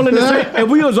we was all in the same. If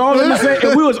we was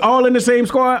all in the same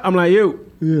squad, I'm like, yo,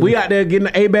 we out there getting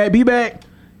the A bag, B bag.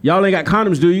 Y'all ain't got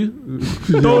condoms, do you?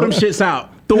 Throw them shits out.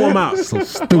 Throw them out. So Fuck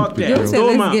stupid. that. You Throw said them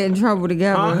let's out. get in trouble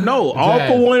together. No, all Jazz,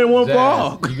 for one and one for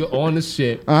all. You go on the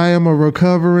ship. I am a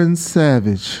recovering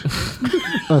savage.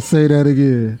 I say that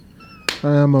again.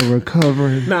 I am a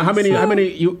recovering. Now, how many?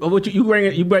 You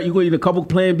bring? You go eat a couple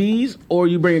Plan Bs or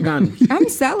you bring condoms? I'm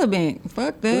celibate.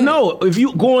 Fuck that. No, if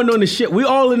you going on the shit, we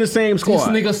all in the same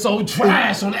squad. This nigga so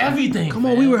trash on everything. Come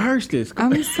on, we rehearsed this.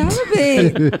 I'm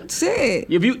celibate. Shit.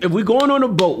 If we going on a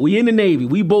boat, we in the Navy,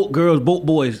 we boat girls, boat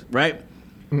boys, right?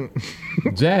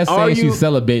 Jazz Are saying you- she's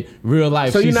celibate. Real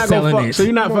life, So she's you're not gonna selling fuck. it. So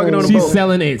you're not fucking on the She's boat.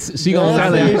 selling it. She gonna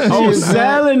sell Selling it. it. Oh,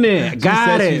 selling it. Got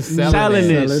said it. she's selling Selling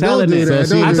it. it. Don't Selling do it. that.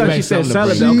 So she Don't do I thought that. she said expects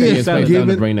selling them it. to bring. Okay, She expects selling them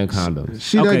to it. bring their condoms.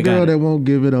 She Okay, that got girl it. that won't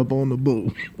give it up on the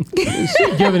boat.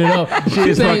 She giving it up.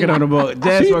 She's fucking on the boat.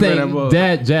 Jazz She fucking on the think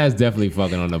boat. Jazz definitely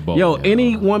fucking on the boat. Yo,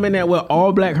 any woman that wear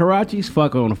all black Harachis,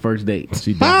 fuck her on the first date.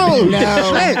 She definitely.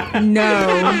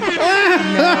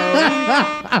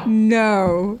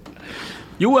 No.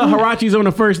 You wear Harachis on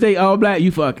the first date, all black,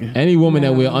 you fucking. Any woman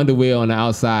that wear underwear on the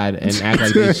outside and act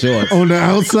like they shorts, On the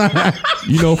outside.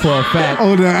 you know for a fact.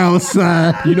 On the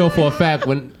outside. You know for a fact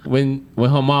when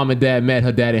her mom and dad met,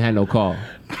 her daddy had no car.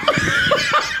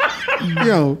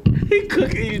 Yo, He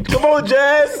cooking. Come on,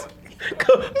 Jazz.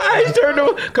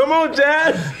 Come on,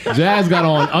 Jazz. Jazz got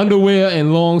on underwear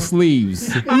and long sleeves.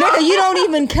 Nigga, you don't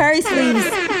even carry sleeves.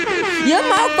 Your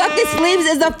motherfucking sleeves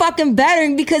is a fucking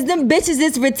veteran because them bitches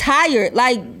is retired.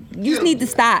 Like, you just need to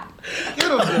stop.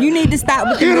 You need to stop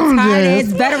with the retired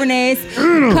ass, veteran ass,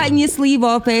 cutting your sleeve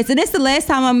off ass. And this the last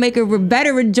time I make a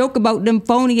veteran joke about them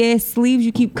phony ass sleeves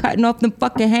you keep cutting off them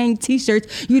fucking hang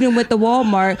t-shirts you done with the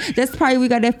Walmart. That's probably we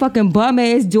got that fucking bum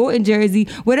ass Jordan jersey.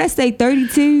 What I say,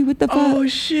 32? What the fuck? Oh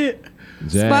shit.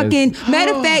 Fucking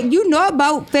matter of fact, you know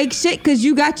about fake shit because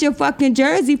you got your fucking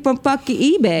jersey from fucking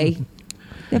eBay.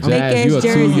 The fake ass you are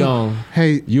jersey. too young.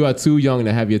 Hey, You are too young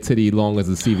to have your titty long as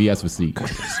a CVS receipt.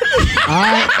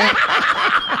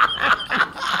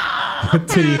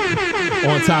 Titty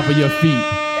on top of your feet.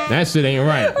 That shit ain't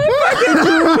right.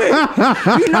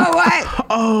 You know what?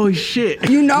 Oh shit.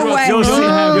 You know what? Yo,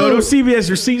 those CVS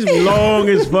receipts be long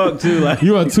as fuck too. Like,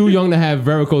 You are too young to have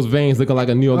varicose veins looking like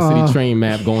a New York City train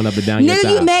map going up and down your Nigga,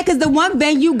 thigh. you mad because the one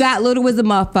vein you got little was a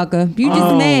motherfucker. You just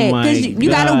Oh mad my because you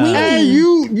got a God. weenie. hey,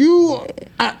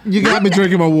 you got me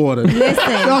drinking my water.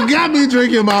 Listen. Y'all got me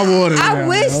drinking my water. I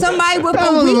wish somebody would That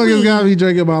put motherfuckers wee got me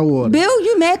drinking my water. Bill,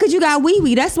 you mad because you got wee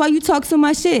wee. That's why you talk so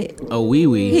much shit. a wee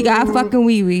wee. He got a fucking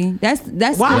wee wee. That's Why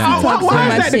because he talk so is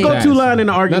much that the shit. go-to line in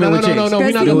the argument with chicks? No. We're not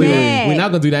Because gonna he do mad. We're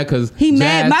not gonna do that because He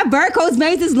mad. My varicose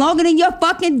veins is longer than your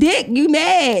fucking dick. You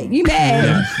mad. You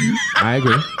mad. I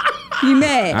agree. You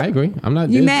mad. I agree. I'm not.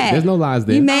 You There's, mad. There's no lies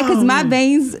there. You mad because my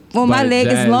veins on my But leg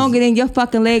is Jazz- longer than your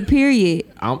fucking leg, period.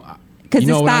 Because You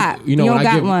know it when stopped. You when don't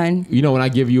got give, one. You know when I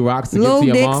give you rocks to Low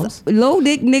give to your dicks, moms? low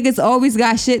dick niggas always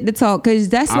got shit to talk because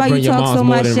that's I why bring you your talk moms so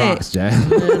more much than shit. rocks, Jazz.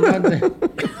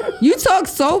 You talk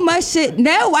so much shit.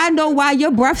 Now I know why your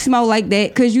breath smell like that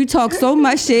because you talk so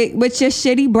much shit with your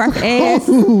shitty breath ass.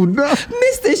 Ooh, no.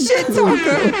 Mr. Shit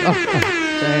Talker.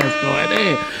 Jazz going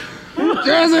in.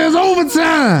 Jazz is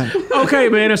overtime. Okay,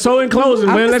 man. So in closing,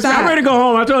 I'm man, I'm ready to go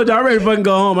home. I told you, I'm ready to fucking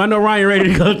go home. I know Ryan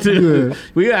ready to go too.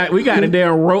 Yeah. We got a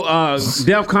damn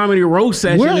Def Comedy roast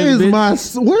session. Where this is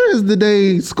bitch. where is the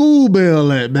day school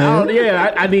bell at, man? Oh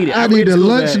yeah, I need it. I I'm need ready the to go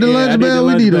lunch, back. the Yeah, lunch I need bell.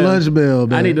 We need the lunch bell,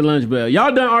 man. I need the lunch bell.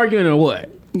 Y'all done arguing or what?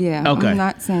 Yeah, Okay. I'm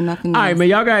not saying nothing All right, else. man.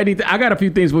 Y'all got anything? I got a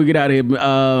few things before we get out of here.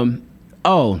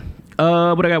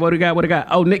 What I got?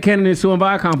 Oh, Nick Cannon is suing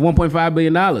Viacom for $1.5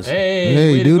 billion. Hey,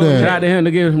 way to do go, that. Shout Jack. out to him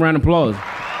to give him a round of applause.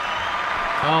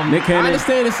 Nick Cannon. I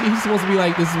understand he's supposed to be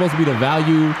like, this is supposed to be the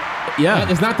value. Yeah.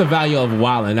 It's not the value of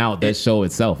Wildin' Out, that show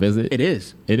itself, is it? It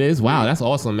is. It is? Wow, that's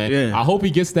awesome, man. Yeah. I hope he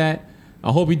gets that.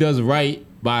 I hope he does right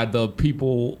by the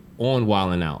people on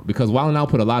Wildin' Out because Wildin' Out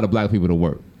put a lot of black people to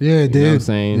work. Yeah, it You know what I'm did.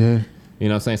 saying? Yeah. You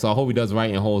know what I'm saying? So I hope he does right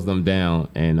and holds them down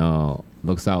and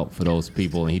looks out for those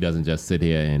people and he doesn't just sit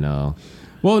here and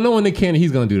well, knowing Nick Cannon,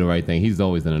 he's gonna do the right thing. He's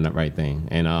always done the right thing.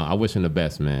 And I wish him the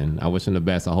best, man. I wish him the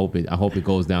best. I hope it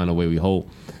goes down the way we hope.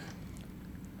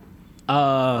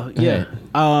 Yeah.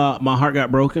 My heart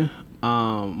got broken.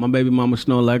 My baby mama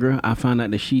Snow Allegra. I found out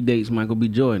that she dates Michael B.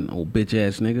 Jordan, old bitch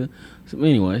ass nigga. So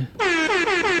anyway,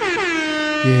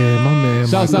 Yeah, my man.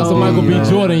 Shouts out to Michael B.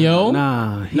 Jordan, yo.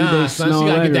 nah, he Nah, dates son, Snow she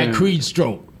gotta get Allegra. that Creed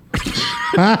stroke.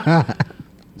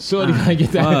 Shorty gotta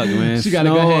get that. Fuck, man. She gotta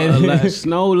Snow, go ahead.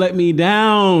 Snow let me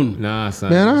down. Nah,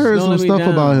 son. Man, I heard Snow some let me stuff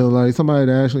down. about him. Like somebody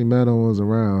that actually met him was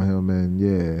around him, and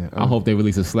yeah. I hope they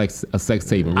release a sex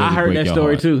tape and really I heard break that your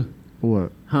story heart. too.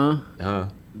 What? Huh?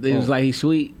 It was like he's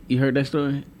sweet. You heard that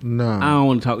story? No. I don't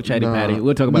want to talk Chatty Nah. Patty.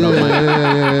 We'll talk about it.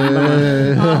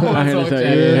 Yeah, offline. yeah. I heard that story.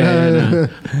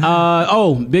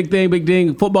 Yeah. Big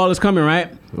thing. Football is coming,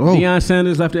 right? Oh. Deion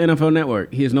Sanders left the NFL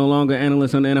Network. He is no longer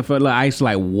analyst on the NFL. I was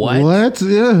like, what? What?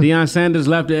 Yeah. Deion Sanders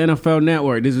left the NFL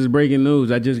Network. This is breaking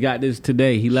news. I just got this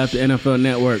today. He left the NFL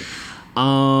Network.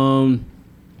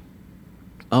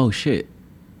 Oh shit.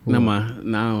 Never mind.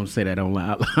 No, I don't say that on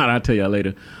loud. I'll tell y'all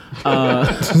later.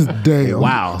 Damn.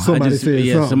 Wow. Somebody said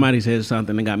something. Somebody said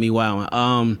something that got me wild.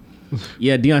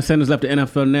 Yeah, Deion Sanders left the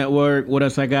NFL Network. What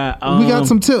else I got? We got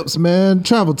some tips, man.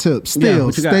 Travel tips. Yeah, Still,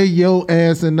 what you got? stay your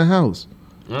ass in the house.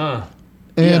 And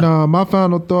Yeah. my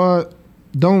final thought: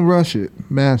 don't rush it.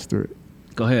 Master it.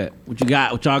 Go ahead. What you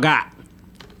got? What y'all got?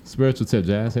 Spiritual tip,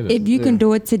 Jazz. Hit us. If you can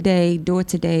do it today, do it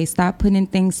today. Stop putting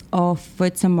things off for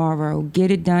tomorrow.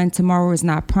 Get it done. Tomorrow is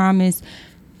not promised.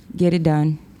 Get it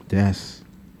done. Yes.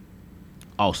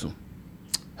 Awesome.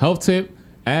 Health tip: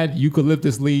 add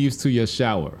eucalyptus leaves to your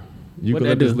shower. What'd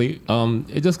that Eucalyptus do? leaf.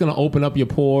 It's just gonna open up your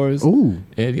pores. Ooh.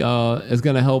 It's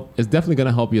gonna help. It's definitely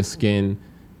gonna help your skin.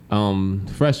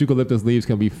 Fresh eucalyptus leaves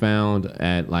can be found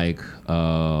at like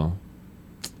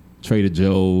Trader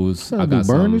Joe's. I got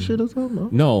burn some. this shit or something?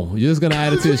 No, you're just gonna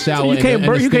add it to the shower. You can't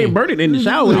burn it in the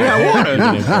shower. You got water.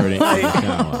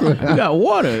 You got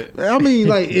water. I mean,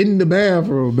 like in the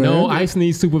bathroom, man. No, ice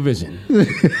needs supervision.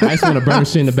 Ice want to burn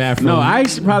shit in the bathroom. No,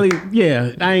 ice probably.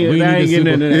 Yeah, I ain't getting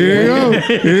into that. Here you go.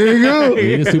 Here you go. We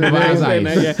need to supervise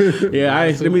ice. Yeah,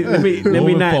 ice. Let me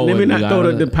not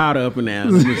throw the powder up in there.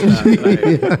 Let me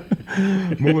stop.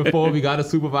 Moving forward, we gotta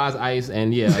supervise ice,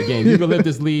 and yeah, again,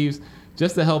 eucalyptus leaves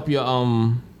just to help you.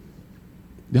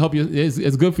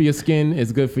 It's good for your skin.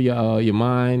 It's good for your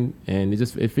mind, and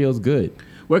it feels good.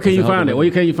 Where can you find it? Where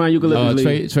can you find eucalyptus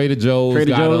leaves? Trader Joe's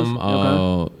Trader got Joe's? them.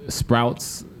 Okay.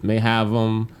 Sprouts may have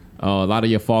them. A lot of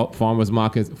your farmers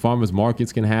markets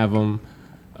can have them.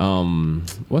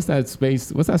 What's that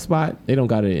space? What's that spot? They don't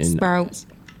got it in Sprouts.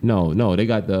 No, they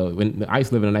got the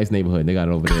Ice live in a nice neighborhood. They got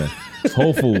it over there.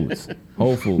 Whole Foods,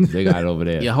 they got it over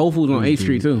there. Yeah, Whole Foods on 8th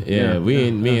Street too. Yeah,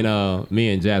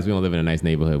 me and Jazz, we don't live in a nice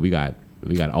neighborhood. We got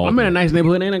all. I'm in a nice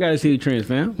neighborhood and I got a city trends,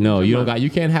 fam. No, you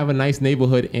can't have a nice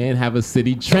neighborhood and have a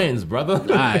city trends, brother. All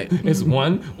right, it's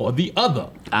one or the other.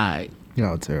 All right,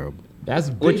 Y'all terrible. That's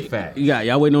big fact.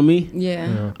 Y'all waiting on me?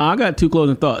 Yeah. I got 2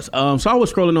 closing thoughts. So I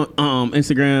was scrolling on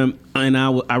Instagram and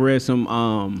I read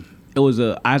some. It was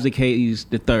Isaac Hayes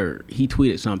III. He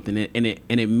tweeted something and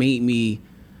it made me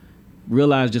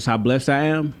realize just how blessed I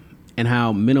am and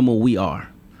how minimal we are.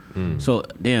 So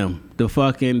damn,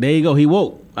 there you go. He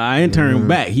woke. I interned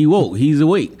back. He woke. He's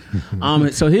awake.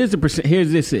 So here's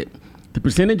it. The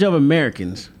percentage of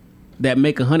Americans that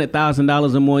make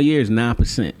 $100,000 or more a year is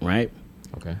 9%, right?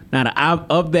 Okay. Now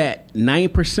of that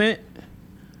 9%,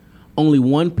 only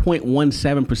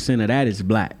 1.17% of that is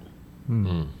black.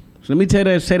 So let me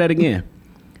say that again.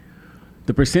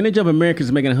 The percentage of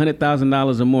Americans making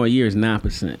 $100,000 or more a year is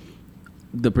 9%.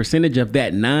 The percentage of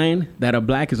that 9 that are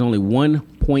black is only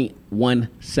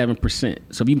 1.17%.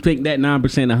 So if you take that 9%,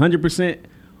 100%,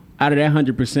 out of that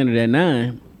 100% of that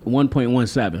 9,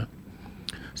 1.17.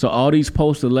 So all these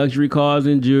posts of luxury cars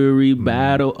and jewelry,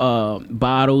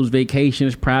 bottles,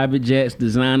 vacations, private jets,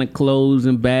 designer clothes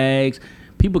and bags,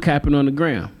 people capping on the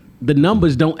ground. The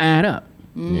numbers don't add up.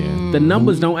 Yeah. The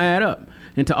numbers don't add up.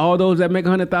 And to all those that make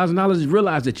 $100,000,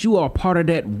 realize that you are part of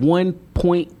that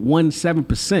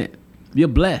 1.17%. You're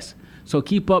blessed. So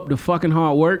keep up the fucking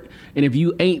hard work. And if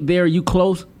you ain't there, you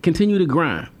close, continue to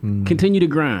grind. Continue to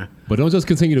grind. But don't just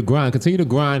continue to grind. Continue to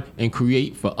grind and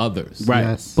create for others. Right.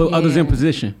 Yes. Put others in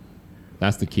position.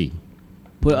 That's the key.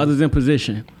 Put others in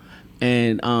position.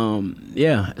 And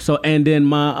So and then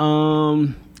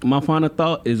my final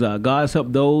thought is God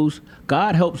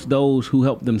helps those who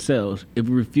help themselves. If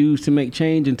you refuse to make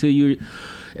change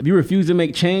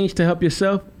to help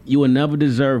yourself, you will never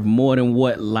deserve more than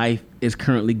what life is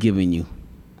currently giving you.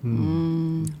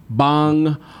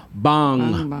 Bong.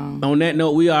 On that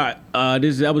note, we are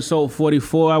this is episode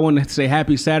 44. I want to say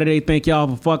happy Saturday. Thank y'all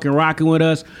for fucking rocking with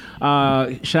us.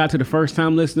 Shout out to the first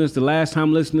time listeners, the last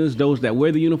time listeners, those that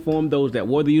wear the uniform, those that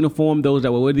wore the uniform, those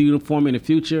that will wear the uniform in the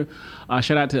future.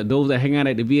 Shout out to those that hang out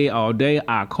at the VA all day,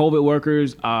 our COVID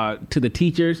workers, to the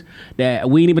teachers that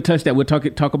we ain't even touched that. We'll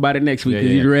talk about it next week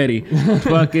because you're ready.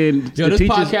 Fucking Yo, this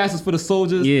teachers, podcast is for the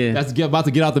soldiers that's about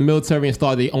to get out the military and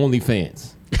start their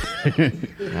OnlyFans. All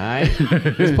right.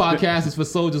 This podcast is for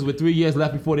soldiers with 3 years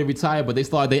left before they retire, but they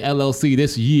start their LLC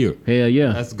this year. Hell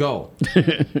yeah. Let's go.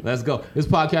 Let's go. This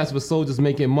podcast is for soldiers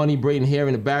making money, braiding hair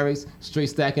in the barracks, straight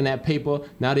stacking that paper.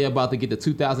 Now they're about to get the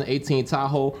 2018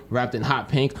 Tahoe wrapped in hot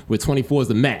pink with 24s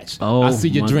to match. Oh, I see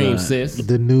your dream, God. sis.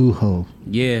 The new hoe.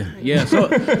 Yeah. So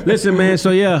listen, man.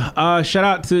 So shout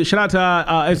out to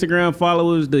our Instagram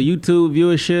followers, the YouTube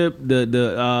viewership,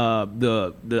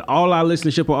 the all our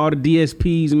listenership on all the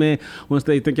DSPs, man. Once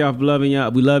they thank y'all for loving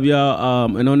y'all, we love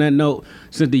y'all. And on that note,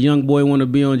 since the young boy want to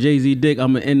be on Jay-Z dick,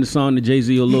 I'm gonna end the song to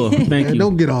Jay-Z Allure. Thank Man, you.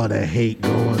 don't get all that hate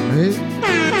going, man.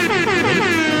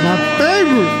 My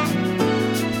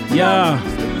favorite. Yeah.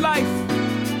 It's the life.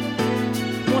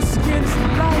 Once again, it's the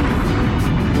life.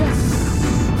 Yes.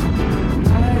 I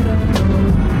don't know.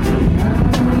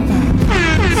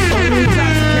 So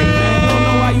intoxicated, man. You don't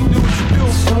know why you do what you do.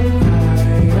 So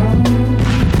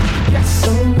yes.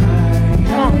 So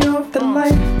the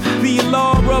life. Being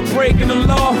law, breaking the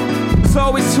law. It's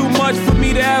always too much for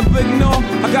me to ever ignore.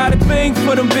 I got a thing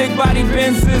for them big body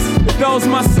Benzes. Those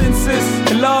my senses.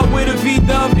 In love with a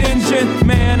V-dub engine.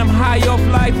 Man, I'm high off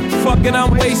life. Fucking, I'm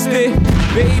wasted.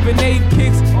 Babe and 8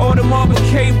 kicks. All the Marvin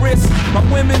K wrists. My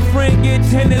women friend get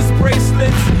tennis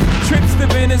bracelets. Trips to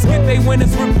Venice, get they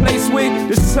winners replaced with.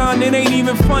 The sun, it ain't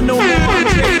even fun no more. I'm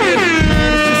jaded.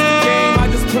 Man, it's just a game. I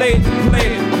just play it to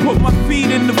play it. Put my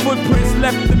feet in the footprints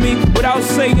left of me. Without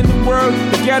saying the word,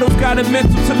 the ghetto's got a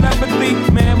mental telepathy.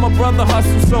 Man, my brother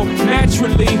hustles so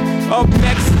naturally. Up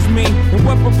next is me, and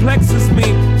what perplexes me,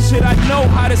 shit, I know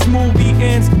how this movie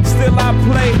ends. Still I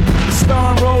play the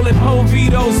star and roll in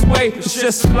Vito's way. It's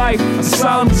just life, I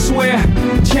solemnly swear.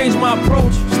 Change my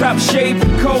approach, stop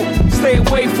shaving coat, stay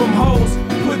away from hoes,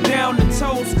 put down the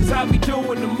toast, cause I be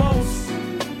doing the most.